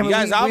 God damn it. You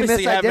guys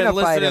obviously haven't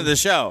listened to the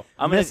show.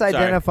 I'm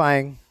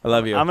misidentifying. I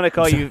love you. I'm going to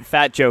call you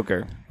Fat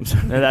Joker.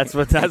 That's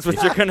what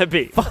you're going to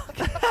be. Fuck.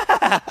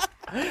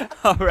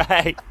 All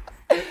right.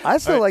 I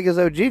still like his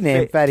OG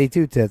name, Fatty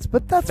Two Tits,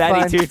 but that's Fatty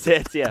fine. Two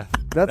Tits, yeah.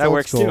 That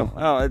works cool. too.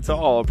 Oh, it's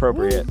all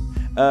appropriate.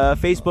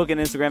 Facebook and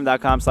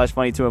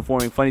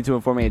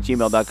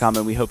Instagram.com/funny2informing@gmail.com,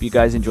 and we hope you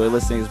guys enjoy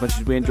listening as much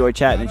as we enjoy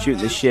chatting and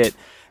shooting the shit.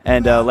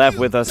 And laugh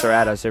with us or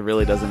at us. It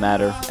really doesn't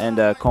matter.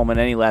 And Coleman,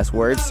 any last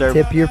words, sir?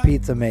 Tip your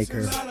pizza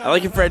maker. I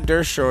like your Fred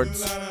Durst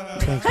shorts.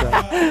 Thanks,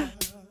 brother.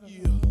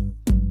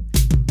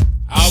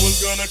 I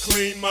was gonna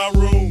clean my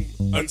room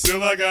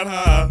until I got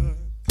high.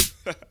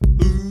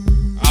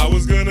 I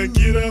was gonna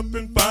get up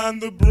and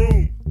find the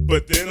broom,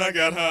 but then I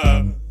got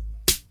high.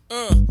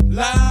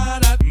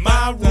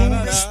 My room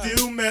is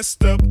still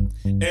messed up,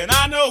 and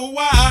I know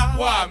why.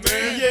 Why,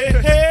 man?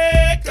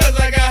 Yeah, cause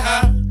I got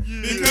high.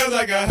 Because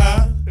I got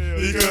high.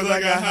 Because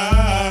I got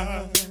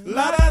high.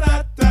 La da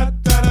da da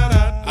da da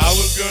da. I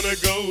was gonna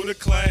go to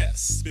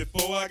class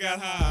before I got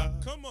high.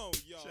 Come on,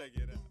 y'all. Check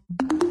it out.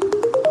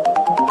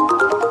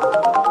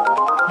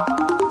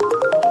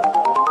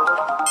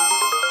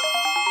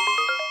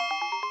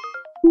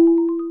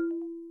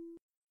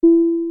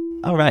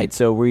 All right,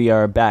 so we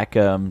are back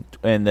in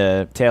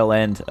the tail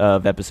end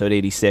of episode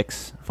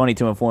 86. Funny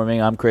to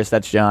Informing. I'm Chris.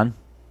 That's John.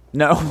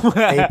 No.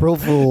 April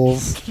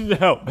Fools.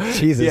 No.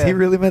 Jesus, yeah. He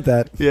really meant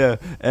that. Yeah,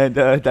 and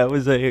that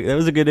was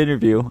a good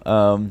interview.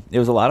 It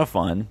was a lot of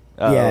fun.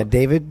 Yeah,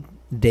 David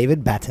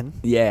Batten.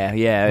 Yeah.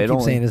 I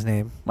keep saying his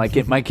name.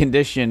 My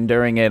condition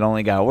during it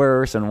only got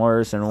worse and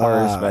worse and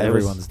worse. But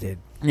everyone's did.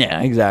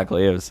 Yeah,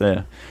 exactly. It was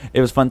a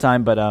fun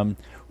time, but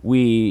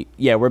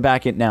we're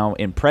back now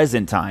in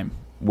present time.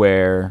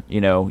 Where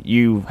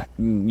you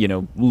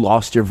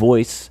lost your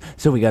voice,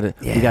 so we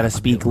gotta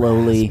speak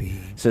lowly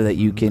so that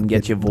you can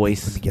get your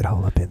voice. Let me get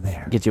all up in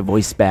there. Get your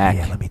voice back.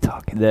 Yeah, let me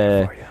talk for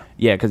you.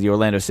 Yeah, because the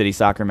Orlando City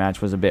soccer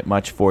match was a bit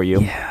much for you.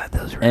 Yeah,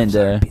 those refs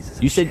are pieces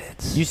of shit.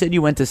 You said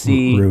you went to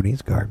see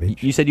Rooney's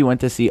garbage. You said you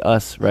went to see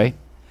Us, right?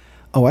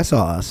 Oh, I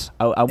saw Us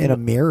in a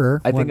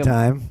mirror one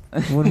time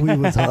when we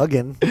was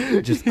hugging.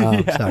 Just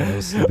sorry, that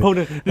was stupid. Oh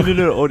no!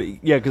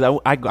 Yeah, because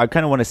I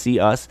kind of want to see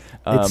Us.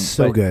 It's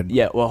so good.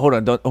 Yeah, well, hold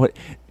on.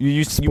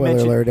 Spoiler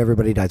alert!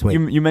 Everybody dies. Wait,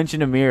 you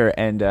mentioned a mirror,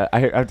 and I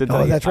have to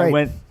tell you, that's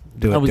right.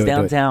 I was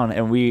downtown,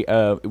 and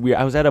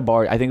I was at a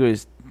bar. I think it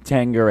was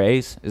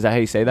Tangeray's. Is that how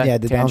you say that? Yeah,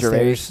 the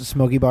downstairs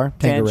smoky bar.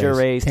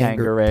 Tangeray's.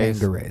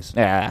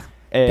 Yeah,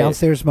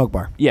 downstairs smoke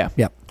bar. Yeah.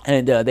 Yep.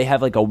 And they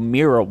have like a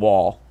mirror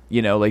wall.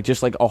 Like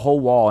just like a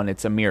whole wall, and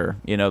it's a mirror,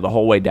 the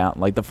whole way down,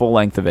 like the full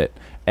length of it.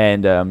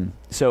 And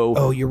so.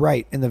 Oh, you're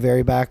right. In the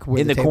very back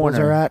where the tables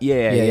corner are at?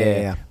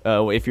 Yeah.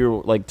 If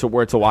you're like to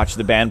watch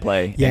the band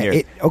play.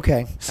 Yeah,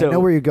 okay. So, I know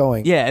where you're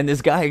going. Yeah, and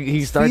this guy,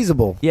 he starts.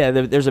 Feasible. Yeah,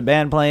 there's a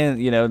band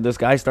playing, this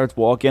guy starts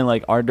walking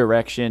like our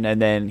direction, and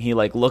then he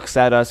like looks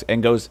at us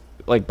and goes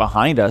like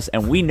behind us,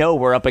 and we know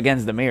we're up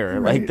against the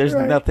mirror. Like there's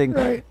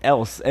nothing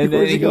else. And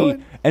where's he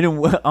going? And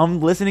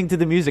I'm listening to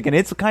the music, and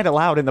it's kind of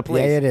loud in the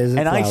place. Yeah, it is.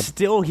 And I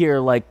still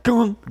hear like,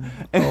 "Gung."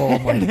 Oh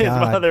my and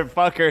God. This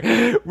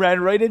motherfucker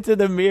ran right into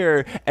the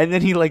mirror, and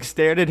then he like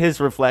stared at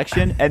his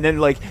reflection, and then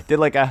like did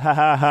like a ha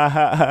ha ha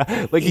ha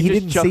ha. Like he just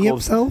didn't chuckled. see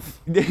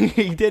himself.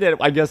 He did it,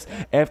 I guess,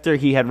 after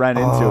he had run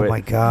into it. Oh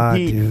my God,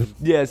 dude.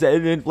 Yes,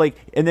 and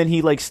then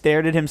he like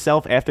stared at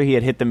himself after he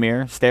had hit the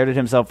mirror. Stared at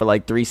himself for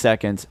like 3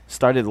 seconds.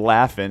 Started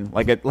laughing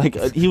like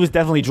he was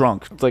definitely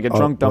drunk. It's like a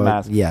drunk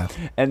dumbass. Yeah.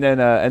 And then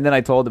I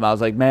told him, I was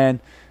like,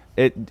 man,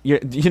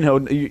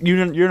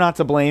 you're not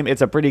to blame.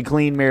 It's a pretty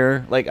clean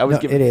mirror. Like I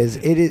was. It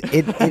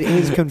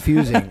is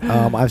confusing.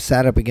 I've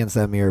sat up against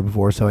that mirror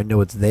before, so I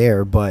know it's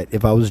there. But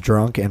if I was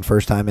drunk and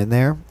first time in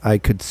there, I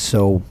could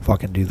so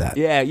fucking do that.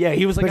 Yeah.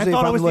 He was like, especially I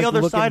thought it was the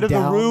other side of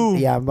the room.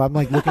 Yeah, I'm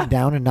like looking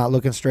down and not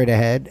looking straight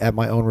ahead at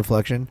my own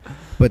reflection.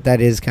 But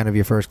that is kind of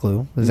your first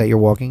clue, is that you're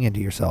walking into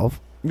yourself.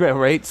 Yeah,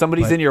 right.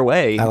 Somebody's in your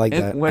way. I like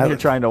that. When you're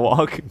trying to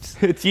walk,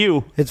 it's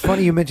you. It's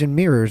funny you mentioned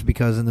mirrors,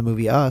 because in the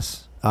movie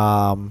Us,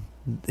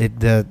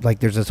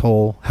 there's this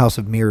whole house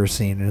of mirrors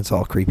scene, and it's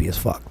all creepy as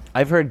fuck.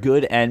 I've heard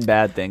good and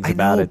bad things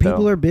about it.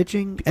 People are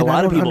bitching, and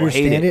I don't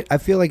understand it. I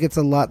feel like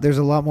there's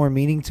a lot more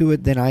meaning to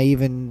it than I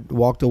even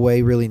walked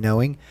away really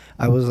knowing.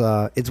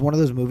 It's one of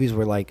those movies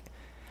where, like,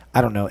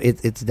 I don't know.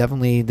 It's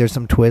definitely, there's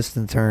some twists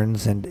and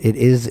turns, and it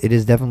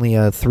is definitely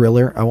a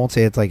thriller. I won't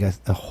say it's like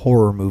a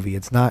horror movie.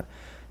 It's not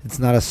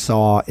a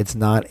Saw. It's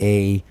not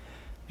a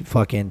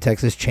fucking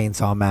Texas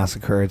Chainsaw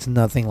Massacre. It's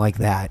nothing like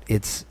that.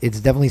 It's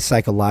definitely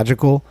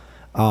psychological,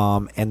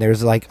 and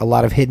there's like a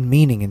lot of hidden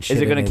meaning and shit.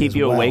 Is it going to keep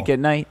you awake at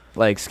night,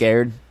 like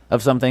scared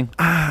of something?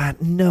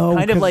 No.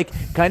 Kind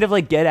of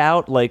like Get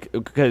Out, like,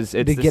 because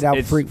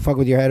it's fuck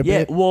with your head a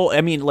bit. Yeah. Well,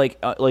 I mean, like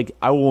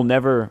I will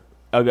never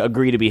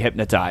agree to be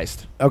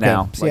hypnotized. Okay.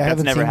 Now. See, I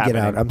haven't seen Get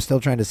Out. I'm still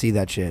trying to see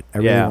that shit. I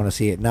really want to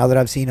see it. Now that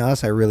I've seen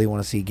Us, I really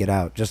want to see Get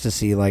Out, just to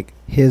see like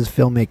his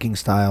filmmaking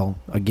style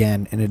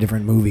again in a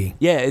different movie.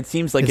 Yeah, it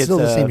seems like it's still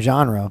the same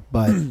genre,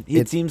 but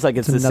it seems like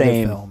it's the another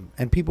same film.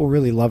 And people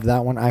really loved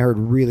that one. I heard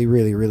really,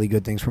 really, really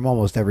good things from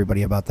almost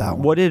everybody about that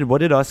one. What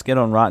did Us get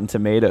on Rotten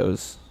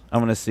Tomatoes? I'm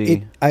gonna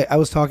see. I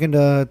was talking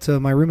to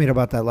my roommate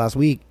about that last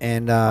week,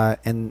 and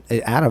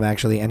Adam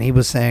actually, and he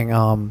was saying,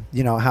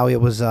 how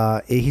it was.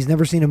 He's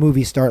never seen a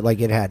movie start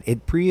like it had.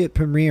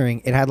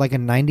 Premiering, it had like a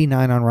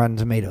 99 on Rotten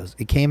Tomatoes.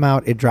 It came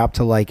out, it dropped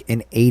to like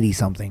an 80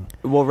 something.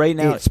 Well, right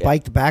now it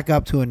spiked back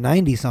up to a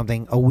 90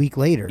 something a week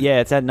later. Yeah,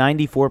 it's at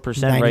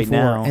 94% right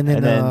now, and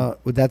then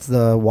that's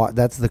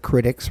the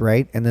critics,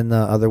 right? And then the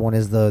other one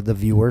is the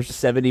viewers.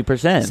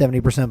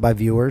 70% by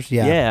viewers.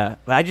 Yeah. Yeah,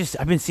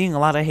 I've been seeing a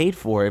lot of hate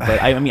for it,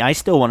 but I mean. I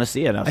still want to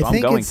see it, so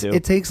I'm going to.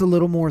 It takes a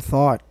little more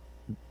thought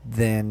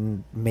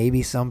than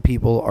maybe some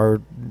people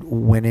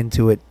went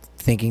into it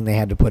thinking they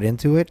had to put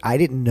into it. I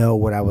didn't know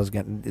what I was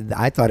going.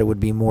 I thought it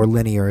would be more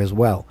linear as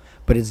well,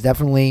 but it's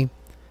definitely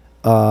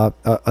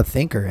a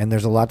thinker, and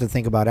there's a lot to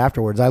think about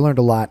afterwards. I learned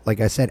a lot, like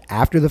I said,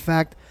 after the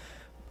fact,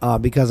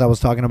 because I was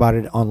talking about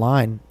it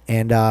online,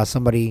 and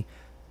somebody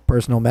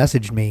personal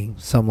messaged me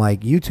some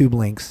like YouTube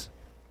links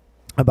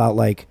about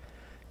like.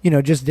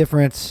 Just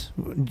different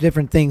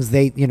things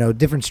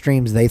different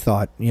streams they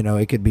thought,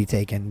 it could be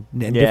taken,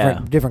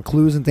 and different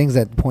clues and things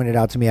that pointed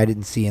out to me I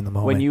didn't see in the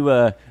moment.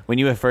 When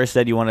you at first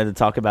said you wanted to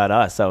talk about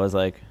Us, I was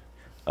like,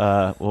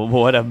 well,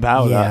 what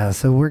about us?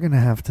 So we're gonna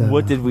have to.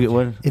 What did we?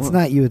 It's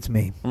not you, it's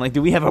me. I'm like,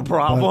 do we have a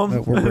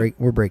problem? But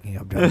we're breaking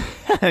up, John.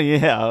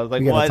 Yeah, I was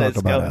like, we gotta talk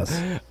about Us.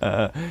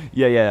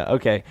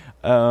 Okay.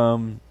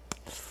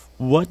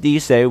 What do you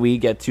say we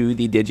get to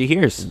the Did You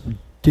Hears?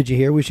 Did you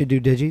hear we should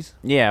do Digis?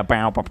 Yeah. Did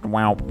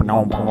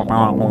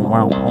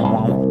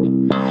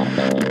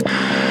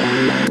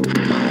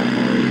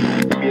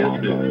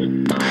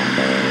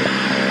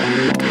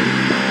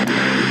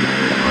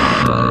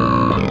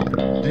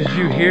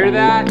you hear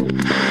that?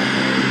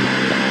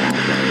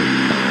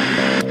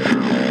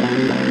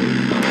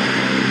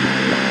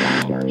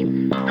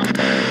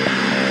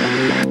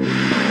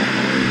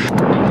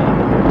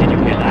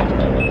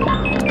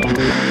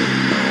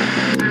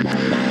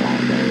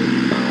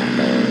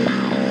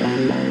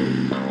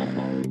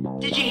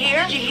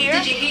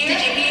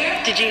 Did you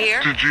hear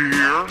that?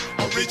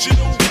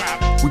 Original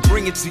rap. We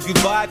bring it to you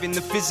live in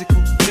the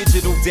physical,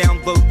 digital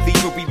download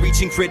fever. We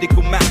reaching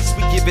critical mass.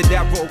 We give it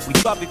that roll. We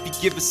love if you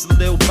give us a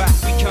little back.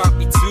 We can't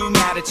be too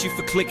mad at you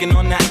for clicking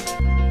on that.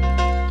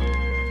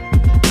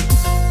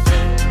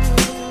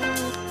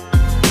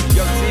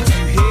 Yo, did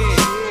you hear?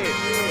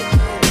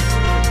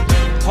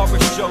 Horror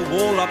show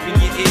all up in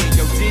your ear.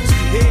 Yo, did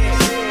you hear?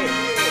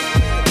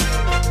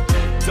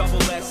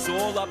 Double S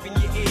all up in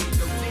your ear.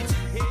 Yo, did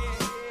you hear?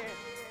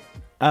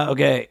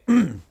 Okay.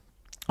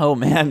 Oh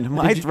man,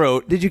 my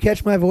throat. Did you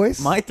catch my voice?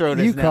 My throat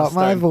is You caught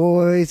my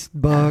voice,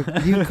 Buck.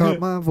 You caught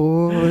my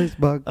voice,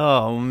 Buck.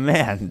 Oh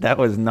man, that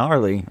was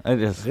gnarly. I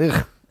just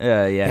yeah.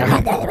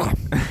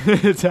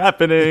 It's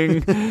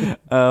happening.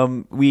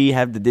 We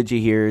have the Did You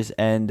Hears,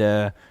 and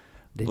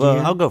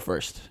I'll go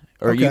first.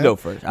 Or okay. You go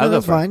first. No,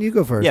 that's fine. You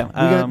go first.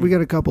 Yeah, we got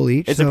a couple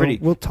each. It's so a pretty.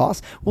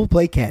 We'll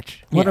play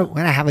catch. Want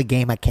to have a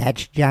game of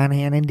catch, John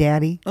Hannon,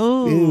 Daddy?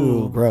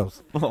 Ooh,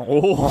 gross.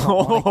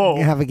 Oh,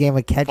 you have a game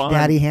of catch, fun.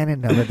 Daddy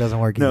Hannon? No, that doesn't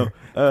work either.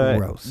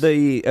 Gross.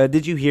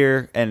 Did you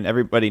hear? And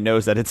everybody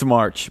knows that it's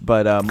March,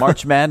 but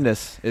March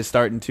Madness is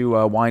starting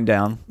to wind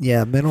down.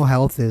 Yeah, mental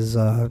health is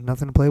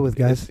nothing to play with,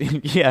 guys.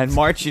 Yeah, in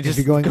March you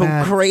just go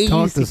mad, crazy,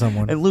 talk to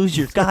someone, and lose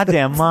your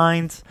goddamn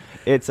minds.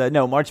 It's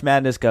March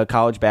Madness,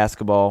 college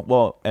basketball.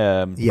 Well,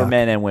 for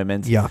men and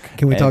women's. Yuck.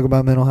 Can we talk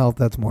about mental health?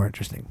 That's more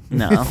interesting.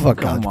 No, fuck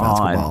college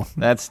basketball.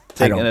 That's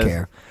I don't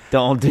care.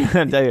 Don't do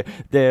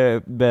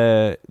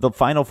the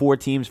final four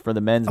teams for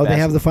the men's. Oh, they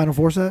have the final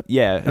four set.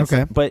 Yeah.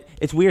 Okay. But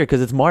it's weird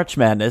because it's March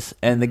Madness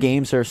and the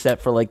games are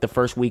set for like the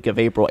first week of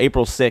April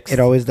 6th. It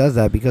always does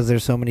that because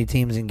there's so many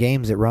teams and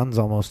games. It runs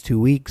almost 2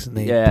 weeks, and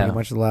they pretty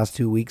much the last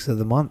 2 weeks of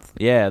the month.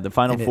 Yeah, the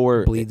final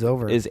four bleeds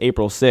over. Is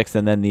April 6th,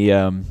 and then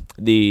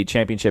the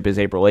championship is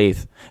April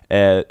 8th.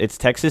 It's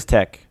Texas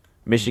Tech,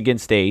 Michigan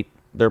State.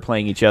 They're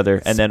playing each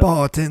other, and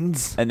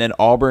Spartans, and then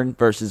Auburn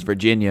versus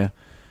Virginia.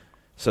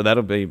 So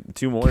that'll be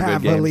two more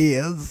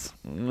Cavaliers.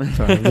 Good games.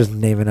 Sorry, I'm just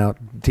naming out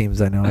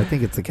teams I know. I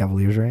think it's the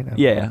Cavaliers, right?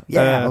 Yeah,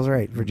 I was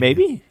right. Virginia.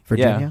 Maybe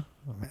Virginia.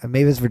 Yeah.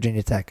 Maybe it's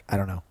Virginia Tech. I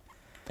don't know.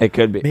 It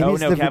could be. Maybe oh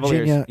it's no, the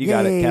Cavaliers. Virginia. You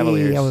got it,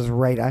 Cavaliers. I was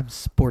right. I'm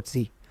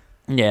sportsy.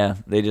 Yeah,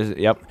 they just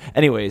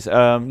Anyways,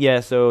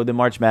 so the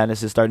March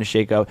Madness is starting to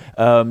shake up.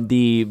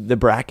 The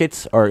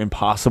brackets are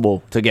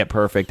impossible to get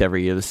perfect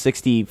every year. The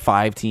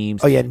 65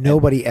 teams. Oh yeah,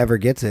 nobody ever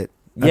gets it.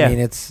 Yeah. I mean,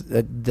 it's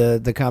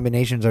the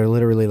combinations are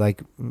literally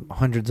like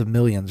hundreds of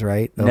millions,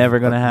 right? Never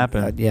going to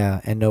happen.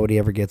 Yeah, and nobody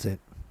ever gets it.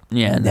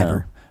 Yeah, never.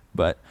 No.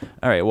 But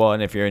all right, well,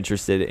 and if you're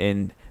interested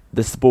in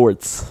the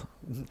sports,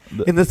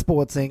 in the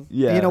sportsing,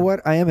 yeah, you know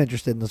what? I am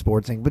interested in the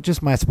sportsing, but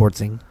just my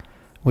sportsing.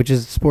 which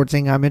is sports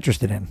thing I'm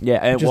interested in. Yeah,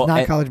 and which is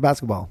not college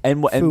basketball.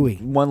 And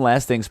one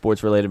last thing,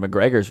 sports related.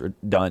 McGregor's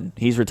done.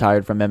 He's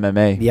retired from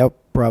MMA. Yep,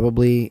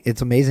 probably.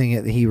 It's amazing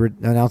that he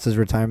announced his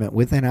retirement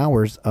within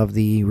hours of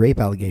the rape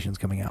allegations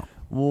coming out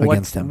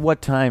against him.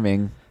 What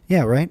timing?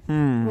 Yeah, right.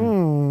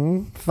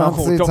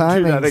 Fancy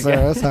timing,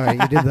 sir. Sorry,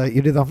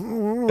 you did the.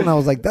 And I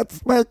was like,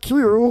 that's my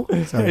cue.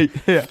 Sorry,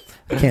 yeah,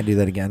 I can't do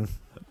that again.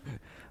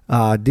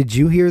 Did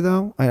you hear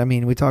though? I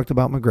mean, we talked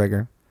about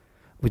McGregor.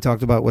 We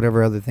talked about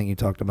whatever other thing you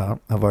talked about.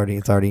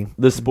 It's already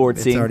the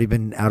sports scene. It's already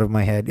been out of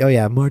my head. Oh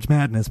yeah, March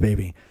Madness,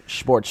 baby.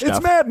 Sports stuff.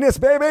 It's madness,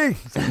 baby.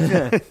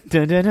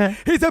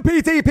 He's a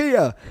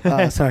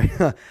PTP. Sorry.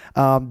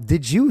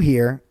 Did you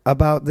hear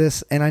about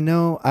this? And I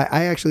know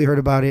I actually heard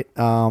about it.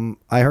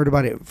 I heard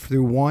about it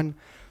through one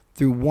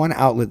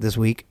outlet this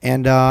week,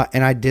 and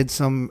I did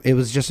some. It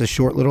was just a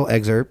short little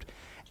excerpt,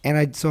 and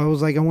I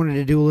was like, I wanted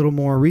to do a little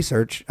more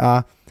research.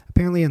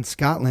 Apparently, in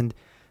Scotland,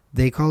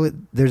 they call it.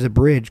 There's a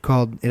bridge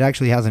called. It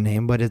actually has a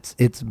name, but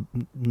it's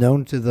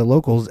known to the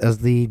locals as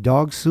the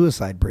Dog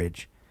Suicide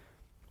Bridge.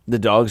 The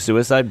Dog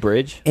Suicide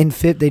Bridge. They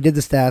did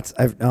the stats.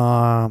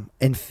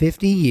 In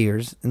 50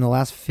 years, in the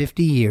last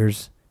 50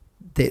 years,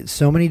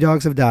 so many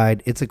dogs have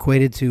died. It's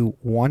equated to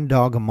one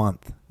dog a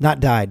month. Not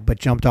died, but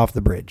jumped off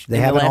the bridge. They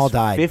haven't all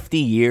died. 50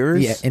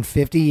 years. Yeah, in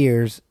 50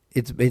 years.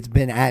 It's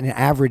been at an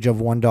average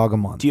of one dog a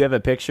month. Do you have a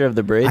picture of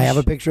the bridge? I have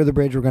a picture of the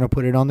bridge. We're going to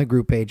put it on the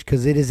group page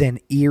because it is an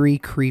eerie,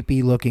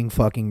 creepy looking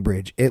fucking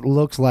bridge. It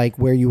looks like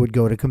where you would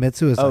go to commit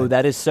suicide. Oh,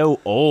 that is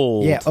so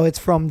old. Yeah. Oh, it's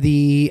from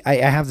the. I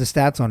have the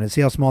stats on it. See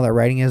how small that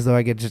writing is, though.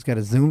 I just got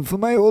to zoom for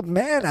my old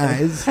man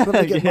eyes. Let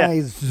me get my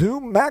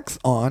Zoom Max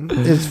on.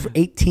 It's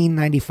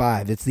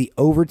 1895. It's the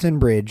Overton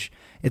Bridge.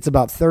 It's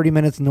about 30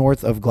 minutes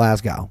north of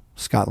Glasgow,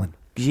 Scotland.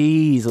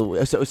 Jeez,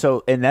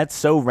 so and that's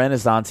so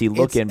Renaissance-y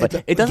looking,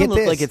 but it doesn't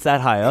look like it's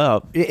that high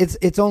up.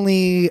 It's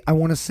only, I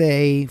want to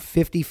say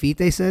 50 feet.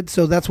 They said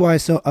so. That's why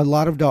a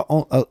lot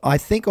of I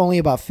think only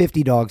about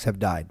 50 dogs have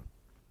died.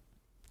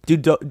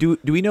 Do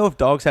we know if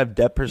dogs have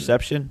depth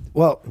perception?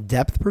 Well,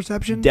 depth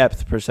perception.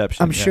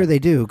 I'm sure they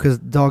do because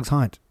dogs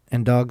hunt.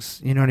 And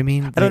dogs, you know what I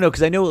mean? I don't know,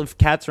 because I know if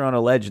cats are on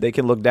a ledge, they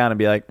can look down and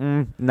be like,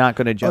 not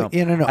going to jump. Oh,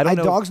 yeah, no.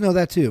 Dogs know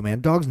that too,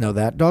 man. Dogs know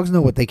that. Dogs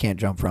know what they can't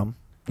jump from.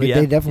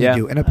 They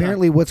definitely do. And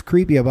apparently what's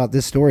creepy about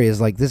this story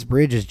is like this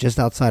bridge is just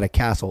outside a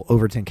castle,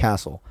 Overton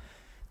Castle.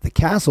 The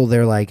castle,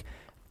 they're like,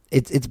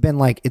 it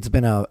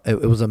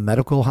was a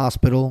medical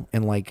hospital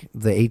in like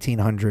the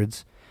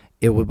 1800s.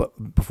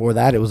 Before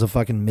that, it was a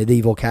fucking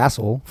medieval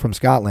castle from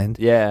Scotland.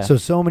 Yeah.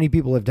 So many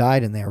people have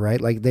died in there,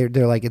 right? Like they're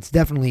like, it's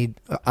definitely,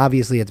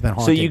 obviously it's been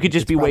haunted. So you could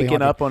just be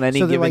waking up on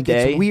any given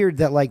day. It's weird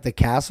that like the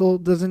castle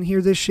doesn't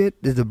hear this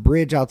shit. The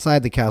bridge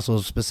outside the castle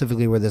is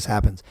specifically where this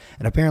happens.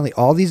 And apparently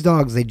all these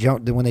dogs,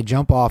 when they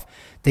jump off,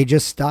 they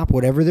just stop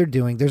whatever they're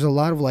doing. There's a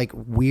lot of like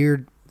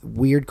weird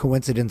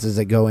coincidences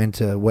that go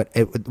into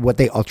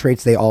what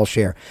traits they all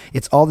share.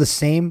 It's all the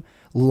same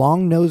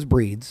long-nosed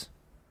breeds.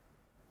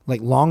 Like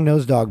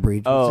long-nosed dog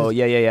breeds.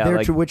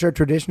 Which are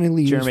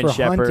traditionally used German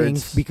for hunting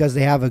because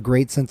they have a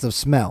great sense of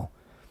smell.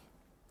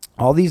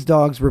 All these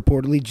dogs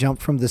reportedly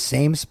jumped from the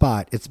same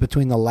spot. It's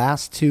between the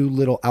last two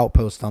little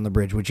outposts on the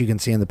bridge, which you can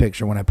see in the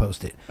picture when I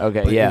post it.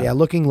 Okay, but, yeah.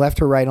 Looking left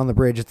to right on the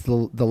bridge, it's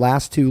the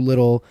last two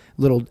little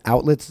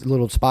outlets,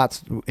 little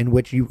spots in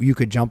which you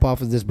could jump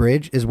off of this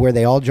bridge is where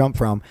they all jump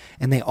from,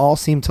 and they all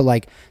seem to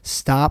like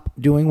stop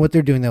doing what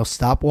they're doing. They'll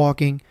stop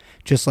walking,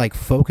 just like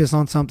focus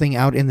on something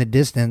out in the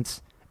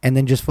distance, and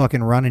then just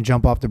fucking run and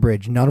jump off the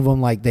bridge. None of them,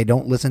 like, they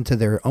don't listen to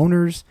their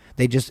owners.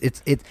 They just,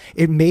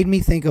 it made me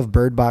think of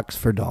Bird Box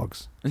for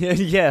dogs.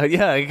 Yeah,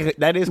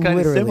 that is kind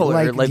of similar.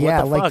 Like what the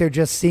fuck? Like they're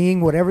just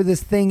seeing whatever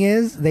this thing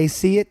is. They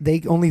see it. They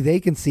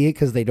can see it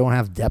because they don't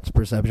have depth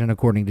perception,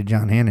 according to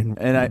John Hannon.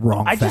 And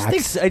wrong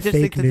facts. I just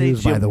think that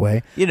news, by the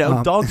way. You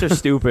know, dogs are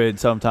stupid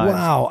sometimes.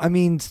 Wow, I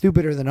mean,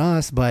 stupider than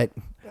us, but.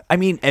 I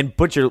mean, and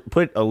put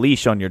a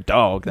leash on your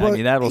dog. Well, I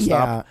mean, that'll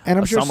stop. And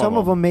I'm sure some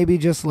of them maybe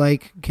just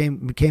like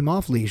came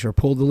off leash or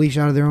pulled the leash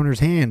out of their owner's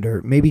hand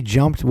or maybe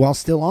jumped while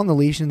still on the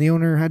leash and the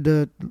owner had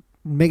to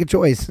make a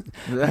choice.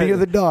 You're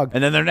the dog.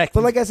 And then their neck.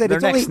 But like I said,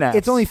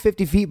 it's only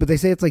 50 feet, but they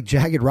say it's like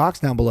jagged rocks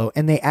down below.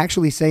 And they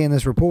actually say in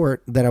this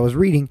report that I was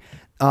reading,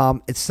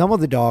 it's some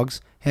of the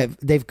dogs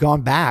they've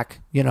gone back,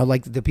 you know,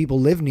 like the people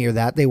live near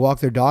that. They walk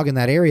their dog in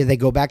that area. They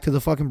go back to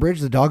the fucking bridge.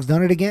 The dog's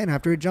done it again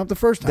after it jumped the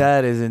first time.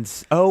 That is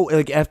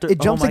after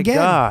it jumps again.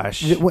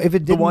 Gosh. If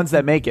it the ones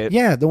that make it.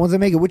 Yeah, the ones that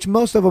make it, which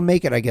most of them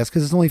make it, I guess,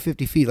 because it's only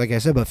 50 feet, like I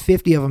said, but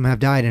 50 of them have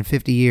died in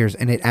 50 years,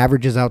 and it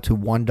averages out to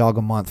one dog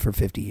a month for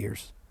 50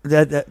 years.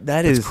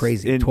 That is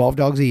crazy. 12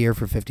 dogs a year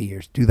for 50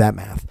 years. Do that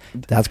math.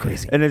 That's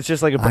crazy. And it's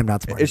just like I'm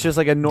not smart. It's just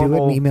like a normal.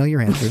 Do it and email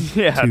your answer.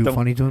 Yeah. To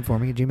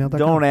funnytoinforming@gmail.com.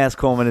 Don't ask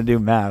Coleman to do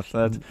math.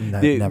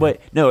 Never.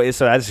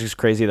 So that's just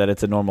crazy that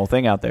it's a normal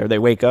thing out there. They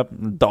wake up,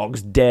 the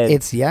dog's dead.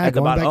 It's going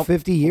back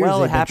 50 years.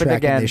 Well, it happened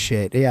again. This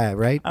shit. Yeah,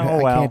 right.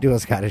 Oh, I can't do a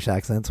Scottish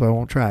accent, so I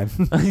won't try.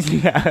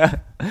 Yeah.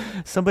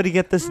 Somebody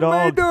get this dog.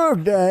 My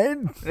dog died.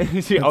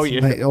 Oh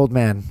yeah. My old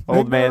man.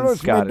 Old man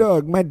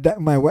Scottish. My dog.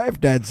 My wife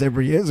died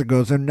several years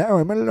ago, so now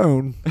I'm a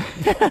alone.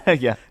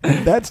 Yeah.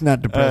 That's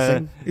not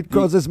depressing. It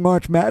causes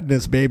March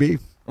Madness, baby.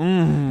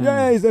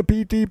 Yay, the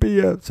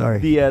PTP. Sorry.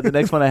 The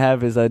next one I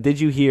have is, did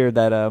you hear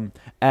that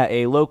at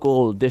a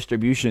local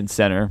distribution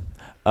center,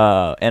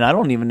 and I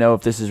don't even know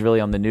if this is really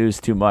on the news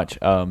too much,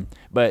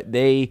 but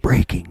they...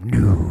 Breaking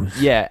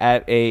news. Yeah,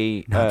 at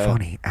a... Not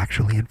funny,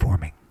 actually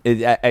informing.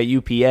 At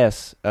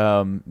UPS,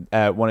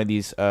 at one of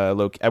these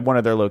at one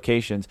of their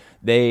locations,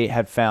 they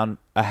had found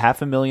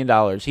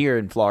 $500,000 here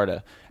in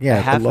Florida.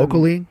 Yeah,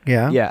 locally.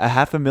 Yeah,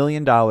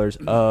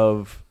 $500,000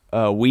 of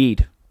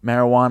weed,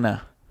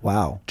 marijuana.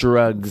 Wow,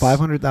 drugs,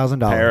 $500,000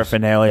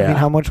 paraphernalia. I mean,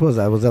 how much was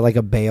that? Was it like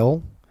a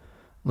bale?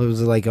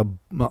 Was it like a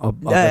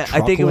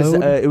I think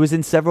it was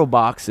in several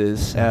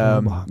boxes.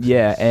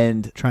 Yeah,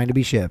 and trying to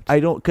be shipped.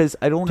 I don't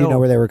know. Do you know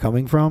where they were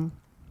coming from?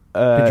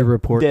 Did you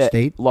report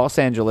state? Los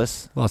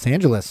Angeles. Los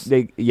Angeles.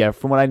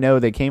 From what I know,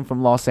 they came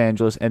from Los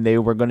Angeles, and they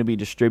were going to be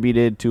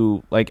distributed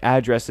to like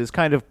addresses,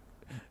 kind of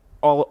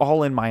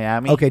all in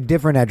Miami. Okay,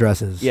 different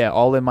addresses. Yeah,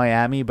 all in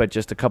Miami, but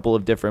just a couple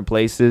of different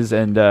places,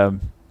 and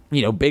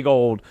big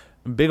old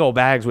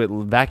bags with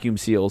vacuum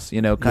seals.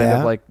 Kind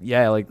of like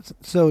like.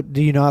 So,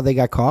 do you know how they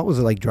got caught? Was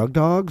it like drug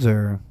dogs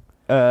or?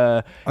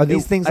 Are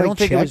these things like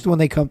checked when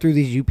they come through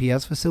these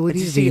UPS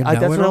facilities?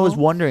 That's what I was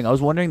wondering. I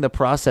was wondering the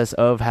process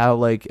of how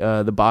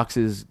the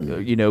boxes,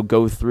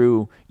 go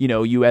through,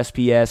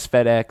 USPS,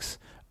 FedEx,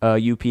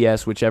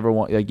 UPS, whichever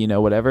one,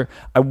 whatever.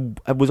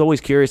 I was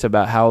always curious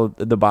about how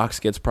the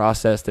box gets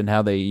processed and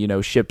how they,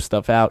 ship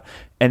stuff out,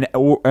 and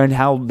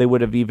how they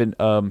would have even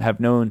have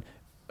known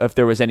if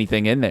there was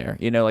anything in there.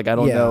 I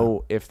don't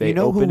know if they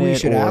open who we it.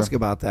 Should ask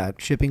about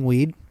that. Shipping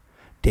weed.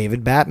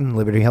 David Batten,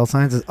 Liberty Health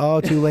Sciences. Oh,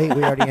 too late.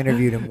 We already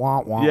interviewed him. Wah,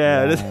 wah,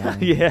 yeah,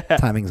 yeah.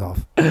 Timing's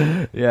off.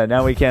 Yeah,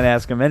 now we can't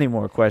ask him any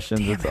more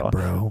questions. Damn it,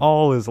 bro.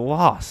 All is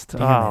lost.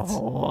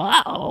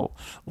 Wow.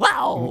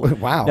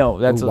 No,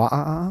 that's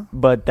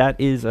but that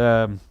is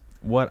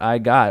what I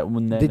got.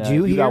 Did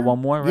you hear? You got one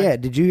more, right? Yeah.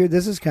 Did you hear?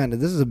 This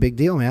is a big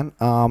deal, man.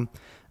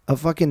 A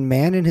fucking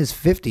man in his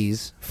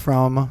 50s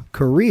from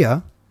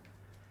Korea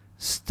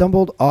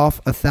stumbled off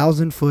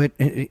 1,000-foot.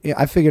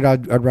 I figured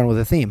I'd run with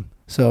a theme.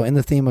 So in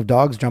the theme of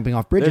dogs jumping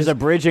off bridges. There's a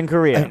bridge in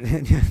Korea.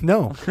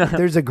 No.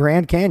 There's a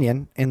Grand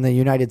Canyon in the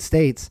United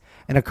States,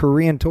 and a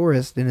Korean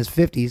tourist in his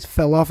 50s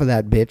fell off of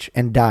that bitch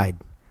and died.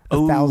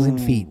 1,000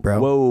 feet, bro.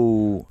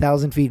 Whoa.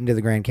 1,000 feet into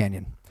the Grand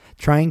Canyon.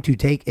 Trying to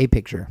take a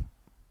picture.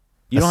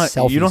 You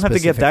don't have to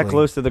get that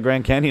close to the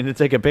Grand Canyon to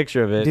take a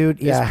picture of it. Dude,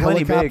 yeah.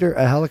 Big.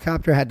 A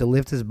helicopter had to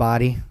lift his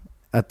body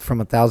from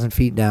 1,000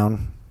 feet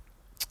down.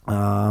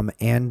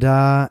 And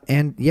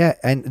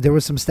there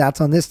was some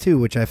stats on this too,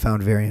 which I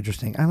found very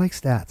interesting. I like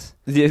stats.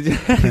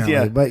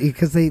 Yeah, but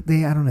because they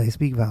I don't know, they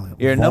speak volume.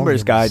 You're a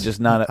numbers guy, just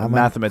not a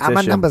mathematician.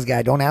 I'm a numbers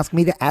guy. Don't ask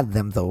me to add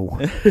them though,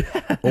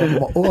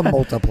 or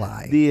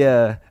multiply.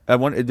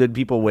 Did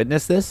people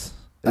witness this?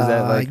 Is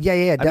that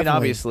yeah, definitely. I mean,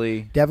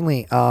 obviously,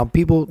 definitely.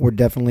 People were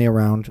definitely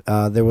around.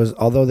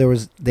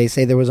 They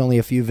say there was only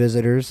a few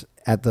visitors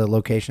at the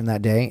location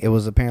that day. It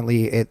was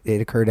apparently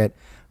it occurred at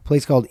a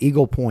place called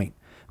Eagle Point,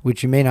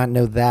 which you may not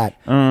know that,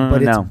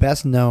 but it's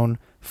best known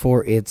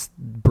for its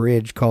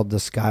bridge called the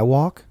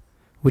Skywalk,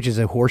 which is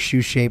a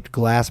horseshoe-shaped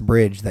glass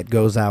bridge that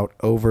goes out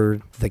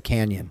over the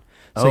canyon.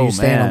 So you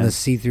stand on this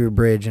see-through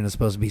bridge, and it's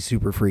supposed to be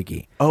super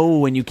freaky.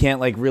 Oh, and you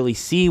can't really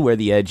see where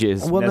the edge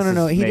is. Well,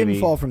 no. He didn't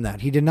fall from that.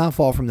 He did not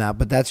fall from that,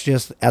 but that's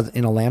just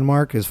in a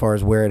landmark as far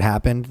as where it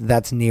happened.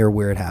 That's near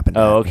where it happened.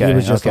 Oh, okay. He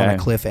was just on a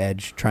cliff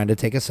edge trying to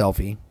take a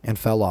selfie and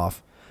fell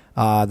off.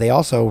 They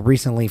also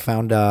recently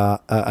found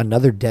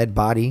another dead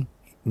body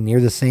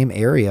near the same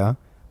area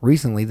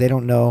recently. They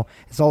don't know.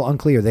 It's all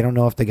unclear. They don't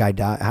know if the guy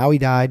died, how he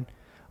died,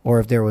 or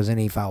if there was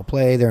any foul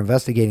play. They're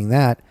investigating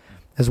that.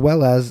 As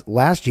well as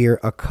last year,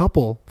 a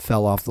couple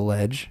fell off the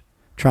ledge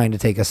trying to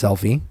take a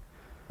selfie.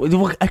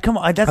 Come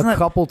on, that's not...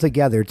 couple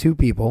together, two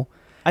people.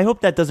 I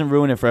hope that doesn't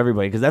ruin it for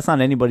everybody, because that's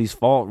not anybody's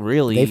fault,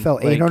 really. They fell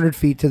 800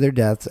 feet to their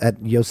deaths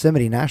at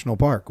Yosemite National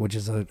Park, which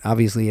is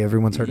obviously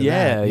everyone's heard of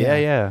that.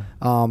 Yeah.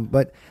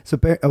 But so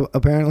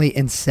apparently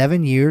in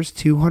 7 years,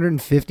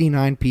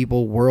 259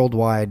 people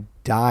worldwide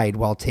died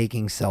while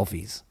taking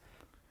selfies.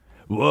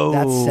 Whoa,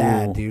 that's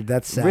sad, dude.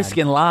 That's sad.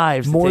 Risking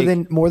lives. More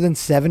than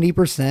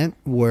 70%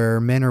 were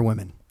men or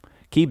women.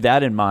 Keep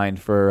that in mind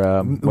for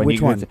when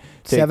which one?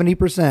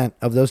 70%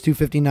 of those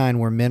 259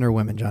 were men or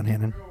women. John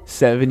Hannon.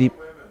 70.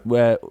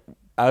 Well,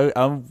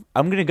 I'm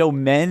gonna go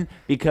men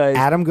because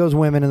Adam goes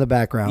women in the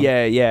background.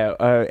 Yeah.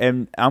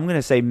 And I'm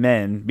gonna say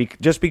men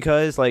just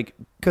because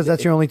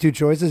that's your only two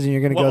choices, and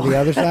you're gonna go the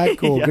other side.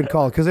 Cool, yeah. Good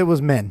call. Because it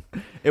was men.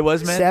 It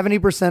was men.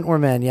 70% were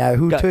men. Yeah,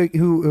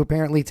 who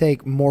apparently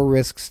take more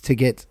risks to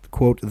get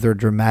quote their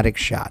dramatic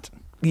shot.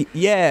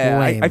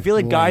 Yeah, I feel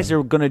like guys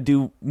are gonna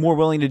do more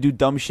willing to do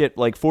dumb shit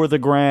for the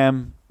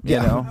gram. You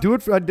know? Do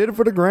it. I did it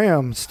for the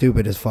gram.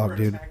 Stupid as fuck,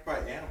 dude. Attacked by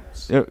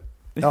animals.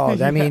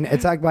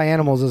 Attacked by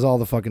animals is all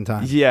the fucking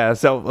time. Yeah,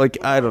 so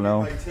I don't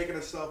know. Taking a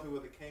selfie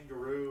with a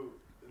kangaroo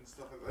and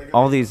stuff like that.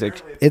 All these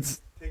it's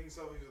taking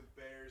selfies with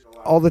bears.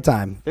 all the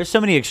time. There's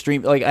so many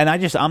extreme, and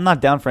I'm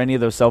not down for any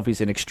of those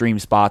selfies in extreme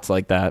spots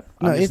like that.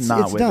 No, it's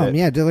dumb.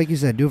 Yeah, like you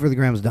said, do it for the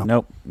grams. Dumb.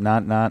 Nope,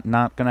 not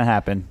gonna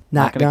happen.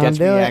 Not gonna catch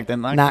do me it.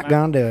 acting like not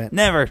gonna do it.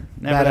 Never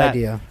Bad that.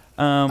 idea.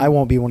 I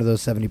won't be one of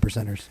those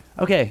 70%ers.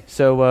 Okay,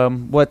 so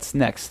what's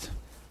next?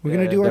 We're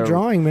gonna do our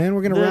drawing, man.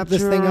 We're gonna wrap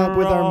this thing up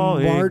with our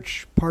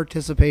March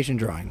participation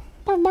drawing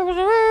from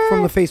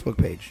the Facebook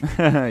page.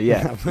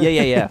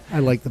 yeah. I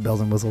like the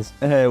bells and whistles.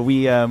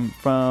 We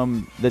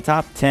from the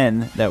top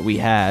 10 that we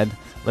had.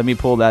 Let me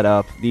pull that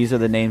up. These are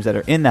the names that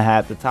are in the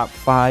hat. The top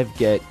 5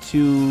 get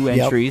 2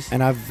 entries.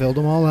 And I've filled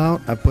them all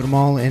out. I put them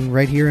all in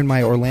right here in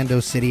my Orlando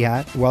City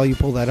hat. While you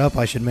pull that up,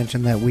 I should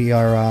mention that we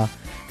are.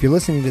 If you're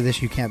listening to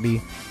this, you can't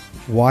be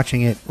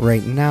watching it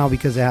right now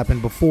because it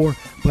happened before.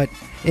 But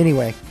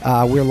anyway,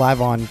 we're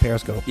live on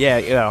Periscope. Yeah,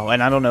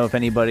 and I don't know if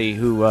anybody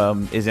who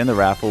is in the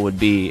raffle would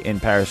be in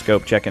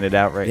Periscope checking it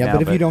out right now. Yeah,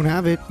 but if you don't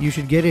have it, you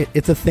should get it.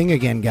 It's a thing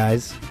again,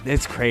 guys.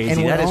 It's crazy.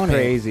 And that is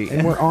crazy.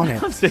 And we're on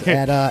it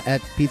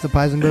at Pizza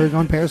Peisenberg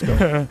on Periscope.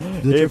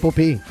 The Triple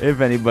P.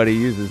 If anybody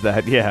uses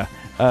that, yeah.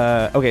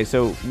 Okay,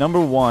 so number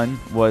 1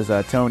 was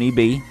Tony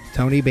B.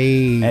 Tony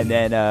B. And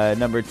then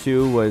number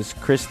 2 was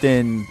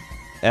Kristen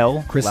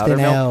L. Kristen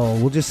L.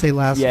 We'll just say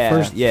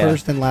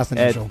first and last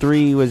initial. At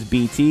 3 was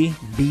BT.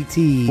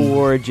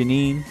 4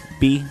 Janine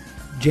B.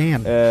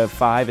 Jan.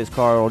 5 is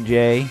Carl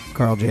J.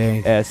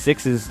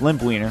 6 is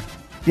Limp Wiener.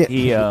 Yeah,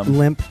 he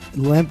Limp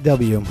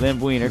W.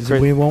 Limp Wiener.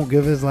 We won't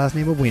give his last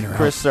name of Wiener.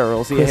 Chris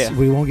Searles. Yeah.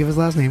 We won't give his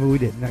last name, but we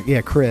did.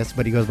 Yeah, Chris,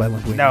 but he goes by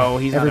Limp Wiener. No,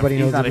 everybody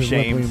knows not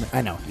ashamed.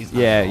 I know. He's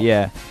not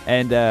yeah.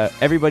 And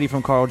everybody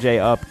from Carl J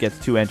up gets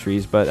 2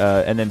 entries, but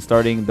and then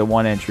starting the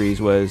 1 entries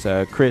was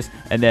Chris,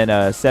 and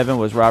then 7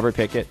 was Robert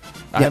Pickett.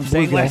 Yeah, I'm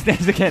saying last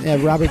names again.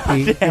 Yeah, Robert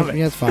P. Yeah,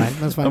 that's fine.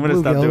 That's fine. I'm gonna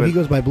stop doing it. He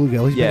goes by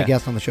Bluegill. He's been a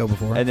guest on the show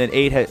before. And then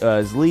 8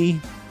 is Lee.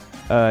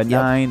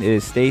 9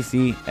 is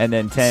Stacy, and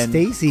then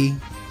 10.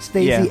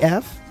 Stacy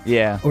F.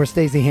 Yeah. Or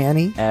Stacey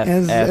Hanny,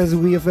 as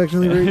we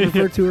affectionately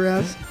refer to her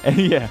as.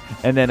 Yeah.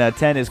 And then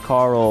 10 is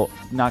Carl,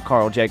 not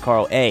Carl J,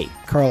 Carl A.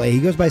 Carl A. He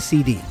goes by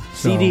CD.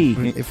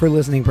 CD. For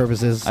listening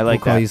purposes, I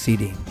like we'll call you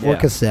CD. Or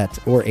cassette,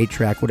 or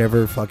 8-track,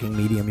 whatever fucking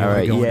medium you want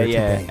to go under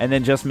today. And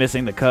then just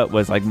missing the cut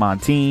was like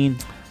Montine,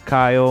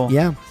 Kyle,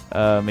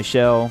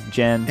 Michelle,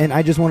 Jen. And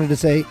I just wanted to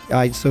say,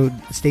 so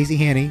Stacey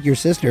Hanny, your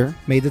sister,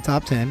 made the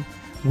top 10.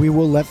 We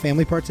will let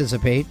family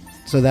participate.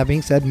 So that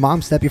being said,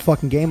 Mom, step your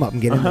fucking game up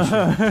and get in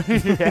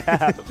this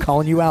shit.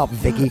 Calling you out,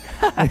 Vicky.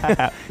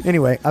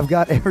 Anyway, I've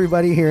got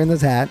everybody here in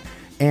this hat,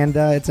 and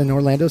it's an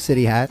Orlando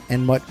City hat.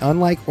 And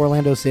unlike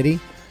Orlando City,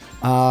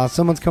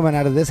 someone's coming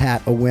out of this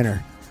hat a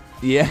winner.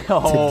 Yeah.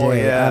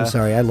 Today. Yeah. I'm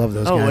sorry. I love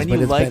those guys, but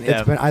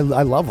it's been I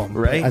love them.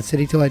 Right. At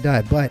City till I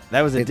die. But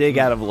that was a dig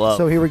out of love.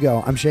 So here we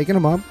go. I'm shaking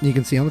them up. You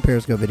can see on the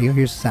Periscope video.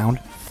 Here's the sound.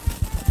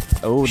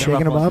 Oh,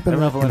 shaking them up and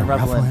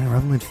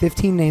ruffling.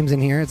 15 names in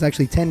here. It's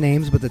actually 10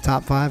 names, but the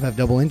top 5 have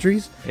double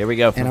entries. Here we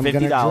go. For and I'm $50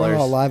 going to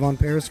draw live on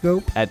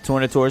Periscope at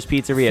Tornatore's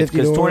Pizzeria,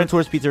 because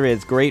Tornatore's Pizzeria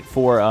is great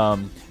for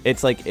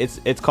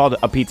it's called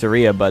a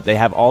pizzeria, but they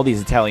have all these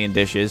Italian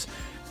dishes.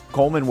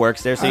 Coleman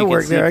works there, so I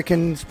work there. I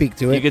can speak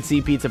to it. You could see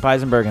Pizza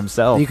Peisenberg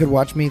himself. You could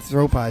watch me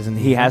throw pies in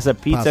the He has a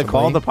pizza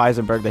called the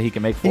Peisenberg that he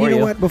can make for you. And you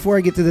know what? Before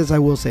I get to this, I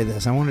will say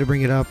this. I wanted to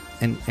bring it up,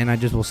 and I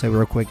just will say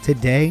real quick.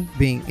 Today,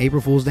 being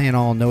April Fool's Day and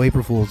all, no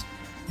April Fools,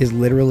 is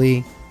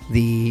literally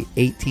the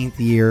 18th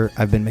year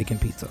I've been making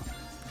pizza.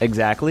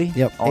 Exactly.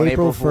 Yep. On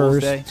April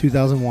 1st,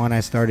 2001,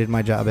 I started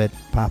my job at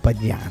Papa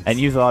John's. And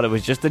you thought it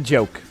was just a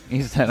joke.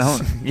 You said,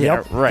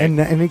 yeah, right. And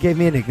it gave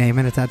me a nickname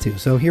and a tattoo.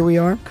 So here we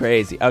are.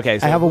 Crazy. Okay.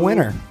 So I have a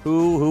winner.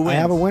 Who wins? I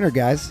have a winner,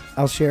 guys.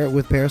 I'll share it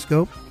with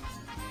Periscope.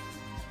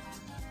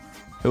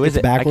 Who is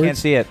it? Backwards. I can't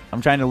see it. I'm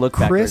trying to look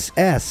backwards. Chris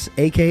S.,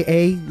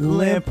 a.k.a.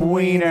 Limp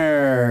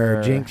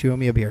Wiener. Jinx, you owe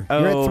me a beer.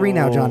 You're at 3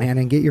 now, John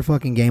Hannon. Get your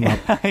fucking game up.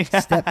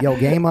 Step your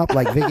game up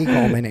like Vicky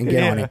Coleman and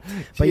get on it.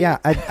 But yeah,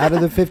 out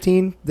of the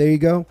 15, there you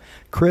go.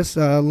 Chris,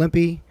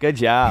 Limpy. Good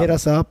job. Hit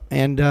us up.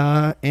 And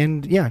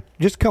yeah,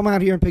 just come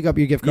out here and pick up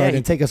your gift card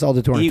and take us all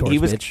to Torrent Tours,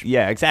 bitch.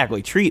 Yeah,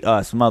 exactly. Treat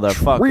us,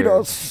 motherfucker. Treat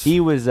us. He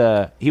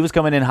was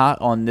coming in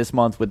hot on this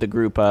month with the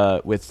group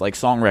with like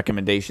song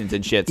recommendations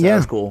and shit. So yeah, that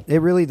was cool.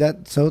 It really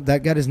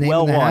that got his name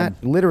in the hat.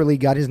 Literally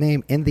got his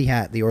name in the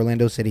hat, the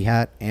Orlando City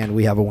hat, and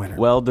we have a winner.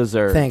 Well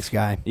deserved. Thanks,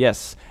 guy.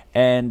 Yes.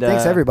 And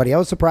thanks everybody. I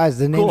was surprised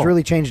the names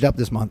really changed up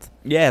this month.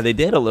 Yeah, they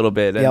did a little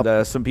bit,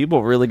 and some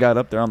people really got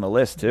up there on the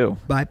list too.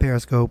 By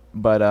Periscope.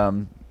 But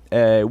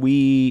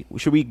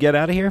should we get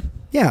out of here?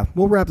 Yeah,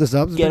 we'll wrap this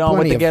up. Get on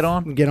with the get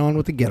on. Get on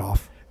with the get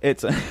off.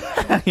 It's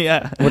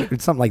yeah,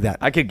 it's something like that.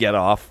 I could get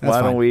off.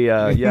 Why don't we?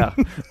 Yeah,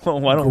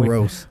 why don't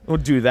Gross. We'll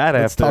do that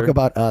Let's after. Talk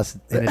about us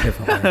in a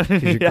different way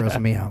because you're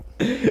grossing me out.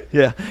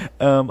 Yeah.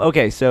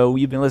 Okay, so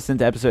you've been listening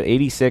to episode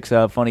 86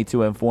 of Funny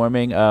to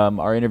Informing.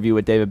 Our interview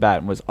with David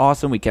Batten was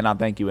awesome. We cannot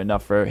thank you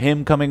enough for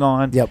him coming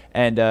on. Yep.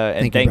 And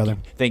thank you, brother.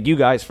 Thank you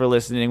guys for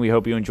listening. We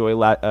hope you enjoy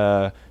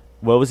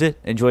what was it?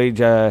 Enjoy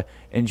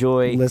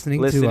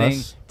listening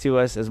to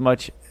us as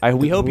much.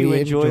 We hope you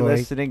enjoy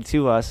listening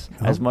to us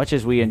as much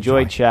as we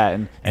enjoy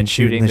chatting and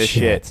shooting the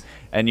shit.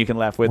 And you can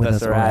laugh with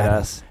us or at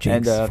us.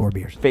 Jinx, and 4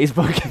 beers.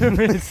 Facebook and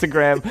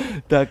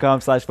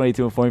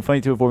Instagram.com/funny2informing,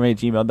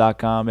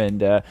 funny2informing@gmail.com.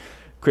 And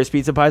Chris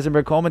Pizza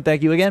Peisenberg Coleman,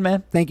 thank you again,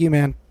 man. Thank you,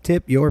 man.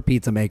 Tip your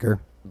pizza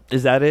maker.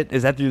 Is that it?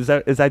 Is I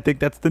think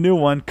that's the new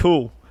one.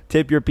 Cool.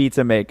 Tip your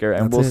pizza maker,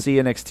 and we'll see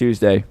you next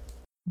Tuesday.